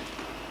David,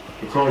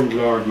 the current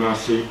Lord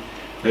Massey.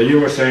 You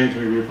were saying to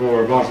me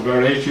before,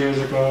 about 8 years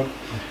ago,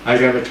 I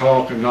gave a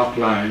talk in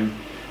Knockline,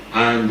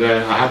 and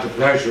I had the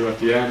pleasure at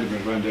the end of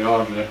it, when they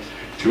ordered it,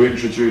 to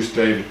introduce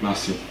David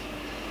Massey.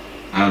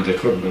 And they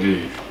couldn't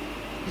believe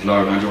it,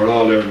 Lord, and they were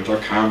all there with their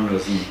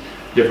cameras, and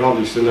you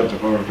probably still have the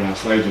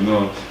photographs, I don't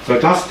know. So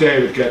that's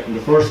David getting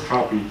the first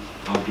copy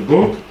of the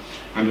book,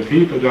 and the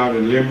people down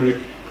in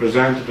Limerick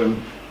presented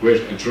them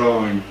with a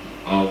drawing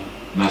of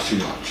Massey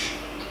Lodge.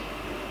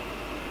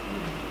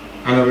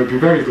 And I would be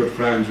very good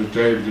friends with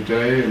David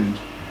today, and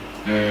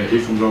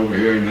he comes over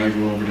here and I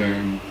go over there,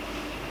 and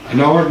an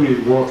ordinary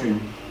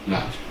working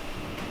lad.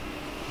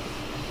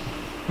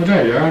 But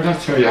there you are,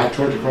 that's how you have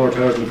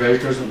 34,000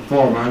 acres and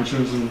 4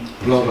 mansions and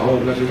blow the whole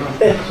bloody lot.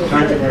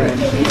 Thank you very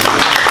much.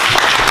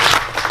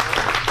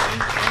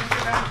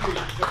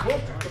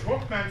 The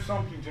book meant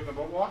something to them,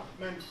 but what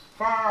meant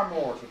far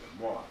more to them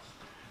was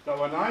that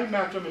when I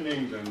met them in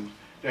England,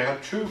 they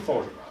had 2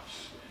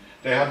 photographs.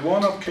 They had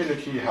one of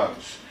Killikee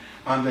House,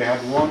 and they had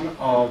one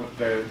of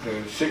the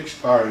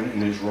 6th Baron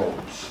in his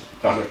robes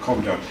that had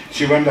come down.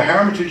 See, when the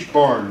Hermitage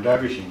burned,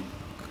 everything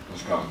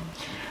was gone.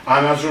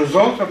 And as a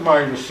result of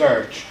my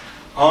research,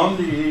 on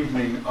the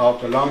evening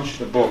of the launch of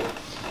the book,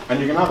 and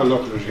you can have a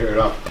look at it here,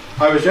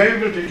 I was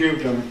able to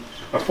give them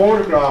a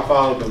photograph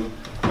album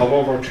of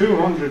over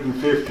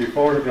 250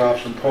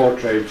 photographs and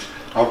portraits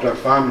of their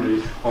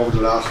family over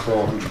the last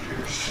 400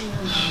 years.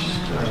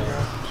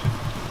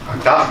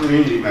 And that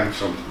really meant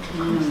something to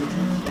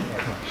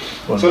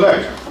them. So there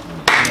you go.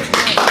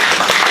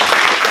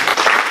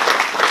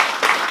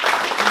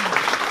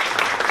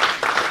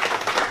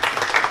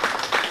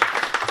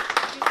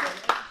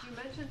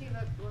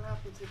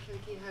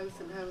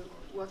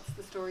 what's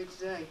the story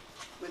today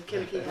with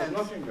Killikee There's House?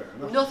 nothing there.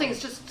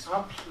 Nothing's just...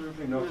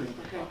 Absolutely nothing.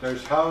 Okay.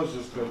 There's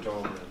houses built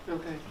over it.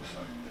 Okay.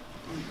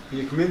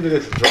 You come in the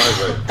little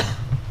driveway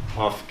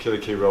off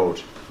Killikee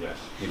Road. Yes.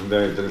 Even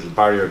there, the little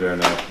barrier there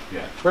now.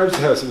 Yeah. Where's the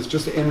house? It was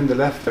just in the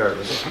left there,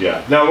 was it?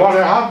 Yeah. Now what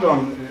I have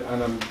done,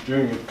 and I'm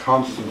doing it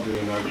constantly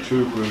in our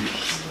 2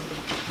 groups,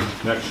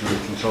 next week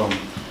and so on,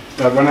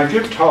 that when I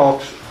give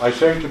talks, I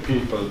say to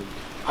people,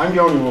 I'm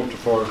the only one with the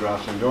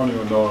photographs, I'm the only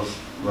one who knows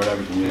where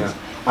everything is.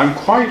 I'm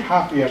quite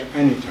happy at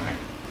any time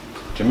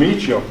to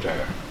meet you up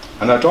there,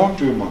 and I don't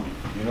do money,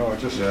 you know, I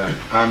just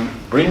and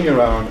bring you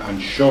around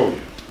and show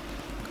you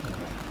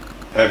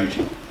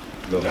everything.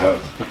 The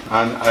house.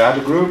 And I had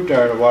a group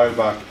there a while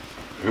back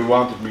who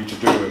wanted me to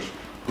do it,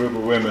 a group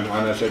of women,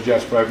 and I said,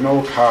 yes, but I have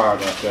no car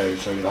that day,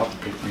 so you'll have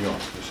to pick me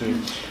up, you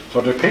see.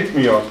 So they picked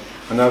me up,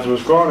 and as I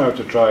was going out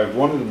to drive,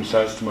 one of them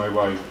says to my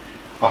wife,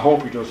 I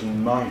hope he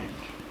doesn't mind.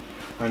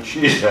 And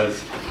she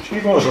says, she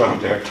goes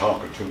around there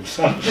talking to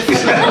himself. So I'm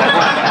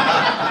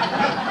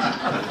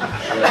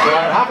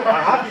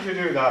happy to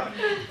do that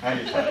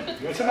anytime.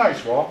 It's a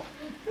nice walk.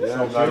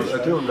 Yeah, I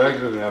do it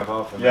regularly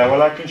often. Yeah,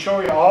 well, I can show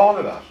you all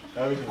of that.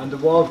 Everything. And the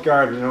walled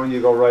garden, you know, when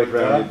you go right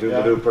round, you do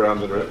the loop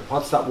around it.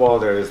 What's that wall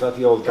there? Is that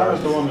the old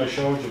garden? That was the one I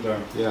showed you there.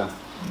 Yeah.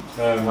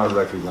 I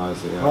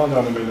recognise it, yeah. Hold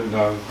on a minute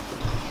now. And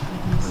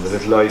the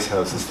little ice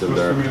house is still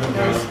there.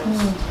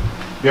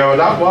 Yeah, well,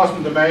 that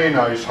wasn't the main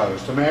ice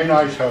house. The main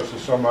ice house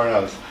is somewhere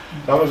else.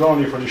 That was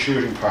only for the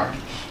shooting parties.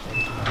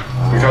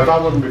 Because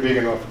that wouldn't be big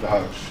enough for the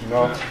house, you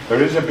know.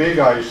 There is a big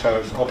ice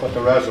house up at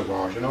the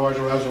reservoir. Do you know where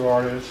the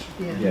reservoir is?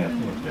 Yeah.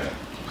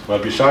 Well,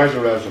 beside the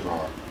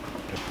reservoir.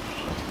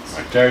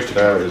 Right, there's the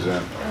there is,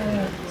 yeah.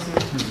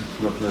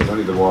 Nothing, there's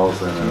only the walls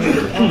there now.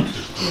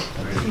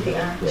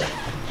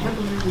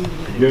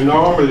 You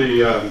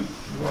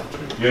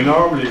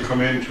normally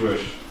come into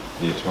it.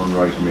 You turn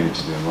right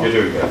immediately. You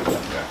do, yeah.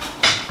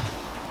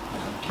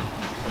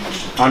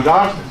 And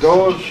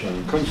those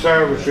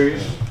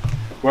conservatories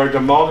were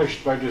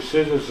demolished by the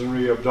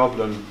citizenry of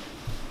Dublin,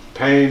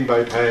 pane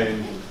by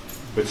pane,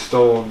 with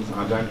stones,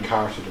 and then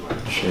carted away.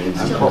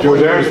 You were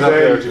there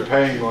today to be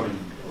paying money.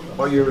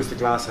 What year was the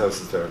glass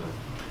houses there?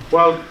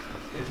 Well,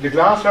 the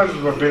glass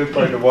houses were built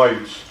by the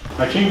Whites.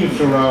 I think it's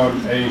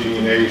around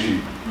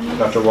 1880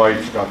 that the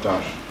Whites got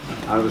that.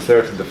 And it was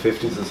there till the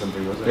 50s or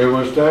something, was it? It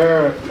was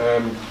there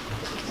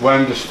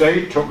when the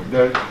state took,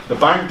 the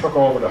bank took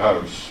over the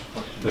house,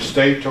 the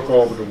state took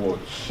over the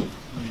woods.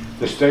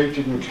 The state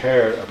didn't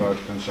care about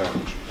the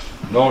conservatories,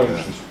 no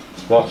interest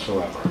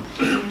whatsoever.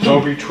 So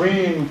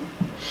between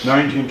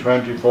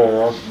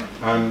 1924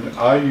 and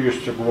I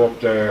used to go up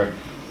there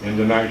in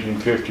the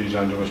 1950s,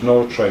 and there was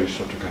no trace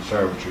of the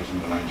conservatories in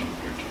the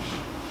 1950s.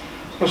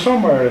 But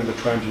somewhere in the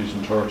 20s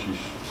and 30s.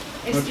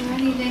 Is there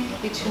any link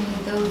between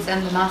those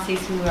and the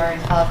Masseys who are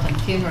involved in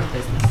funeral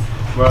business?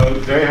 Well,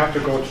 they have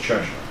to go to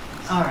Cheshire.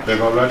 All right. They've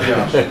already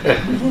asked.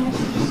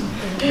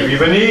 If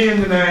you've an E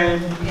in the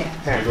name,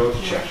 they go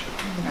to Cheshire.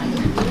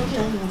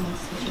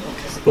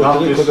 Not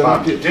this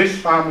family. This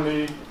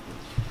family,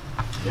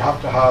 you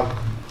have to have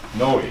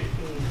no E.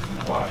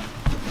 Why?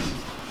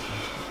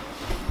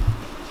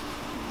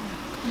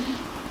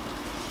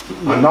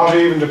 And not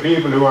even the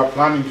people who are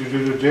planning to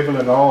do the Dibble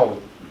and all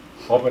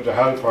up at the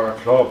Hellfire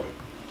Club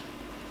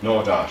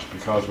know that,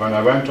 because when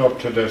I went up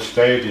to the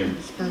stadium,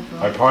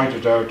 I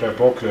pointed out their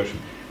booklet,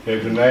 they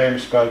had the name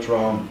spelt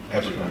wrong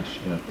everywhere.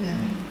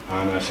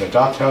 And I said,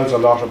 that tells a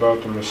lot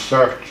about the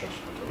research.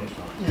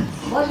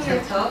 What are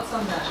your thoughts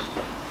on that?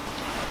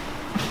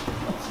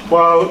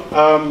 Well,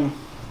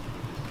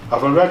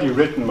 I've already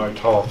written my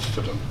thoughts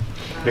to them.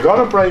 You've got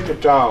to break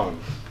it down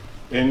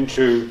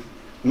into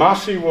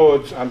Massey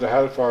Woods and the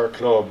Hellfire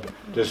Club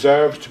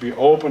deserves to be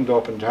opened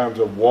up in terms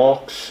of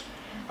walks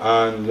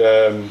and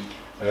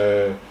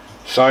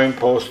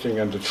signposting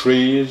and the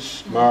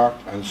trees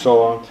marked and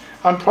so on,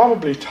 and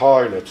probably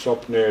toilets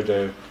up near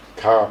the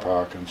car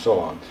park and so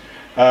on.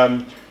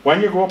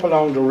 When you go up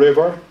along the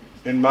river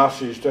in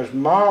Massey's, there's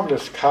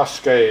marvellous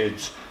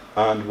cascades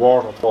and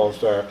waterfalls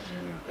there.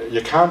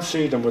 You can't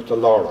see them with the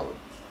laurel.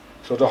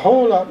 So the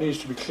whole lot needs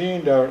to be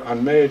cleaned out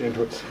and made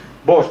into it.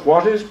 But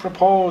what is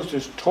proposed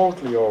is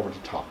totally over the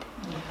top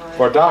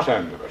for that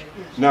end of it.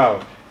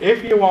 Now,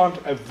 if you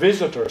want a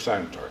visitor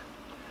centre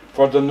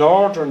for the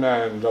northern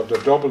end of the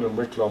Dublin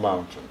Wicklow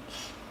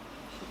Mountains,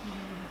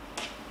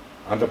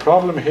 and the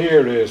problem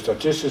here is that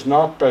this is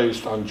not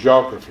based on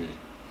geography,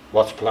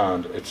 what's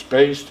planned, it's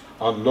based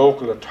on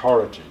local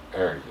authority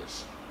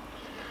areas.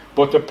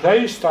 But the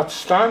place that's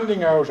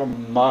standing out a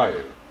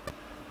mile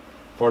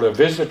for a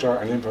visitor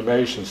and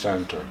information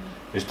centre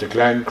is the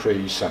Glen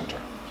Cree Centre.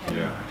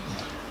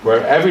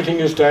 Where everything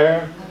is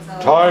there,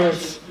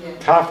 toilets,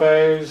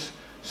 cafes,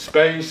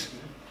 space,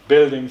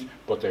 buildings,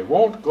 but they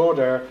won't go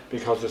there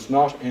because it's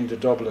not in the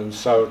Dublin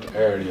South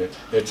area.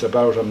 It's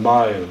about a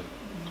mile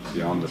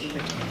beyond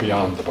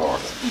the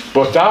border.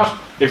 But that,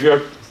 if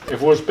it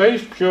was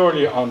based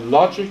purely on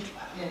logic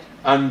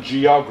and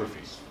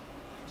geography,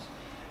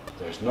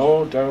 there's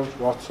no doubt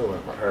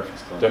whatsoever.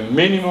 The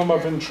minimum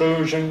of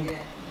intrusion,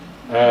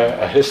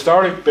 a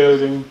historic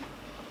building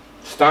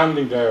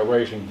standing there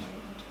waiting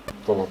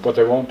for, but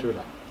they won't do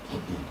that.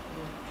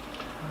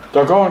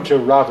 They're going to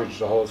ravage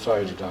the whole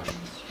side of that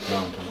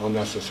mountain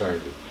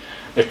unnecessarily.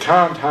 It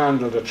can't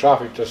handle the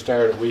traffic that's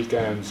there at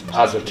weekends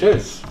as it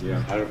is.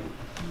 Yeah.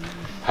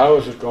 How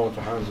is it going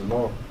to handle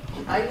more?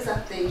 I was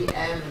at the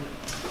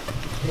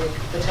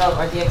talk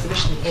or the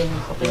exhibition up in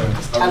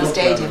the Tallaght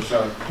Stadium,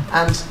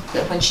 and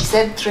when she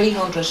said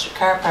 300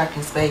 car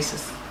parking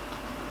spaces,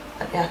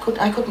 I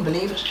couldn't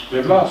believe it.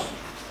 They've lost.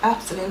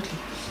 Absolutely.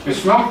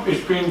 It's not.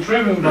 It's being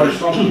driven by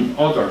something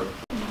other.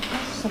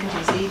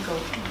 Somebody's ego.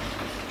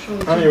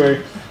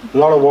 Anyway, a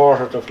lot of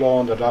water to flow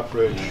under that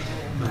bridge.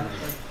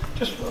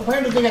 Just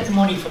where did they get the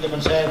money for the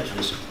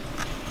conservatories?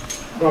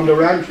 From the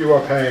rent you were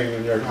paying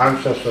and your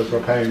ancestors were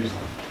paying.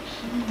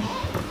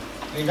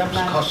 I mean, that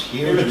must cost He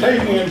huge. was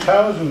taking in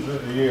thousands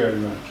a year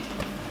in rent.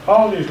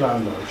 All these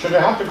landlords. So they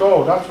have to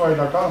go. That's why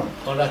they're gone.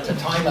 But at the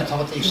time, I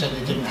thought they said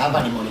they didn't have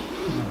any money.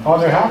 Oh,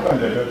 they have when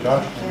they did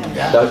that.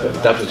 Yeah.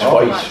 That was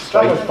White.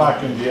 That was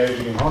back in the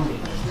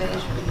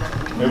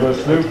 1800s. It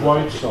was Luke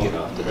White's son.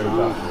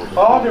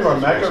 Oh, they were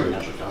mega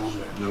rich.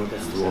 No,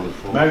 that's the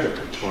one. Mega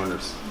rich.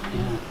 Corners.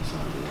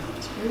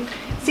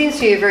 Seems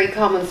to be a very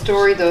common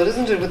story, though,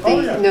 doesn't it? With the, Oh,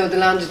 yeah. you know, the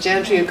landed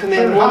gentry who come in,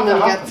 Sure, one of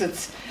them have to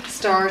gets happen. its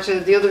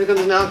started, the other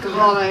becomes an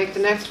alcoholic, the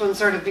next one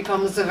sort of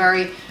becomes a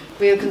very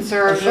real And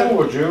so conservative.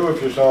 would you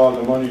if you saw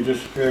the money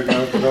disappearing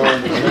out the door.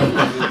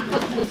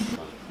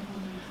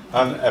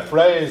 And a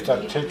phrase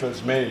that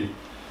tickles me,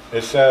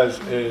 it says,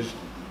 is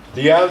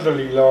the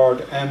elderly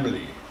Lord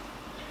Emily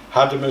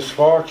had the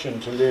misfortune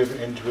to live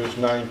into his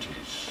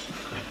 90s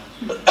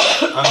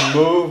and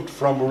moved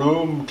from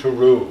room to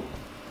room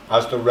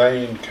as the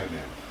rain came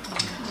in.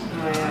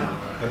 Oh,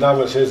 yeah. And that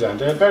was his end.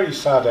 They're very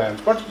sad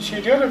ends. But you see,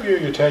 the other view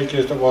you take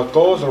is that what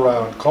goes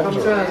around comes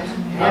around.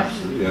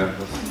 Absolutely. Yeah.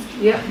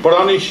 Yeah. But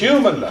on a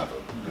human level,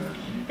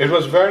 it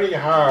was very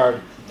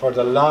hard for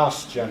the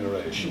last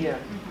generation Yeah.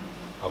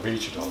 of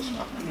each of those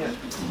families.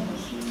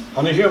 Yeah.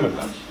 On a human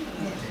level.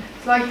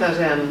 It's like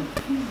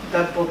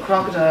that book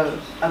Crocodile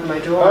at My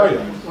Door, Oh,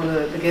 yeah. one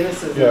of the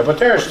Guinnesses. Yeah, but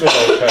they're still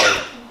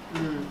okay.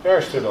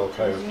 They're still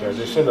okay up there.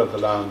 They still have the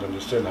land and they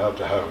still have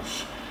the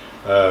house.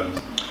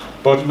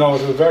 But no,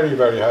 it was very,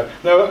 very hard.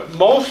 Now,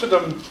 most of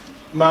them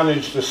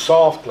managed the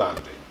soft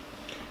landing,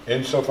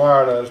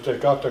 insofar as they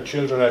got their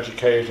children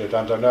educated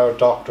and they're now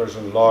doctors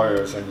and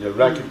lawyers and you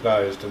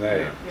recognise the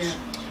names. Yeah.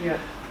 Yeah.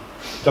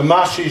 The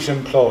Masseys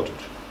imploded.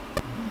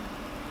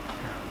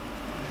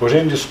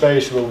 Within the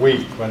space of a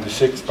week, when the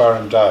sixth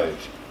Baron died,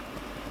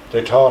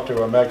 they thought they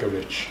were mega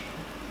rich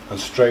and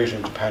straight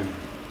into penury.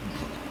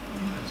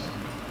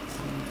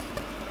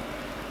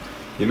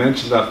 You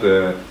mentioned that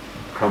the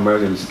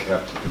Cromwellians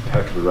kept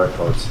impeccable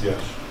records. Yes,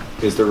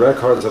 Is the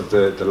records of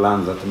the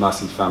land that the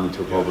Massey family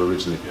took over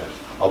originally? yes,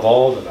 of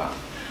all the land.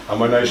 And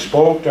when I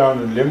spoke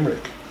down in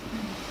Limerick,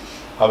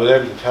 I was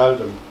able to tell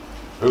them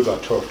who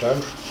got turfed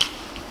out.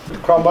 The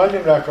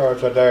Cromwellian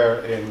records are there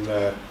in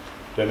the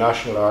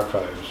National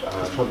Archives. And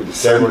It's probably the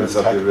they were semblance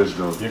of the impeccable.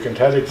 original. You can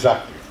tell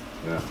exactly.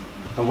 Yeah.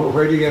 And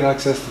where do you get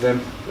access to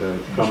them?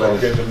 Just Cromwellians?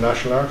 walk into the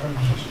National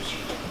Archives.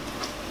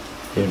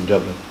 In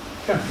Dublin.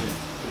 Yeah.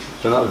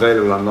 They're not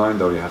available online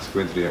though, you have to go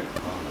into the...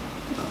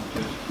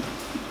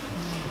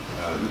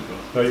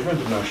 No, you went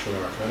to the National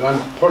Archives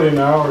and put in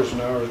hours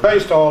and hours.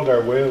 Based all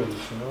their wills,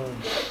 you know.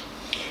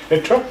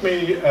 It took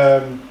me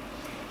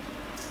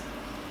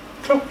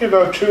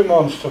about 2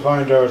 months to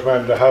find out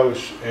when the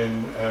house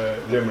in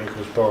Limerick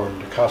was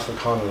burned, the Castle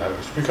Connell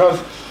house,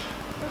 because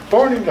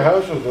burning the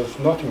houses was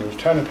nothing, it was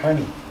 10 a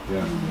penny.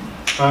 Yeah.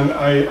 And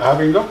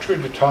having looked through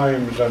the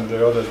Times and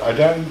the others, I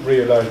then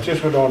realised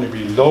this would only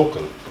be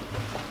local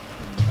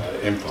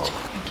info.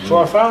 So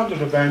I found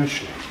it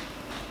eventually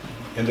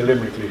in the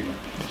Limerick Leader,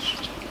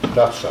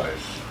 that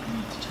size.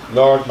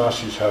 Lord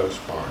Massey's house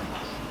burned.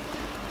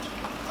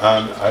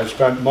 And I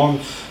spent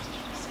months,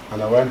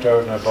 and I went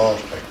out and I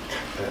bought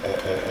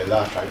a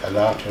latte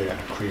and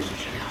a cream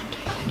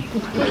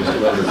cake.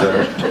 Well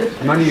deserved.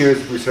 How many years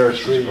of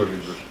research? 3 Well,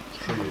 years.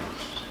 3 years.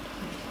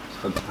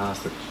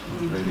 fantastic.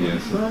 Really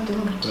is. Well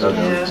done. Well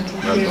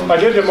done. I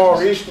did a more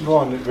recent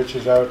one, which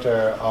is out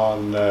there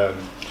on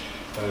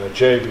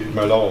J.B.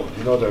 Malone.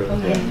 You know,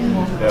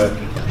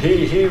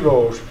 he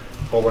wrote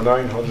over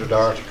 900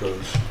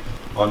 articles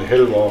on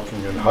hill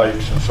walking and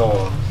hikes and so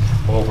on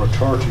over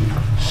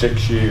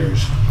 36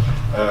 years,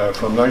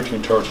 from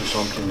 1930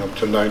 something up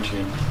to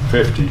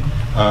 1950,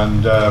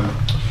 and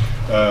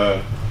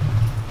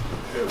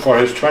for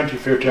his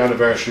 25th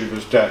anniversary of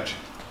his death,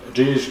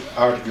 these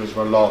articles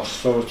were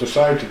lost, so it was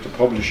decided to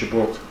publish a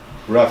book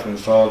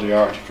referencing all the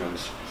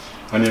articles,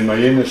 and in my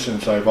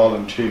innocence I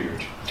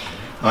volunteered,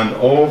 and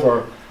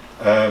over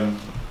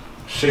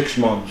 6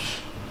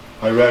 months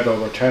I read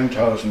over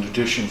 10,000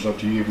 editions of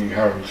the Evening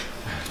Herald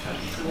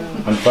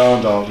and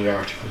found all the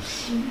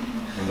articles,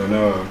 and they're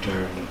now out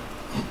there.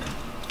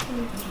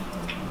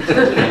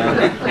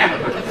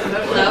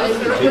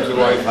 Keeps the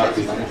wife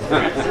happy.